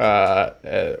song.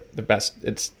 The best.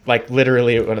 It's like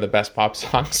literally one of the best pop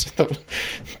songs of the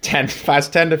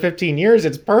past 10 to 15 years.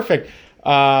 It's perfect.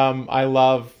 I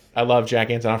love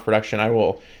Jackie Antonoff production. I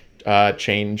will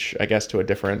change, I guess, to a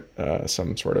different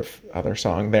some sort of other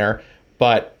song there.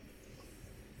 But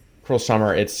Cruel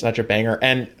Summer, it's such a banger,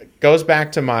 and goes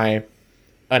back to my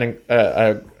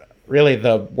really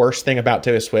the worst thing about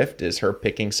Taylor Swift is her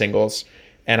picking singles.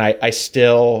 And I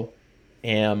still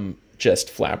am just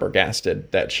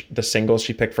flabbergasted that the singles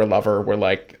she picked for Lover were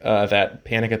like that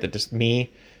Panic at the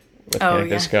Me with Panic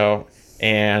Disco,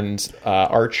 and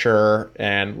Archer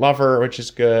and Lover, which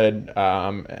is good.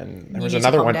 And there was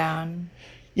another one. Down.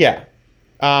 Yeah.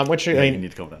 Which I mean, You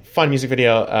Need to Calm Down. Fun music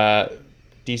video,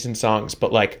 decent songs,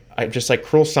 but like I just like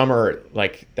Cruel Summer,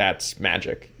 like that's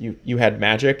magic. You had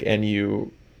magic and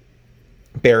you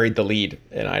buried the lead,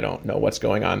 and I don't know what's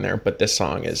going on there, but this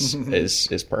song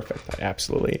is perfect. I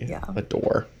absolutely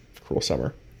adore Cruel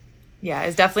Summer. Yeah,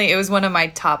 it was one of my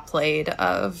top played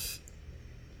of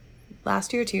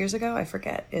last year, 2 years ago. I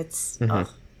forget. It's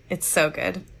it's so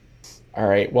good. All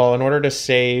right. Well, in order to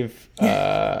save,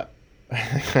 now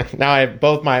I have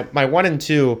both my 1 and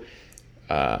 2.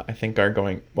 I think are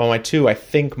going well. My 2 I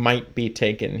think might be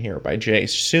taken here by Jay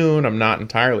soon. I'm not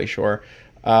entirely sure.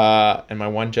 And my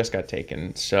 1 just got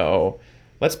taken. So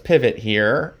let's pivot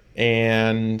here.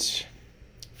 And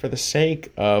for the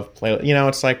sake of play,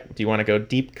 it's like, do you want to go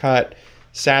deep cut,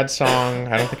 sad song?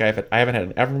 I don't think I haven't had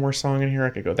an Evermore song in here. I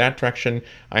could go that direction.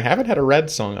 I haven't had a Red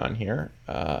song on here,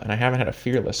 and I haven't had a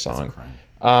Fearless song.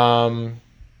 Or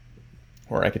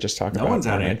I could just talk No about one's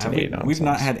had any. We've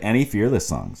not had any Fearless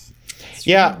songs.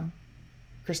 Yeah,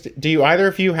 Christy, do you either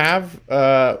of you have?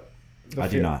 I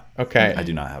do not. Okay. I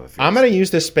do not have a Fearless. I'm going to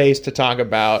use this space to talk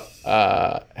about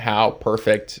how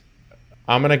perfect.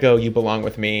 I'm going to go You Belong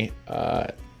With Me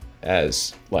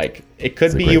as like, it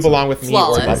could be You song. Belong With Me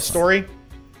Flawless. or Love Story.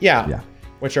 Yeah. Yeah.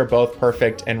 Which are both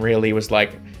perfect and really was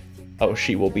like, oh,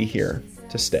 she will be here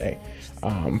to stay.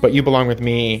 But You Belong With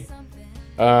Me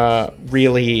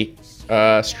really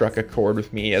struck a chord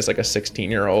with me as like a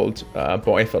 16-year-old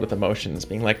boy filled with emotions,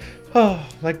 being like, oh,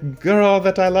 like girl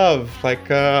that I love.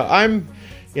 Like I'm,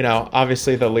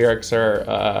 obviously the lyrics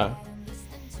are,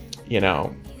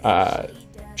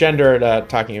 gendered,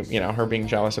 talking, her being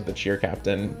jealous of the cheer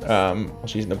captain while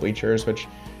she's in the bleachers,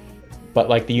 but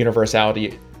like the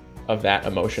universality of that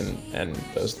emotion and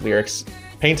those lyrics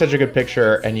paint such a good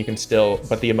picture, and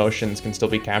but the emotions can still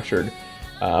be captured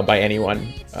by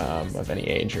anyone of any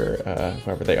age or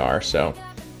whoever they are. So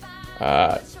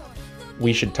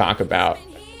we should talk about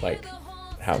like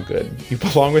how good You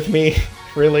Belong With Me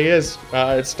really is.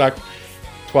 It's stuck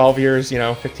 12 years,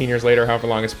 15 years later, however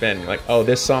long it's been. Like, oh,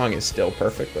 this song is still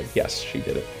perfect. Like, yes, she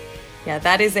did it. Yeah,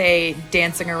 that is a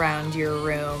dancing around your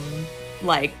room,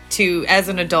 like as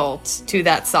an adult to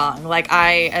that song. Like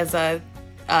I, as a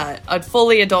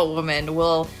fully adult woman,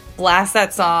 will blast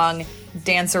that song,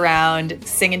 dance around,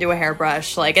 sing into a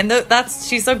hairbrush, like, and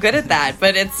she's so good at that.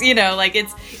 But it's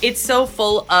it's so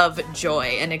full of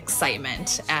joy and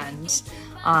excitement and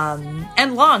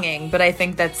longing. But I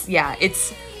think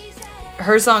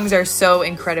her songs are so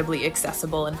incredibly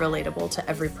accessible and relatable to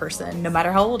every person, no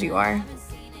matter how old you are.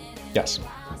 Yes.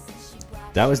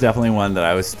 That was definitely one that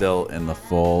I was still in the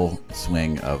full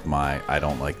swing of I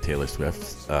don't like Taylor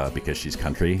Swift because she's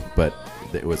country, but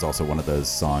it was also one of those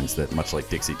songs that, much like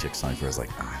Dixie Chicks songs, where I was like,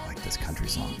 I like this country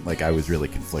song. Like, I was really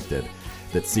conflicted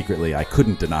that secretly I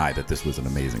couldn't deny that this was an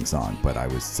amazing song, but I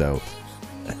was so...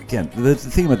 Again, the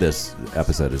theme of this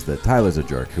episode is that Tyler's a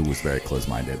jerk who was very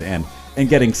close-minded and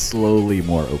getting slowly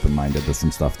more open-minded to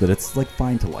some stuff that it's like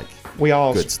fine to like. We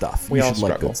all good stuff. We you all should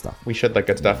like struggle. good stuff. We should like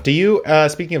good stuff. Do you?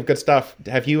 Speaking of good stuff,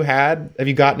 have you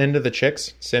gotten into the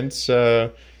Chicks since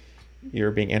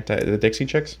you're being anti the Dixie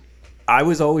Chicks? I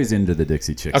was always into the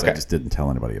Dixie Chicks. Okay. I just didn't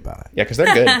tell anybody about it. Yeah, because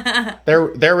they're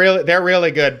good. they're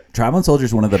really good. Traveling Soldier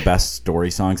is one of the best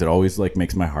story songs. It always like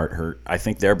makes my heart hurt. I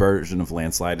think their version of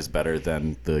Landslide is better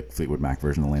than the Fleetwood Mac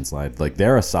version of Landslide. Like,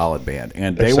 they're a solid band,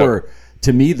 and they were,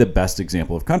 to me, the best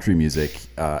example of country music,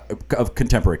 of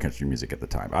contemporary country music at the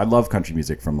time. I love country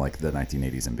music from like the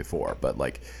 1980s and before, but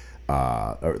like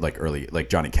or like early, like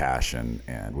Johnny Cash and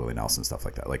Willie Nelson, stuff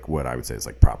like that. Like, what I would say is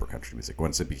like proper country music.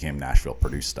 Once it became Nashville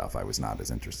produced stuff, I was not as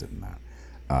interested in that.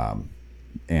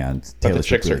 And Taylor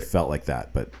Swift really felt like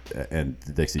that, and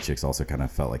the Dixie Chicks also kind of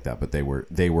felt like that. But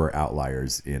they were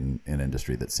outliers in an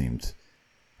industry that seemed.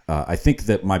 I think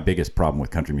that my biggest problem with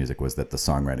country music was that the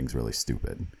songwriting's really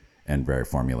stupid and very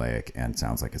formulaic and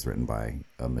sounds like it's written by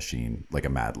a machine, like a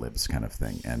Mad Libs kind of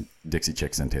thing. And Dixie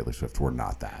Chicks and Taylor Swift were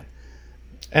not that.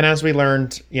 And as we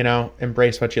learned,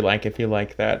 embrace what you like. If you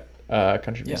like that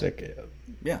country music,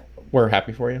 Yeah. we're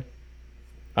happy for you.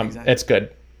 Exactly. It's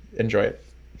good. Enjoy it.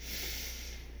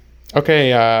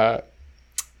 Okay,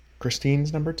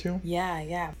 Christine's number 2.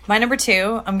 Yeah. My number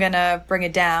 2, I'm going to bring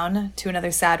it down to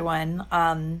another sad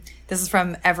one. This is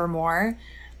from Evermore.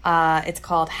 It's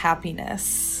called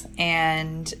Happiness.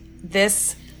 And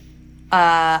this,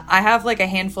 I have like a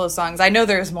handful of songs. I know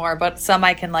there's more, but some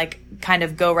I can like kind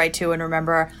of go right to and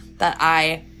remember that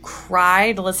I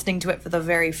cried listening to it for the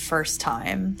very first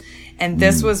time. And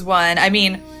this was one, I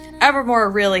mean, Evermore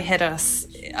really hit us.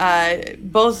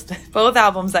 Both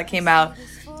albums that came out,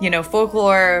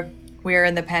 Folklore, we were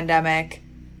in the pandemic,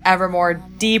 Evermore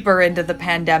deeper into the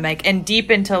pandemic, and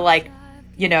deep into like,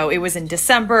 it was in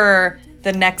December,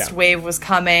 the next wave was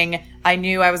coming. I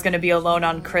knew I was going to be alone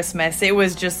on Christmas. It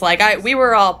was just like, we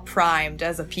were all primed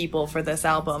as a people for this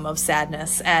album of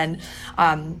sadness. And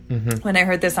when I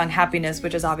heard this song Happiness,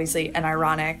 which is obviously an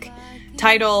ironic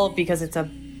title because it's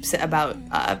about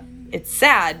it's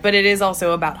sad, but it is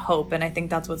also about hope, and I think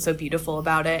that's what's so beautiful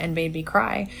about it and made me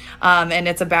cry. And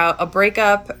it's about a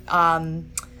breakup,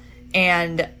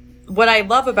 and what I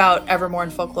love about Evermore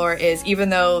and Folklore is even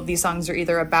though these songs are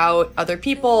either about other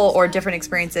people or different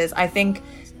experiences, I think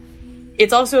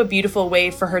it's also a beautiful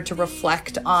way for her to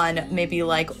reflect on maybe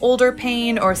like older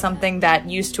pain or something that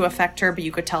used to affect her, but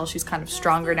you could tell she's kind of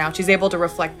stronger now. She's able to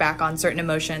reflect back on certain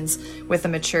emotions with a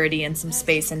maturity and some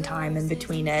space and time in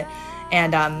between it.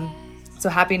 And so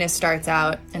Happiness starts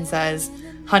out and says,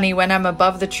 "Honey, when I'm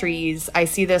above the trees, I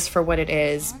see this for what it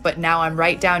is, but now I'm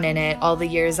right down in it. All the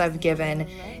years I've given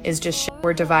is just shit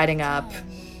we're dividing up.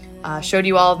 Showed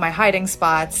you all of my hiding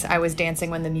spots. I was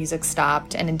dancing when the music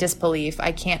stopped, and in disbelief,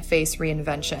 I can't face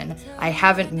reinvention. I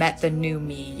haven't met the new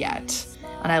me yet."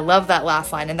 And I love that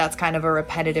last line, and that's kind of a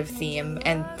repetitive theme,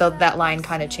 and that line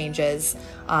kind of changes.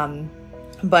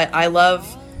 But I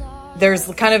love, there's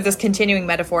kind of this continuing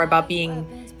metaphor about being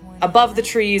above the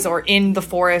trees or in the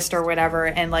forest or whatever,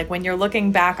 and like when you're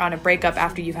looking back on a breakup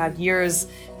after you've had years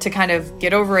to kind of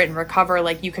get over it and recover,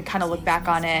 like you could kind of look back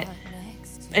on it,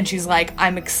 and she's like,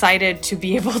 I'm excited to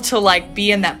be able to like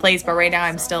be in that place, but right now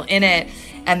I'm still in it.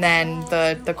 And then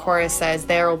the chorus says,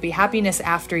 there will be happiness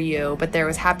after you, but there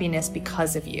was happiness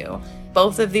because of you.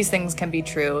 Both of these things can be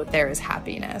true. There is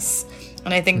happiness.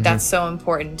 And I think that's so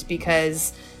important,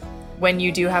 because when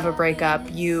you do have a breakup,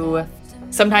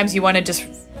 sometimes you want to just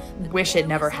wish it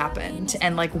never happened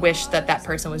and like wish that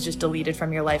person was just deleted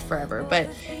from your life forever. But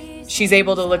she's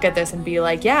able to look at this and be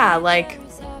like, yeah, like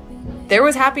there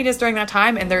was happiness during that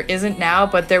time and there isn't now,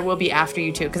 but there will be after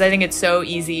you too. Because I think it's so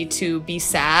easy to be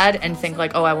sad and think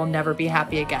like, oh, I will never be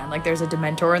happy again. Like there's a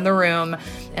Dementor in the room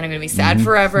and I'm going to be sad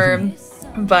forever.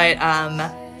 But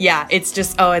yeah, it's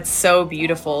just, it's so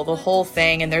beautiful, the whole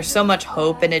thing. And there's so much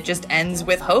hope, and it just ends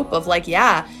with hope of like,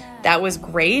 yeah, that was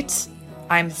great.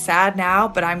 I'm sad now,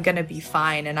 but I'm going to be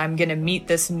fine, and I'm going to meet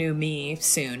this new me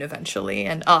soon, eventually.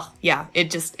 And yeah,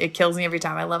 it kills me every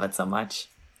time. I love it so much.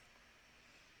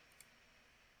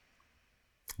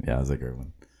 Yeah, that's a great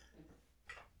one.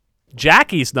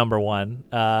 Jackie's number 1,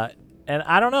 and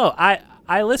I don't know,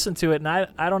 I listened to it, and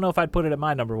I don't know if I'd put it at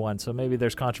my number 1, so maybe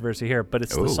there's controversy here, but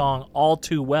it's the song All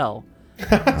Too Well,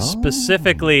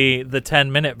 specifically the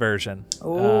 10-minute version.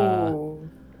 Oh,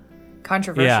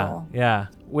 controversial. Yeah,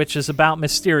 which is about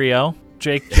Mysterio,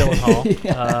 Jake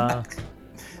Gyllenhaal.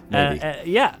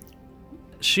 Yeah,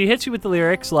 she hits you with the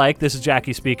lyrics like, this is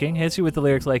Jackie speaking, hits you with the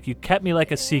lyrics like, you kept me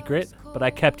like a secret, but I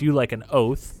kept you like an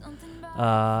oath.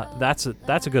 That's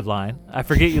a good line. I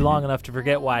forget you long enough to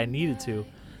forget why I needed to.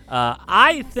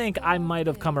 I think I might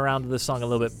have come around to this song a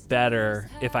little bit better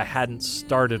if I hadn't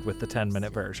started with the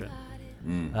 10-minute version.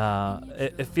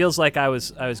 It feels like I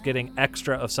was getting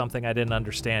extra of something I didn't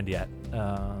understand yet.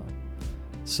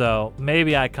 So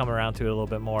maybe I come around to it a little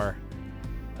bit more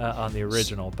on the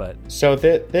original. But so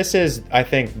this is, I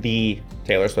think, the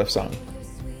Taylor Swift song.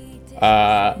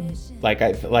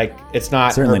 It's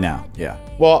not certainly now. Yeah.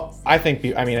 Well, I think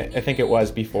it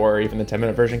was before even the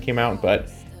 10-minute version came out, but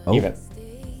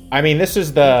this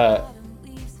is I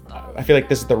feel like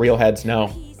this is the real heads know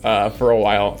for a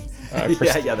while.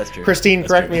 Yeah, that's true. Christine,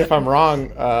 correct me if I'm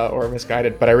wrong or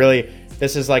misguided, but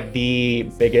this is like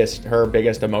her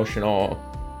biggest emotional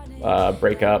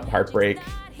breakup, heartbreak,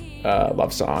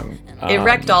 love song. It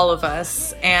wrecked all of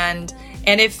us, and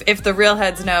if the real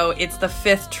heads know, it's the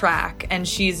 5th track, and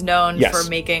she's known for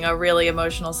making a really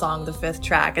emotional song the 5th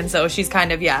track, and so she's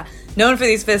kind of known for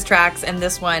these 5th tracks, and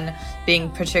this one being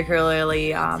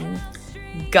particularly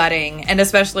gutting, and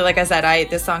especially like I said,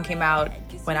 this song came out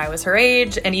when I was her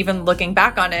age, and even looking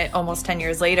back on it almost 10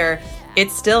 years later,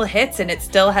 it still hits, and it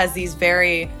still has these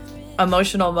very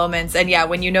emotional moments. And yeah,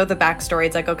 when you know the backstory,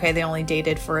 it's like, okay, they only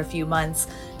dated for a few months.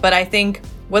 But I think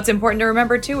what's important to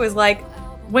remember too is like,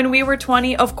 when we were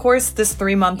 20, of course, this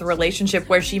 3-month relationship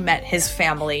where she met his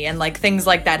family and like things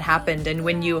like that happened. And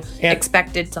when you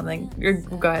expected something,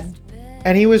 go ahead.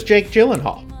 And he was Jake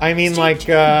Gyllenhaal. I mean,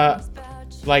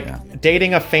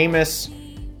 dating a famous,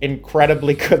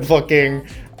 incredibly good-looking,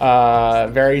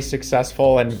 very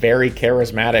successful and very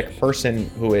charismatic person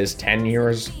who is 9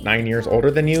 years older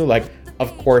than you. Like,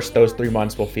 of course, those 3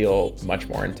 months will feel much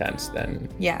more intense than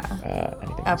anything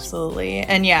else. Absolutely.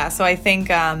 And yeah, so I think,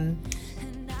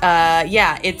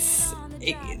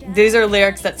 these are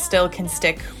lyrics that still can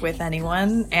stick with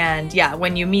anyone. And yeah,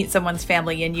 when you meet someone's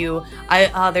family and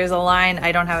there's a line,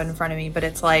 I don't have it in front of me, but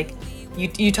it's like,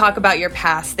 you talk about your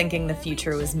past thinking the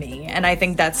future was me. And I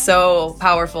think that's so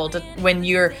powerful when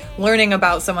you're learning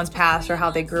about someone's past or how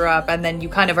they grew up, and then you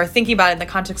kind of are thinking about it in the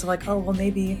context of like, oh, well,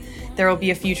 maybe there will be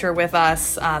a future with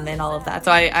us, and all of that.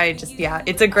 So I just,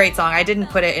 it's a great song. I didn't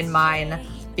put it in mine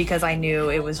because I knew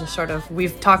it was just sort of,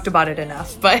 we've talked about it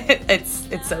enough, but it's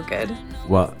so good.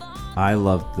 Well, I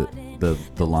love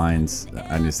the lines. I'm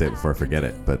going to say it before I forget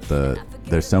it, but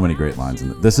there's so many great lines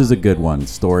in it. This is a good one,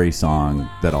 story song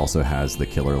that also has the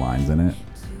killer lines in it.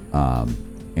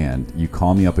 And you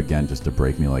call me up again just to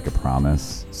break me like a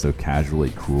promise, so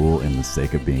casually cruel for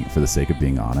the sake of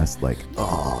being honest. Like,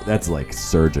 oh, that's like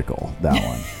surgical, that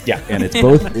one. Yeah. And it's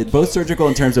both surgical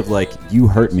in terms of like, you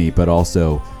hurt me, but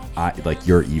also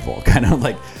you're evil, kind of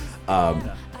like,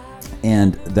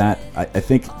 and that I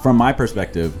think from my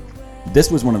perspective,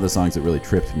 this was one of the songs that really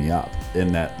tripped me up,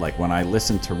 in that like when I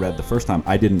listened to Red the first time,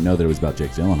 I didn't know that it was about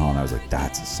Jake Gyllenhaal, and I was like,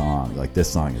 that's a song, like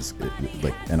this song is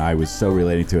like, and I was so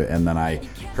relating to it, and then I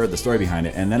heard the story behind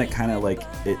it, and then it kind of like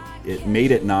it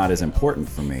made it not as important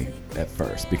for me at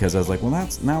first, because I was like, well,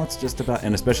 now it's just about,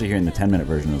 and especially hearing the 10-minute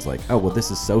version, I was like, oh, well,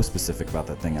 this is so specific about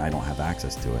that thing, I don't have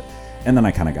access to it. And then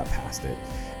I kind of got past it,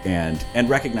 and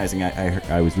recognizing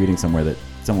I was reading somewhere that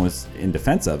someone was in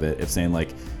defense of it, of saying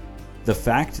like, the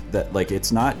fact that like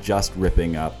it's not just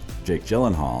ripping up Jake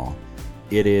Gyllenhaal,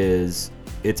 it's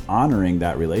honoring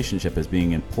that relationship as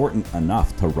being important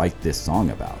enough to write this song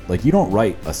about. Like, you don't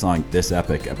write a song this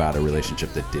epic about a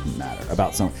relationship that didn't matter,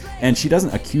 and she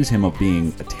doesn't accuse him of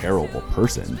being a terrible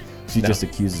person. She just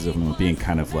accuses him of being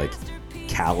kind of like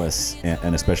callous,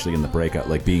 and especially in the breakup,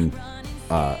 like being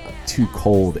too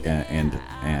cold and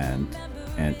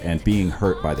being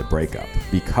hurt by the breakup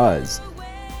because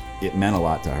it meant a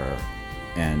lot to her,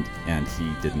 and he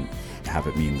didn't have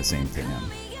it mean the same to him.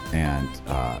 And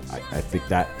I think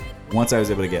that once I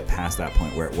was able to get past that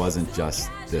point where it wasn't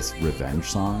just this revenge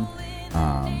song,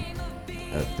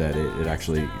 that it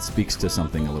actually speaks to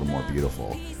something a little more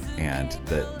beautiful, and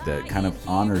that kind of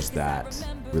honors that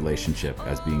relationship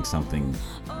as being something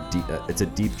deep. It's a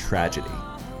deep tragedy,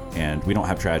 and we don't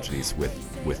have tragedies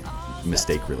with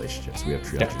mistake relationships. We have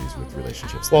tragedies with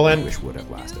relationships that we wish would have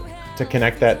lasted. To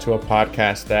connect that to a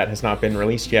podcast that has not been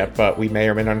released yet, but we may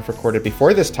or may not have recorded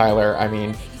before this, Tyler, I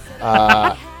mean,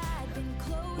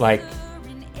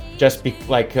 just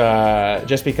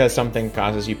because something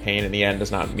causes you pain in the end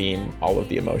does not mean all of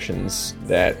the emotions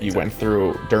that you went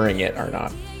through during it are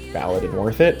not valid and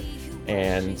worth it.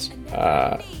 And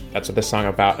that's what this song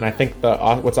about. And I think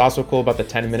what's also cool about the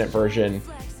 10-minute version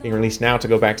being released now, to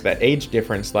go back to that age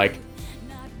difference, like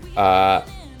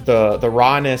the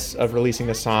rawness of releasing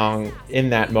the song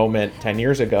in that moment 10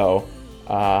 years ago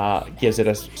gives it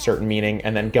a certain meaning,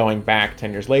 and then going back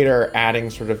 10 years later,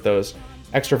 adding sort of those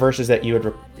extra verses that you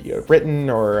had written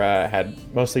or had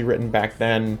mostly written back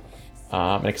then,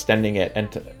 and extending it.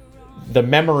 And the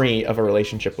memory of a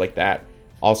relationship like that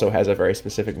also has a very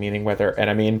specific meaning.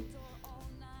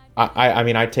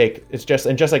 I take, it's just,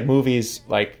 and just like movies,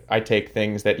 like I take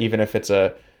things that, even if it's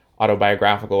a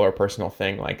autobiographical or personal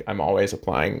thing, like I'm always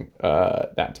applying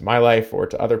that to my life or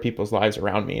to other people's lives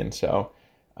around me. And so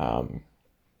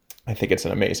I think it's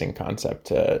an amazing concept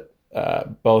to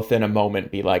both in a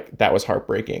moment be like, that was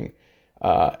heartbreaking,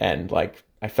 and like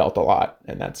I felt a lot,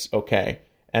 and that's okay.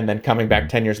 And then coming back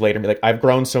 10 years later and be like, I've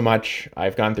grown so much,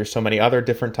 I've gone through so many other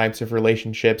different types of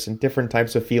relationships and different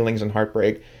types of feelings and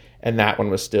heartbreak, and that one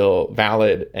was still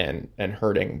valid and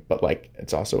hurting, but like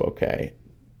it's also okay.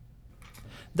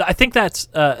 I think that's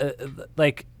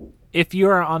like, if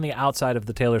you're on the outside of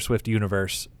the Taylor Swift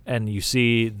universe and you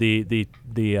see the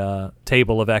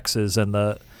table of X's and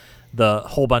the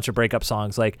whole bunch of breakup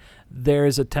songs, like there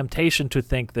is a temptation to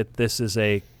think that this is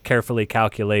a carefully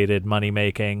calculated money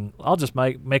making, I'll just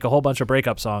make a whole bunch of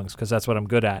breakup songs because that's what I'm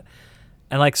good at.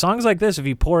 And like songs like this, if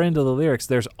you pour into the lyrics,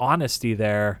 there's honesty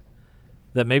there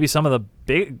that maybe some of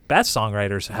the best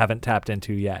songwriters haven't tapped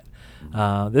into yet.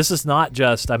 This is not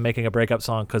just I'm making a breakup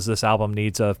song because this album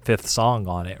needs a fifth song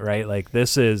on it, right? Like,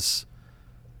 this is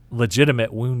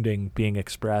legitimate wounding being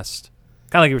expressed,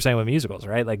 kind of like you were saying with musicals,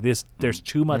 right? Like, there's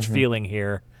too much feeling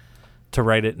here to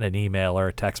write it in an email or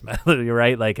a text message,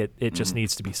 right? Like, it just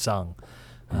needs to be sung.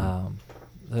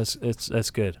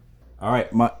 That's good. All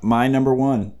right, my number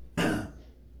one.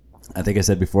 I think I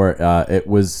said before, it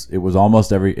was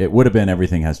almost it would have been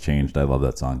Everything Has Changed. I love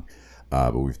that song,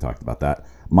 but we've talked about that.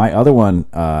 My other one,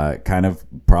 kind of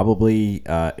probably,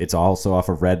 it's also off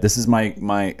of Red. This is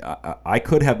I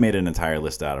could have made an entire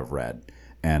list out of Red,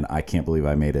 and I can't believe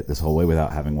I made it this whole way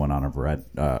without having one on of Red.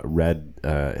 Red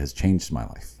has changed my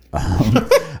life.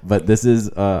 But this is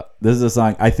a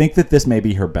song. I think that this may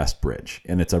be her best bridge,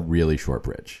 and it's a really short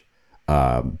bridge.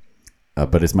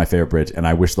 But it's my favorite bridge, and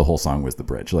I wish the whole song was the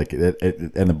bridge. Like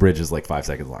and the bridge is like 5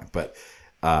 seconds long. But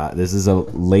this is a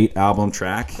late album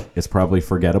track. It's probably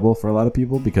forgettable for a lot of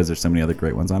people because there's so many other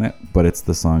great ones on it. But it's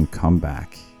the song "Come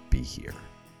Back, Be Here."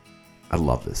 I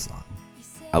love this song.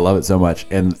 I love it so much,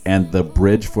 and the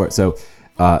bridge for it. So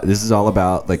this is all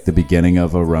about like the beginning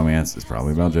of a romance. It's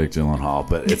probably about Jake Gyllenhaal,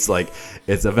 but it's like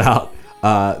it's about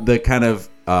the kind of.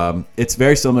 It's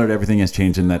very similar to Everything Has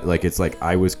Changed in that, like, it's like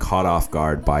I was caught off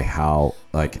guard by how,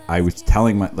 like, I was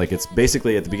telling it's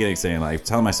basically at the beginning saying, like,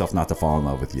 telling myself not to fall in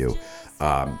love with you.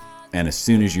 And as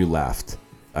soon as you left,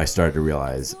 I started to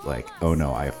realize, like, oh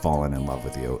no, I have fallen in love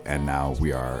with you. And now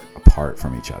we are apart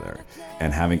from each other.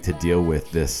 And having to deal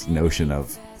with this notion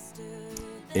of,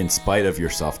 in spite of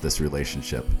yourself, this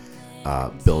relationship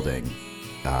building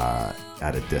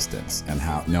at a distance, and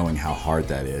knowing how hard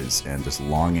that is, and just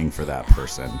longing for that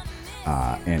person,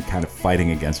 and kind of fighting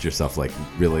against yourself, like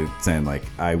really saying, like,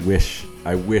 I wish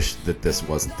that this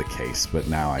wasn't the case, but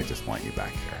now I just want you back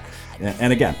here.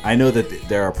 And again, I know that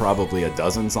there are probably a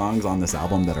dozen songs on this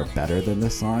album that are better than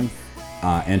this song,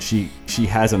 and she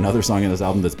has another song in this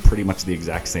album that's pretty much the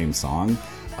exact same song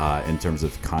in terms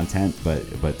of content, but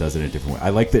does it in a different way.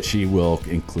 I like that she will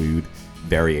include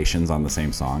variations on the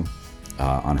same song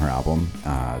on her album,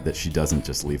 that she doesn't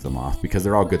just leave them off, because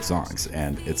they're all good songs.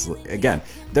 And it's, again,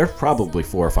 there's probably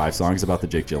 4 or 5 songs about the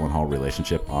Jake Gyllenhaal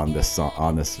relationship on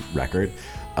this record,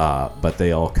 but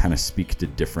they all kind of speak to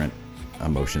different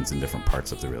emotions in different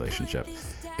parts of the relationship.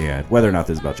 And whether or not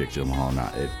this is about Jake Gyllenhaal or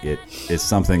not, it is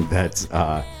something that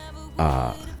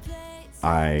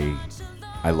I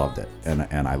loved it,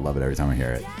 and I love it every time I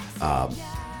hear it.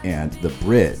 And the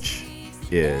bridge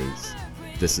is,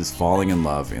 "This is falling in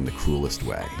love in the cruelest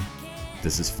way.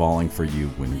 This is falling for you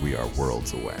when we are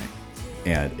worlds away."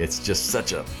 And it's just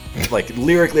such a, like,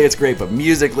 lyrically it's great, but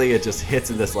musically it just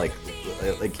hits in this like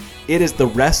it is, the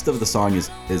rest of the song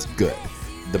is good.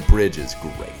 The bridge is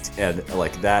great. And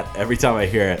like that, every time I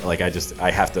hear it, like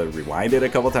I have to rewind it a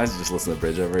couple times and just listen to the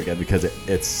bridge over again, because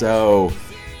it's so,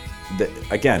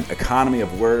 again, economy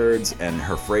of words and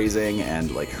her phrasing,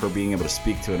 and like her being able to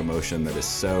speak to an emotion that is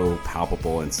so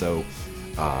palpable and so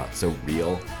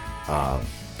real,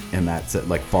 and that's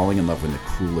like falling in love in the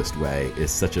cruelest way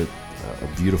is such a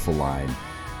beautiful line.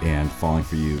 And falling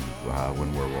for you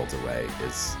when we're worlds away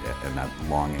is, and that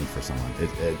longing for someone,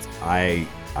 I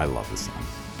love this song.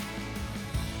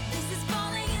 This is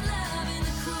falling in love in the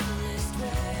cruelest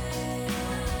way.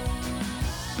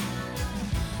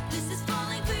 This is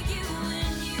falling for you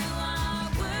when you are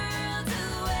worlds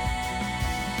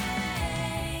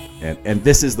away. And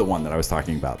this is the one that I was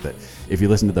talking about, that if you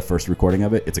listen to the first recording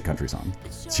of it, it's a country song.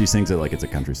 She sings it like it's a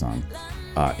country song,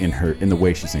 in the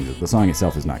way she sings it. The song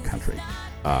itself is not country.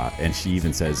 And she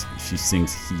even says she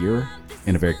sings here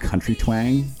in a very country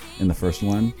twang in the first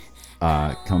one,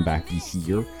 "Come Back, Be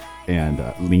Here," and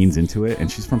leans into it.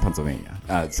 And she's from Pennsylvania,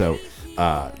 so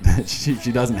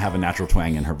she doesn't have a natural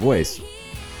twang in her voice,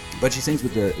 but she sings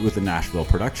with the Nashville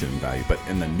production value. But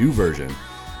in the new version,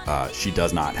 she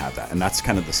does not have that, and that's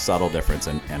kind of the subtle difference.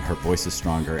 And her voice is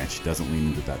stronger, and she doesn't lean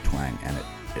into that twang, and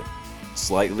it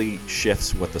slightly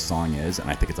shifts what the song is. And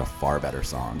I think it's a far better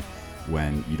song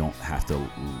when you don't have to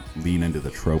lean into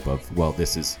the trope of, well,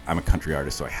 I'm a country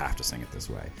artist, so I have to sing it this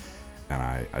way. And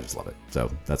I just love it.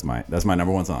 So that's my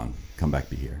number one song, "Come Back,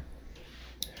 Be Here."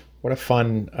 What a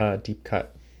fun deep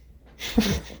cut.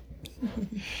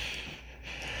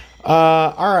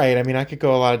 All right. I mean, I could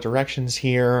go a lot of directions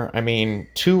here. I mean,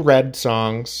 2 Red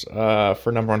songs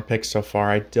for number 1 picks so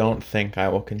far. I don't think I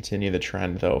will continue the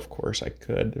trend, though. Of course I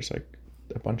could. There's like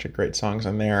a bunch of great songs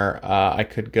in there. I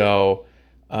could go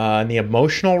in the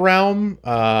emotional realm.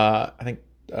 I think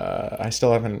I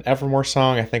still have an Evermore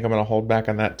song. I think I'm going to hold back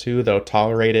on that too, though.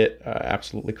 Tolerate It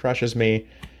absolutely crushes me.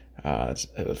 It's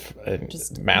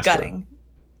Just master. gutting.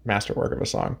 masterwork of a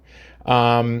song.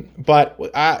 But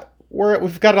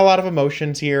we've got a lot of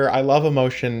emotions here. I love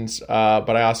emotions, but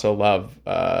I also love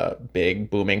big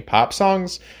booming pop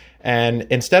songs. And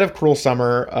instead of Cruel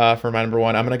Summer for my number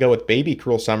one, I'm going to go with Baby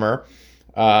Cruel Summer,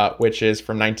 which is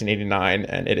from 1989,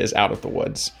 and it is Out of the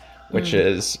Woods, which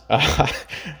is A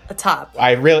top.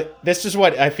 This is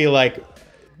what I feel like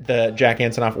the Jack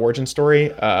Antonoff origin story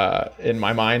in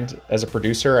my mind as a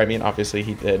producer. I mean, obviously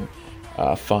he did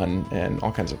Fun and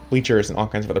all kinds of Bleachers and all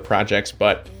kinds of other projects,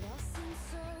 but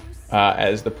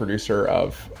as the producer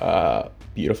of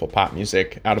beautiful pop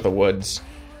music, Out of the Woods,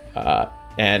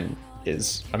 and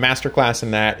is a masterclass in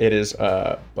that. It is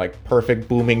like perfect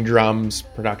booming drums,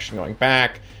 production going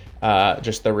back,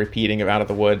 just the repeating of Out of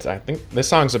the Woods. I think this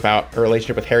song's about a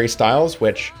relationship with Harry Styles,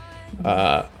 which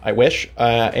I wish,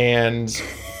 and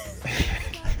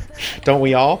don't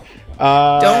we all?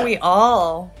 Don't we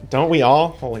all? Don't we all?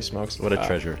 Holy smokes. What a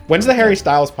treasure. When's the Harry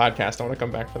Styles podcast? I want to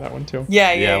come back for that one too.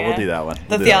 Yeah, We'll do that one.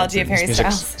 The theology of Harry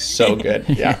Music's Styles. so good.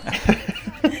 Yeah.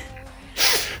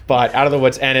 But Out of the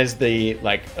Woods and is the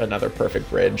another perfect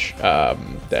bridge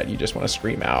that you just want to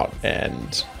scream out,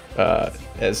 and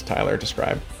as Tyler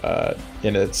described,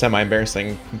 in a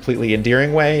semi-embarrassing, completely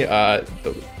endearing way,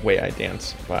 the way I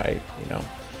dance by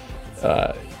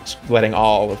letting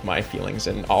all of my feelings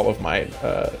and all of my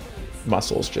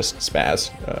muscles just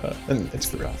spaz, and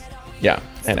it's rough. Yeah,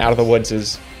 and Out of the Woods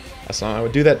is a song I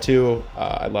would do that too.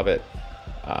 I love it.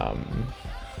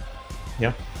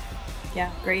 Yeah,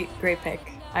 great pick.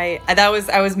 That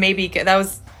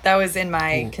was in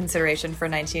my consideration for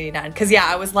 1989, because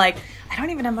I was like, I don't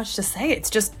even have much to say.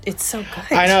 It's so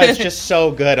good. I know, it's just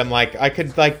so good. I'm like, I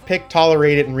could pick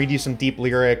Tolerate It and read you some deep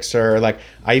lyrics, or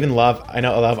I even love I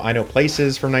Know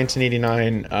Places from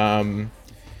 1989.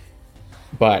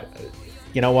 But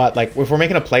you know what? If we're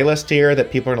making a playlist here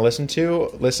that people are gonna listen to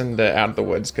Out of the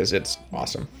Woods, because it's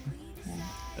awesome.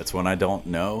 That's one I don't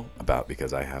know about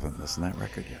because I haven't listened to that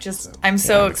record yet. I'm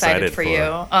so excited for you.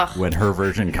 When her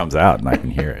version comes out and I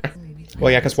can hear it.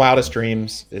 Well, yeah, because Wildest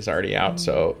Dreams is already out,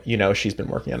 so she's been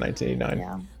working on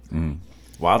 1989. Yeah.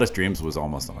 Wildest Dreams was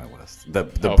almost on my list. The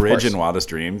bridge in Wildest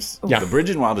Dreams. Yeah. The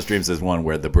bridge in Wildest Dreams is one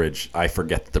where the bridge, I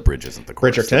forget that the bridge isn't the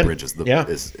chorus. Bridgerton. The bridge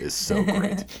is so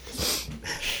great.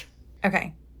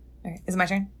 Okay. Is it my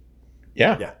turn?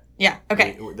 Yeah. Yeah.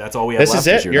 Okay. That's all we have This left.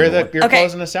 is it. You're Okay.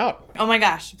 closing us out. Oh my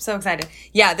gosh, I'm so excited.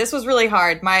 Yeah, this was really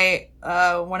hard. My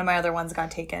one of my other ones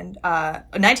got taken.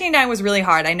 1989 was really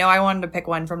hard. I know I wanted to pick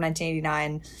one from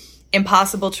 1989.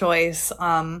 Impossible choice.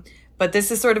 But this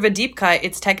is sort of a deep cut.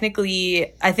 It's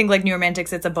technically, I think, like New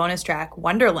Romantics, it's a bonus track.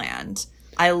 Wonderland.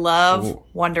 I love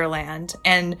Wonderland.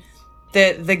 And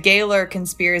the Gaylor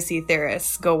conspiracy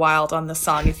theorists go wild on the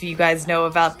song. If you guys know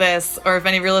about this, or if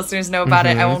any of your listeners know about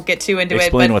it, I won't get too into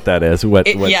Explain it. what that is. What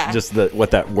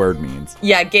that word means.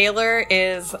 Yeah, Gaylor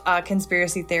is a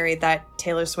conspiracy theory that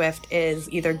Taylor Swift is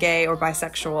either gay or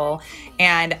bisexual.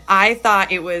 And I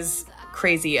thought it was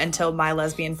crazy until my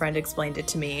lesbian friend explained it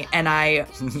to me, and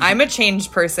I'm a changed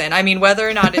person. I mean, whether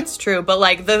or not it's true, but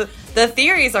the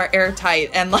theories are airtight,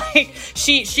 and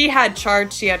she had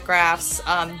charts, she had graphs.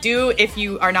 If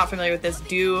you are not familiar with this,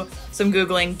 do some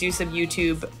Googling, do some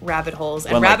YouTube rabbit holes,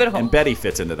 and and Betty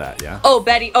fits into that. Yeah. Oh,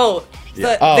 Betty. Oh,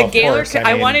 the Gaylor. Course.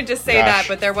 I wanted to say that,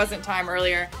 but there wasn't time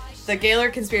earlier. The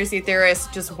Gaylor conspiracy theorists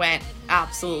just went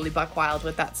absolutely buck wild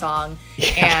with that song,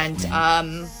 and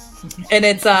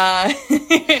it's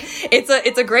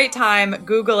it's a great time.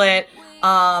 Google it.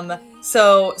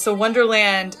 So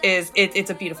Wonderland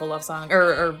it's a beautiful love song,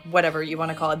 or whatever you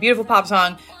want to call it, beautiful pop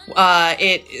song.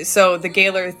 So the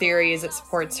Gaylor theory is it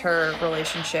supports her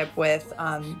relationship with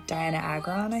Diana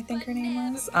Agron, I think her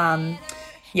name was.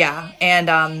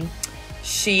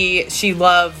 She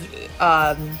loves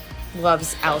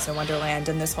Alice in Wonderland,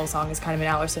 and this whole song is kind of an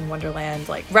Alice in Wonderland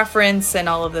reference and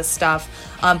all of this stuff.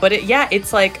 But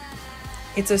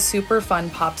it's a super fun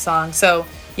pop song. So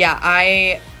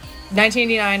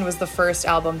 1989 was the first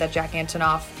album that Jack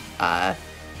Antonoff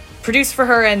produced for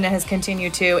her and has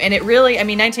continued to. And it really,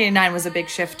 1989 was a big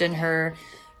shift in her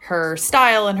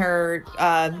style and her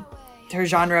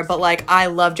genre. But I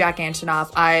love Jack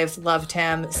Antonoff. I've loved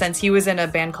him since he was in a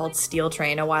band called Steel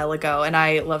Train a while ago, and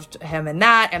I loved him in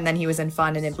that. And then he was in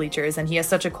Fun and in Bleachers, and he has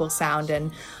such a cool sound.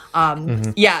 And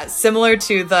similar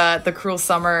to the Cruel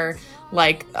Summer,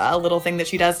 a little thing that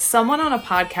she does. Someone on a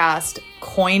podcast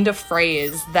coined a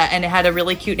phrase and it had a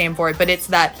really cute name for it, but it's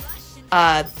that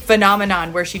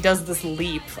phenomenon where she does this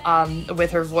leap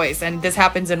with her voice, and this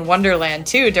happens in Wonderland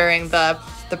too during the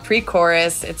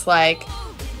pre-chorus. It's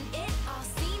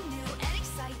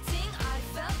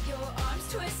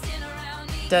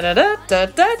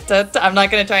Da-da-da-da-da-da. I'm not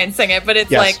gonna try and sing it, but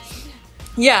it's Yes. like,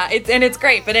 yeah, it's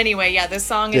great. But anyway, yeah, this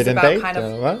song is Didn't about they? kind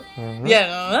of What?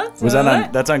 yeah. Was that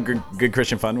on? That's on Good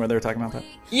Christian Fun where they were talking about that.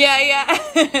 Yeah.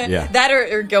 Yeah. That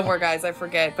or Gilmore Guys, I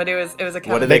forget, but it was a What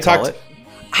cover. did they call talked- it?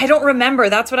 I don't remember.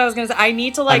 That's what I was gonna say. I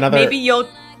need to Another- maybe you'll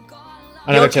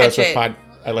Another Taylor catch Swift it. pod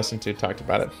I listened to talked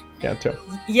about it. Yeah, too.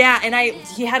 Yeah, and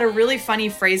he had a really funny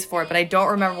phrase for it, but I don't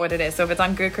remember what it is. So if it's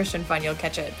on Good Christian Fun, you'll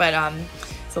catch it. But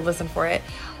so listen for it.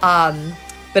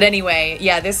 But anyway,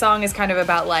 yeah, this song is kind of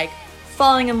about like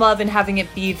falling in love and having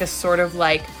it be this sort of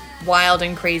like wild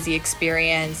and crazy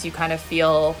experience. You kind of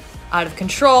feel out of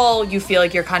control. You feel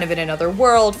like you're kind of in another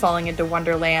world, falling into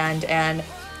Wonderland. And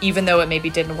even though it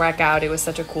maybe didn't work out, it was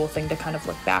such a cool thing to kind of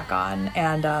look back on.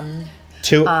 And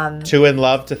Too in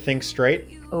love to think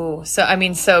straight. oh, so I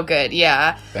mean, so good,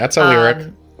 yeah. That's a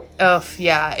lyric. Oh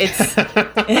yeah, it's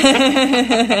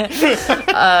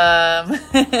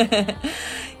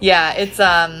yeah, it's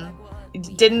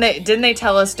didn't they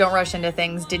tell us don't rush into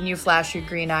things? Didn't you flash your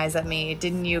green eyes at me?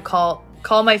 Didn't you call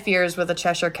my fears with a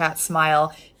Cheshire cat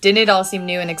smile? Didn't it all seem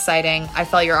new and exciting? I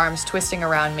felt your arms twisting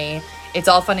around me. It's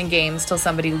all fun and games till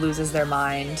somebody loses their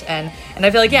mind. And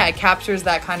I feel like, yeah, it captures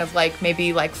that kind of like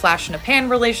maybe like flash in a pan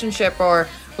relationship or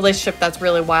relationship that's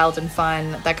really wild and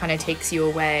fun that kind of takes you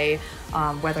away,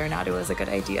 whether or not it was a good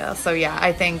idea. So yeah,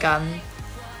 I think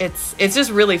it's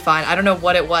just really fun. I don't know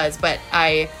what it was, but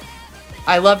I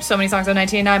loved so many songs on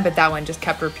 1989, but that one just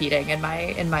kept repeating in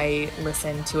my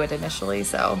listen to it initially.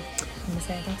 So I'm gonna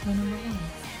say that's my number one.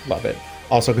 Love it.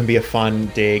 Also can be a fun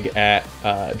dig at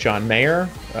John Mayer,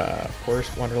 of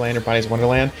course, Wonderland or Bonnie's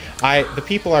Wonderland. The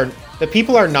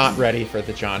people are not ready for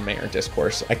the John Mayer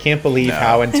discourse. I can't believe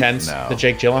how intense the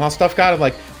Jake Gyllenhaal stuff got. I'm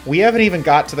like, we haven't even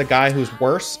got to the guy who's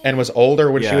worse and was older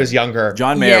when she was younger.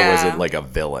 John Mayer Yeah. was like a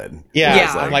villain. Yeah,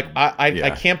 Yeah. I'm like,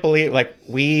 I can't believe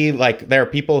there are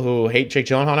people who hate Jake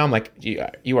Gyllenhaal now. I'm like,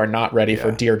 you are not ready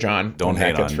for Dear John. Don't when that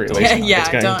hate gets on- released. don't hate on- It's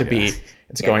going don't. to be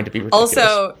going to be ridiculous.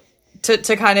 Also,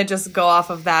 to kind of just go off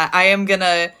of that,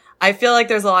 I feel like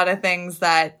there's a lot of things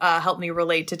that help me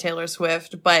relate to Taylor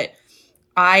Swift, but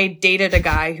I dated a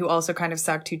guy who also kind of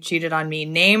sucked, who cheated on me,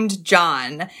 named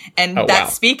John. And Oh, that wow.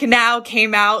 Speak Now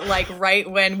came out like right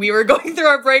when we were going through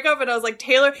our breakup. And I was like,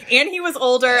 Taylor, and he was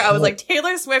older. I was like,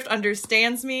 Taylor Swift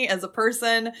understands me as a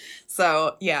person.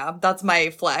 So yeah, that's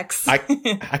my flex. I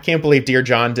can't believe Dear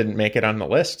John didn't make it on the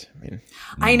list. I mean,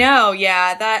 I know.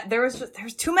 Yeah. That there's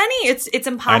too many. It's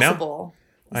impossible.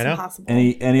 I know. Impossible.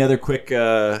 Any other quick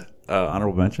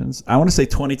honorable mentions? I want to say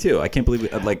 22. I can't believe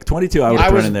it. Like 22, I would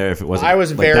have put in there if it wasn't. I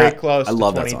was like very that. close I to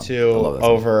love that song. 22 I love that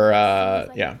song. over,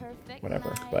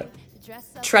 whatever. But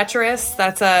Treacherous.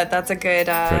 That's a good.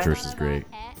 Treacherous is great.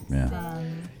 Yeah.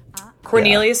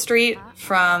 Cornelia Street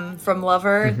from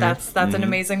Lover. Mm-hmm. That's an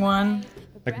amazing one.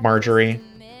 like Marjorie.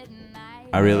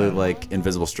 I really like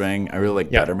Invisible String. I really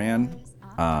like Yeah. Better Man.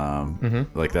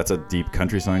 Like that's a deep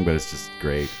country song, but it's just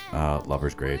great.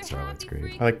 Lover's great. Starlight's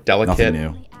great. I like Delicate. Nothing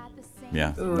new.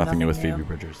 Yeah, Ooh, nothing new with nothing Phoebe new.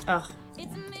 Bridgers. Ugh.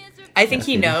 I think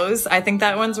he knows. I think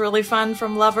that one's really fun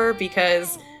from Lover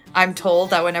because I'm told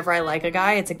that whenever I like a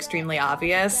guy, it's extremely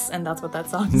obvious, and that's what that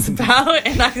song is about.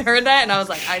 And I heard that, and I was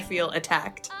like, I feel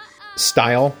attacked.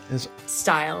 Style is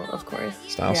Style, of course.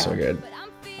 Style's Yeah. so good.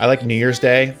 I like New Year's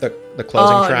Day, the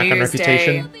closing Oh, track New on Year's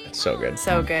Reputation. Day. It's so good.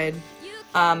 So good.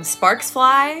 Sparks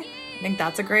Fly. I think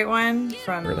that's a great one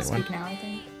from Really Speak one. Now, I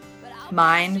think.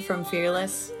 Mine from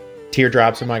Fearless.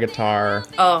 Teardrops in My Guitar.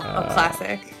 Oh, a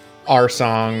classic. Our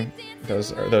Song.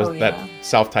 Those are Oh, yeah. that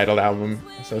self-titled album.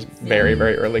 Those very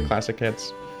early classic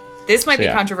hits. This might So, be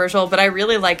yeah. controversial, but I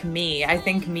really like Me. I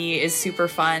think Me is super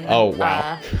fun. Oh,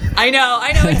 wow. I know.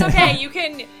 It's okay.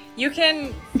 You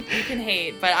can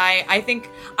hate, but I think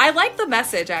I like the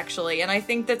message actually, and I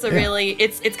think that's a really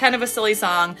it's kind of a silly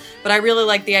song, but I really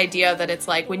like the idea that it's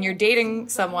like when you're dating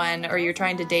someone or you're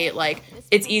trying to date, like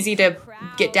it's easy to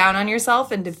get down on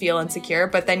yourself and to feel insecure,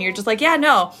 but then you're just like, yeah,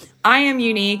 no, I am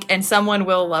unique and someone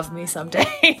will love me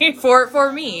someday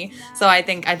for me. So I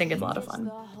think it's a lot of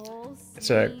fun. It's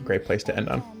a great place to end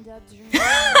on.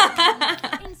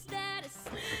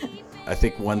 I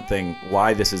think one thing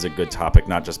why this is a good topic,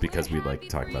 not just because we like to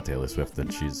talk about Taylor Swift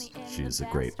and she's a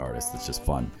great artist, it's just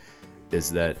fun,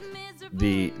 is that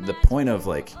the point of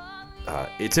like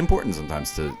it's important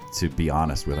sometimes to be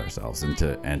honest with ourselves and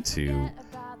to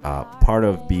part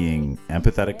of being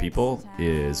empathetic people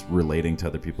is relating to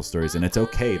other people's stories, and it's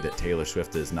okay that Taylor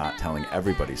Swift is not telling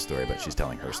everybody's story, but she's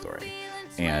telling her story.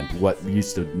 And what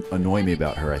used to annoy me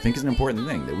about her, I think, is an important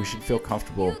thing, that we should feel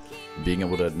comfortable being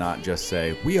able to not just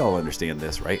say, we all understand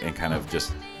this, right? And kind of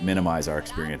just minimize our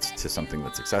experience to something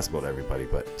that's accessible to everybody,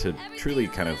 but to truly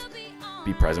kind of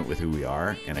be present with who we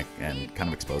are and kind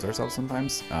of expose ourselves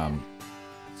sometimes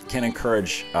can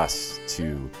encourage us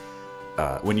to,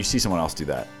 when you see someone else do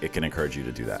that, it can encourage you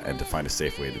to do that and to find a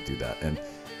safe way to do that. And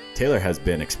Taylor has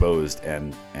been exposed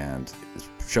and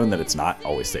shown that it's not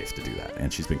always safe to do that.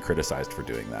 And she's been criticized for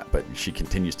doing that, but she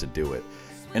continues to do it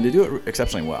and to do it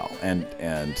exceptionally well. And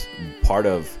part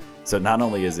of, so not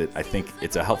only is it, I think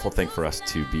it's a helpful thing for us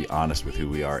to be honest with who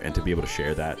we are and to be able to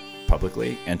share that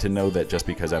publicly and to know that just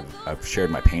because I've shared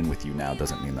my pain with you now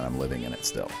doesn't mean that I'm living in it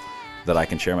still. That I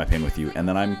can share my pain with you and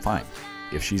then I'm fine.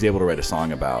 If she's able to write a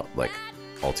song about like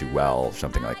All Too Well or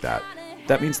something like that,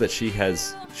 that means that she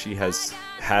has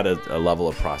had a level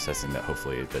of processing that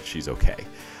hopefully that she's okay.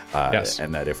 Yes.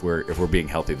 And that if we're being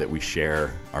healthy, that we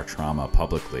share our trauma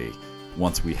publicly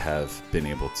once we have been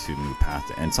able to move past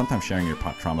it. And sometimes sharing your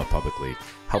trauma publicly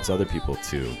helps other people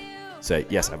to say,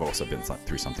 yes, I've also been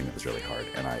through something that was really hard,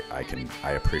 and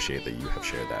I appreciate that you have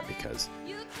shared that because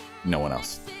no one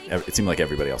else, it seemed like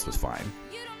everybody else was fine.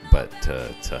 But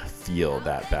to feel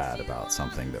that bad about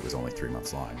something that was only 3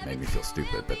 months long made me feel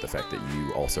stupid. But the fact that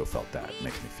you also felt that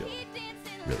makes me feel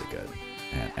really good.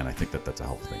 And I think that that's a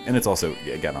helpful thing. And it's also,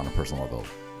 again, on a personal level,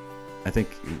 I think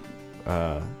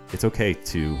it's okay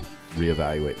to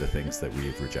reevaluate the things that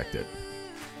we've rejected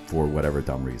for whatever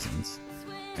dumb reasons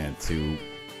and to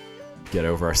get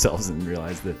over ourselves and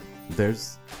realize that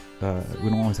there's, we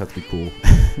don't always have to be cool.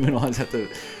 We don't always have to...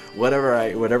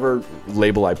 Whatever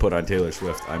label I put on Taylor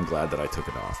Swift, I'm glad that I took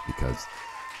it off because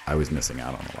I was missing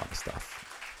out on a lot of stuff.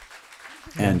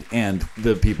 Yeah. And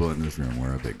the people in this room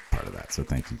were a big part of that. So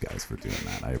thank you guys for doing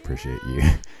that. I appreciate you.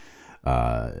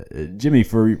 Jimmy,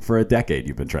 for a decade,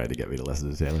 you've been trying to get me to listen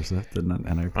to Taylor Swift,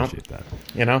 and I appreciate that.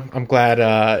 You know, I'm glad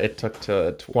it took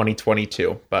to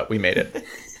 2022, but we made it.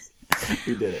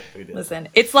 We did it. Listen,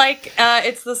 it's like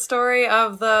it's the story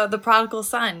of the prodigal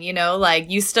son. You know, like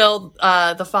you still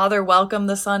the father welcomed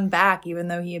the son back even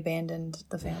though he abandoned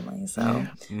the family. So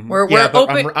we're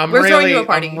open. We're throwing you a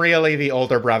party. I'm really the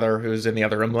older brother who's in the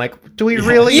other room. Like, do we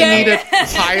really need a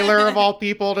Tyler of all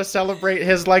people to celebrate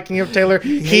his liking of Taylor?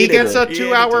 He gets a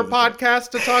 2-hour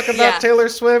podcast to talk about Taylor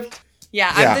Swift. Yeah,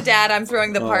 I'm the dad. I'm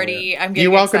throwing the party. I'm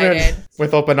getting excited. You welcome in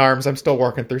with open arms. I'm still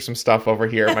working through some stuff over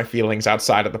here. My feelings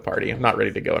outside of the party. I'm not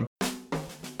ready to go.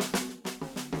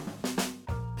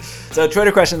 So,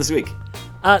 Twitter question this week.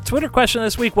 Twitter question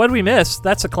this week. What did we miss?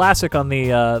 That's a classic on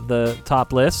the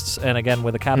top lists. And again,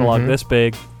 with a catalog this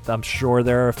big, I'm sure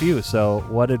there are a few. So,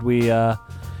 what did we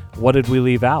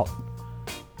leave out?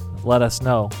 Let us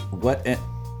know.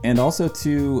 And also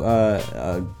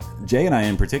to Jay and I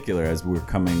in particular, as we're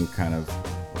coming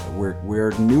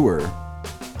we're newer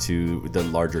to the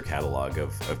larger catalog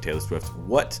of Taylor Swift.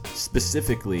 What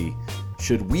specifically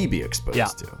should we be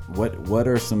exposed to? What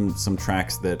are some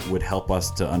tracks that would help us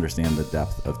to understand the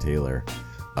depth of Taylor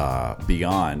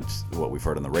beyond what we've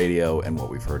heard on the radio and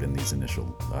what we've heard in these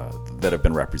initial that have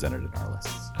been represented in our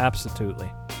lists?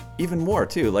 Absolutely. Even more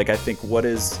too. Like, I think what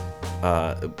is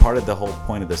part of the whole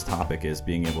point of this topic is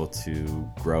being able to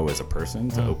grow as a person,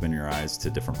 to open your eyes to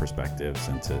different perspectives,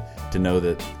 and to know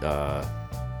that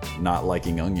not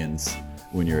liking onions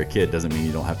when you're a kid doesn't mean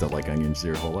you don't have to like onions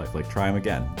your whole life. Like, try them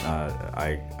again.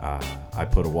 I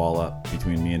put a wall up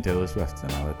between me and Taylor Swift,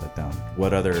 and I let that down.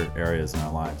 What other areas in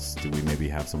our lives do we maybe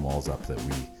have some walls up that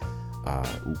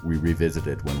we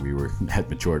revisited when we had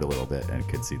matured a little bit and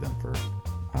could see them for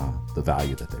the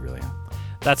value that they really have?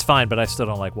 That's fine, but I still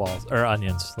don't like walls or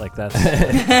onions. Like, that's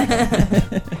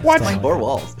what? Or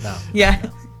walls? No. Yeah.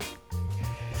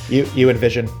 You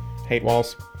envision hate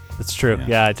walls. It's true.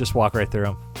 Yeah, I just walk right through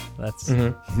them. That's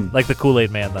like the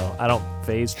Kool-Aid Man, though. I don't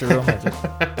phase through them. I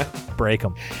just break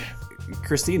them.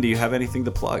 Christine, do you have anything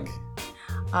to plug?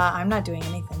 I'm not doing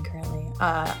anything currently.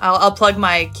 I'll plug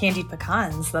my candied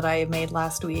pecans that I made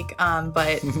last week,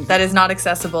 but that is not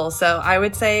accessible. So I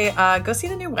would say go see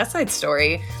the new West Side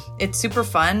Story. It's super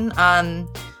fun.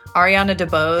 Ariana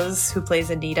DeBose, who plays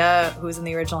Anita, who's in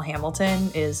the original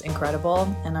Hamilton, is incredible,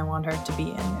 and I want her to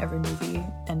be in every movie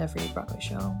and every Broadway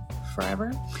show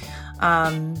forever.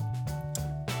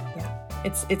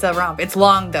 It's a romp. It's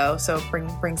long though, so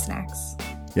bring snacks.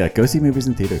 Yeah, go see movies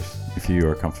in theaters if you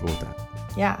are comfortable with that.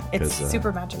 Yeah, it's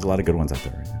super magical. There's a lot of good ones out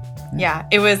there right now. Yeah,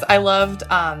 it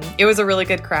was a really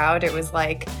good crowd. It was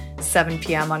like 7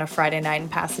 p.m. on a Friday night in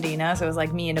Pasadena. So it was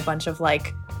like me and a bunch of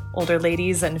like older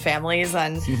ladies and families.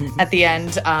 And at the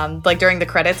end, like during the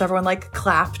credits, everyone like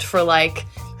clapped for like,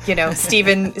 you know,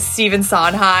 Stephen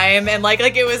Sondheim. And like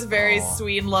it was very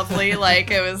sweet and lovely. Like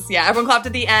it was, everyone clapped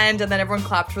at the end and then everyone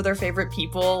clapped for their favorite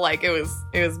people. Like it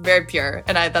was very pure.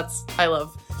 And that's why I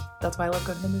love going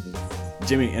to the movies.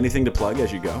 Jimmy, anything to plug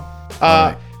as you go?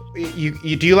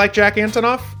 you do you like Jack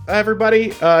Antonoff, everybody?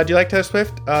 Do you like Taylor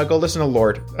Swift? Go listen to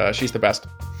Lord. She's the best.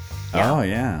 Oh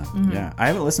yeah, yeah. I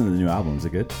haven't listened to the new album. Is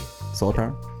it good? Solar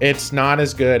Power? It's not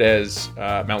as good as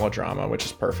Melodrama, which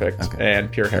is perfect, Okay.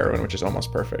 and Pure Heroine, which is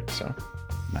almost perfect. So,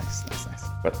 Nice.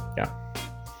 but yeah,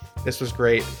 this was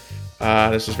great.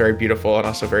 This was very beautiful and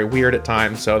also very weird at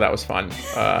times. So that was fun.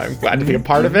 I'm glad to be a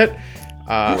part of it.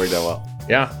 Worked out well.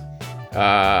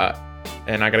 Yeah.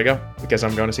 And I gotta go because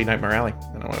I'm going to see Nightmare Alley,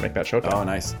 and I want to make that showtime. Oh,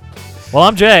 nice. Well,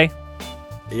 I'm Jay.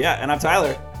 Yeah, and I'm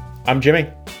Tyler. I'm Jimmy.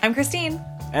 I'm Christine.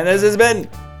 And this has been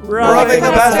Roughing the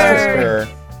Passer.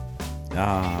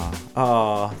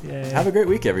 Yay. Have a great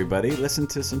week, everybody. Listen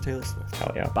to some Taylor Swift.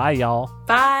 Hell yeah. Bye, y'all.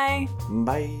 Bye.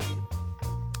 Bye.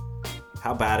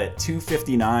 How about it?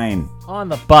 2:59. On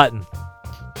the button.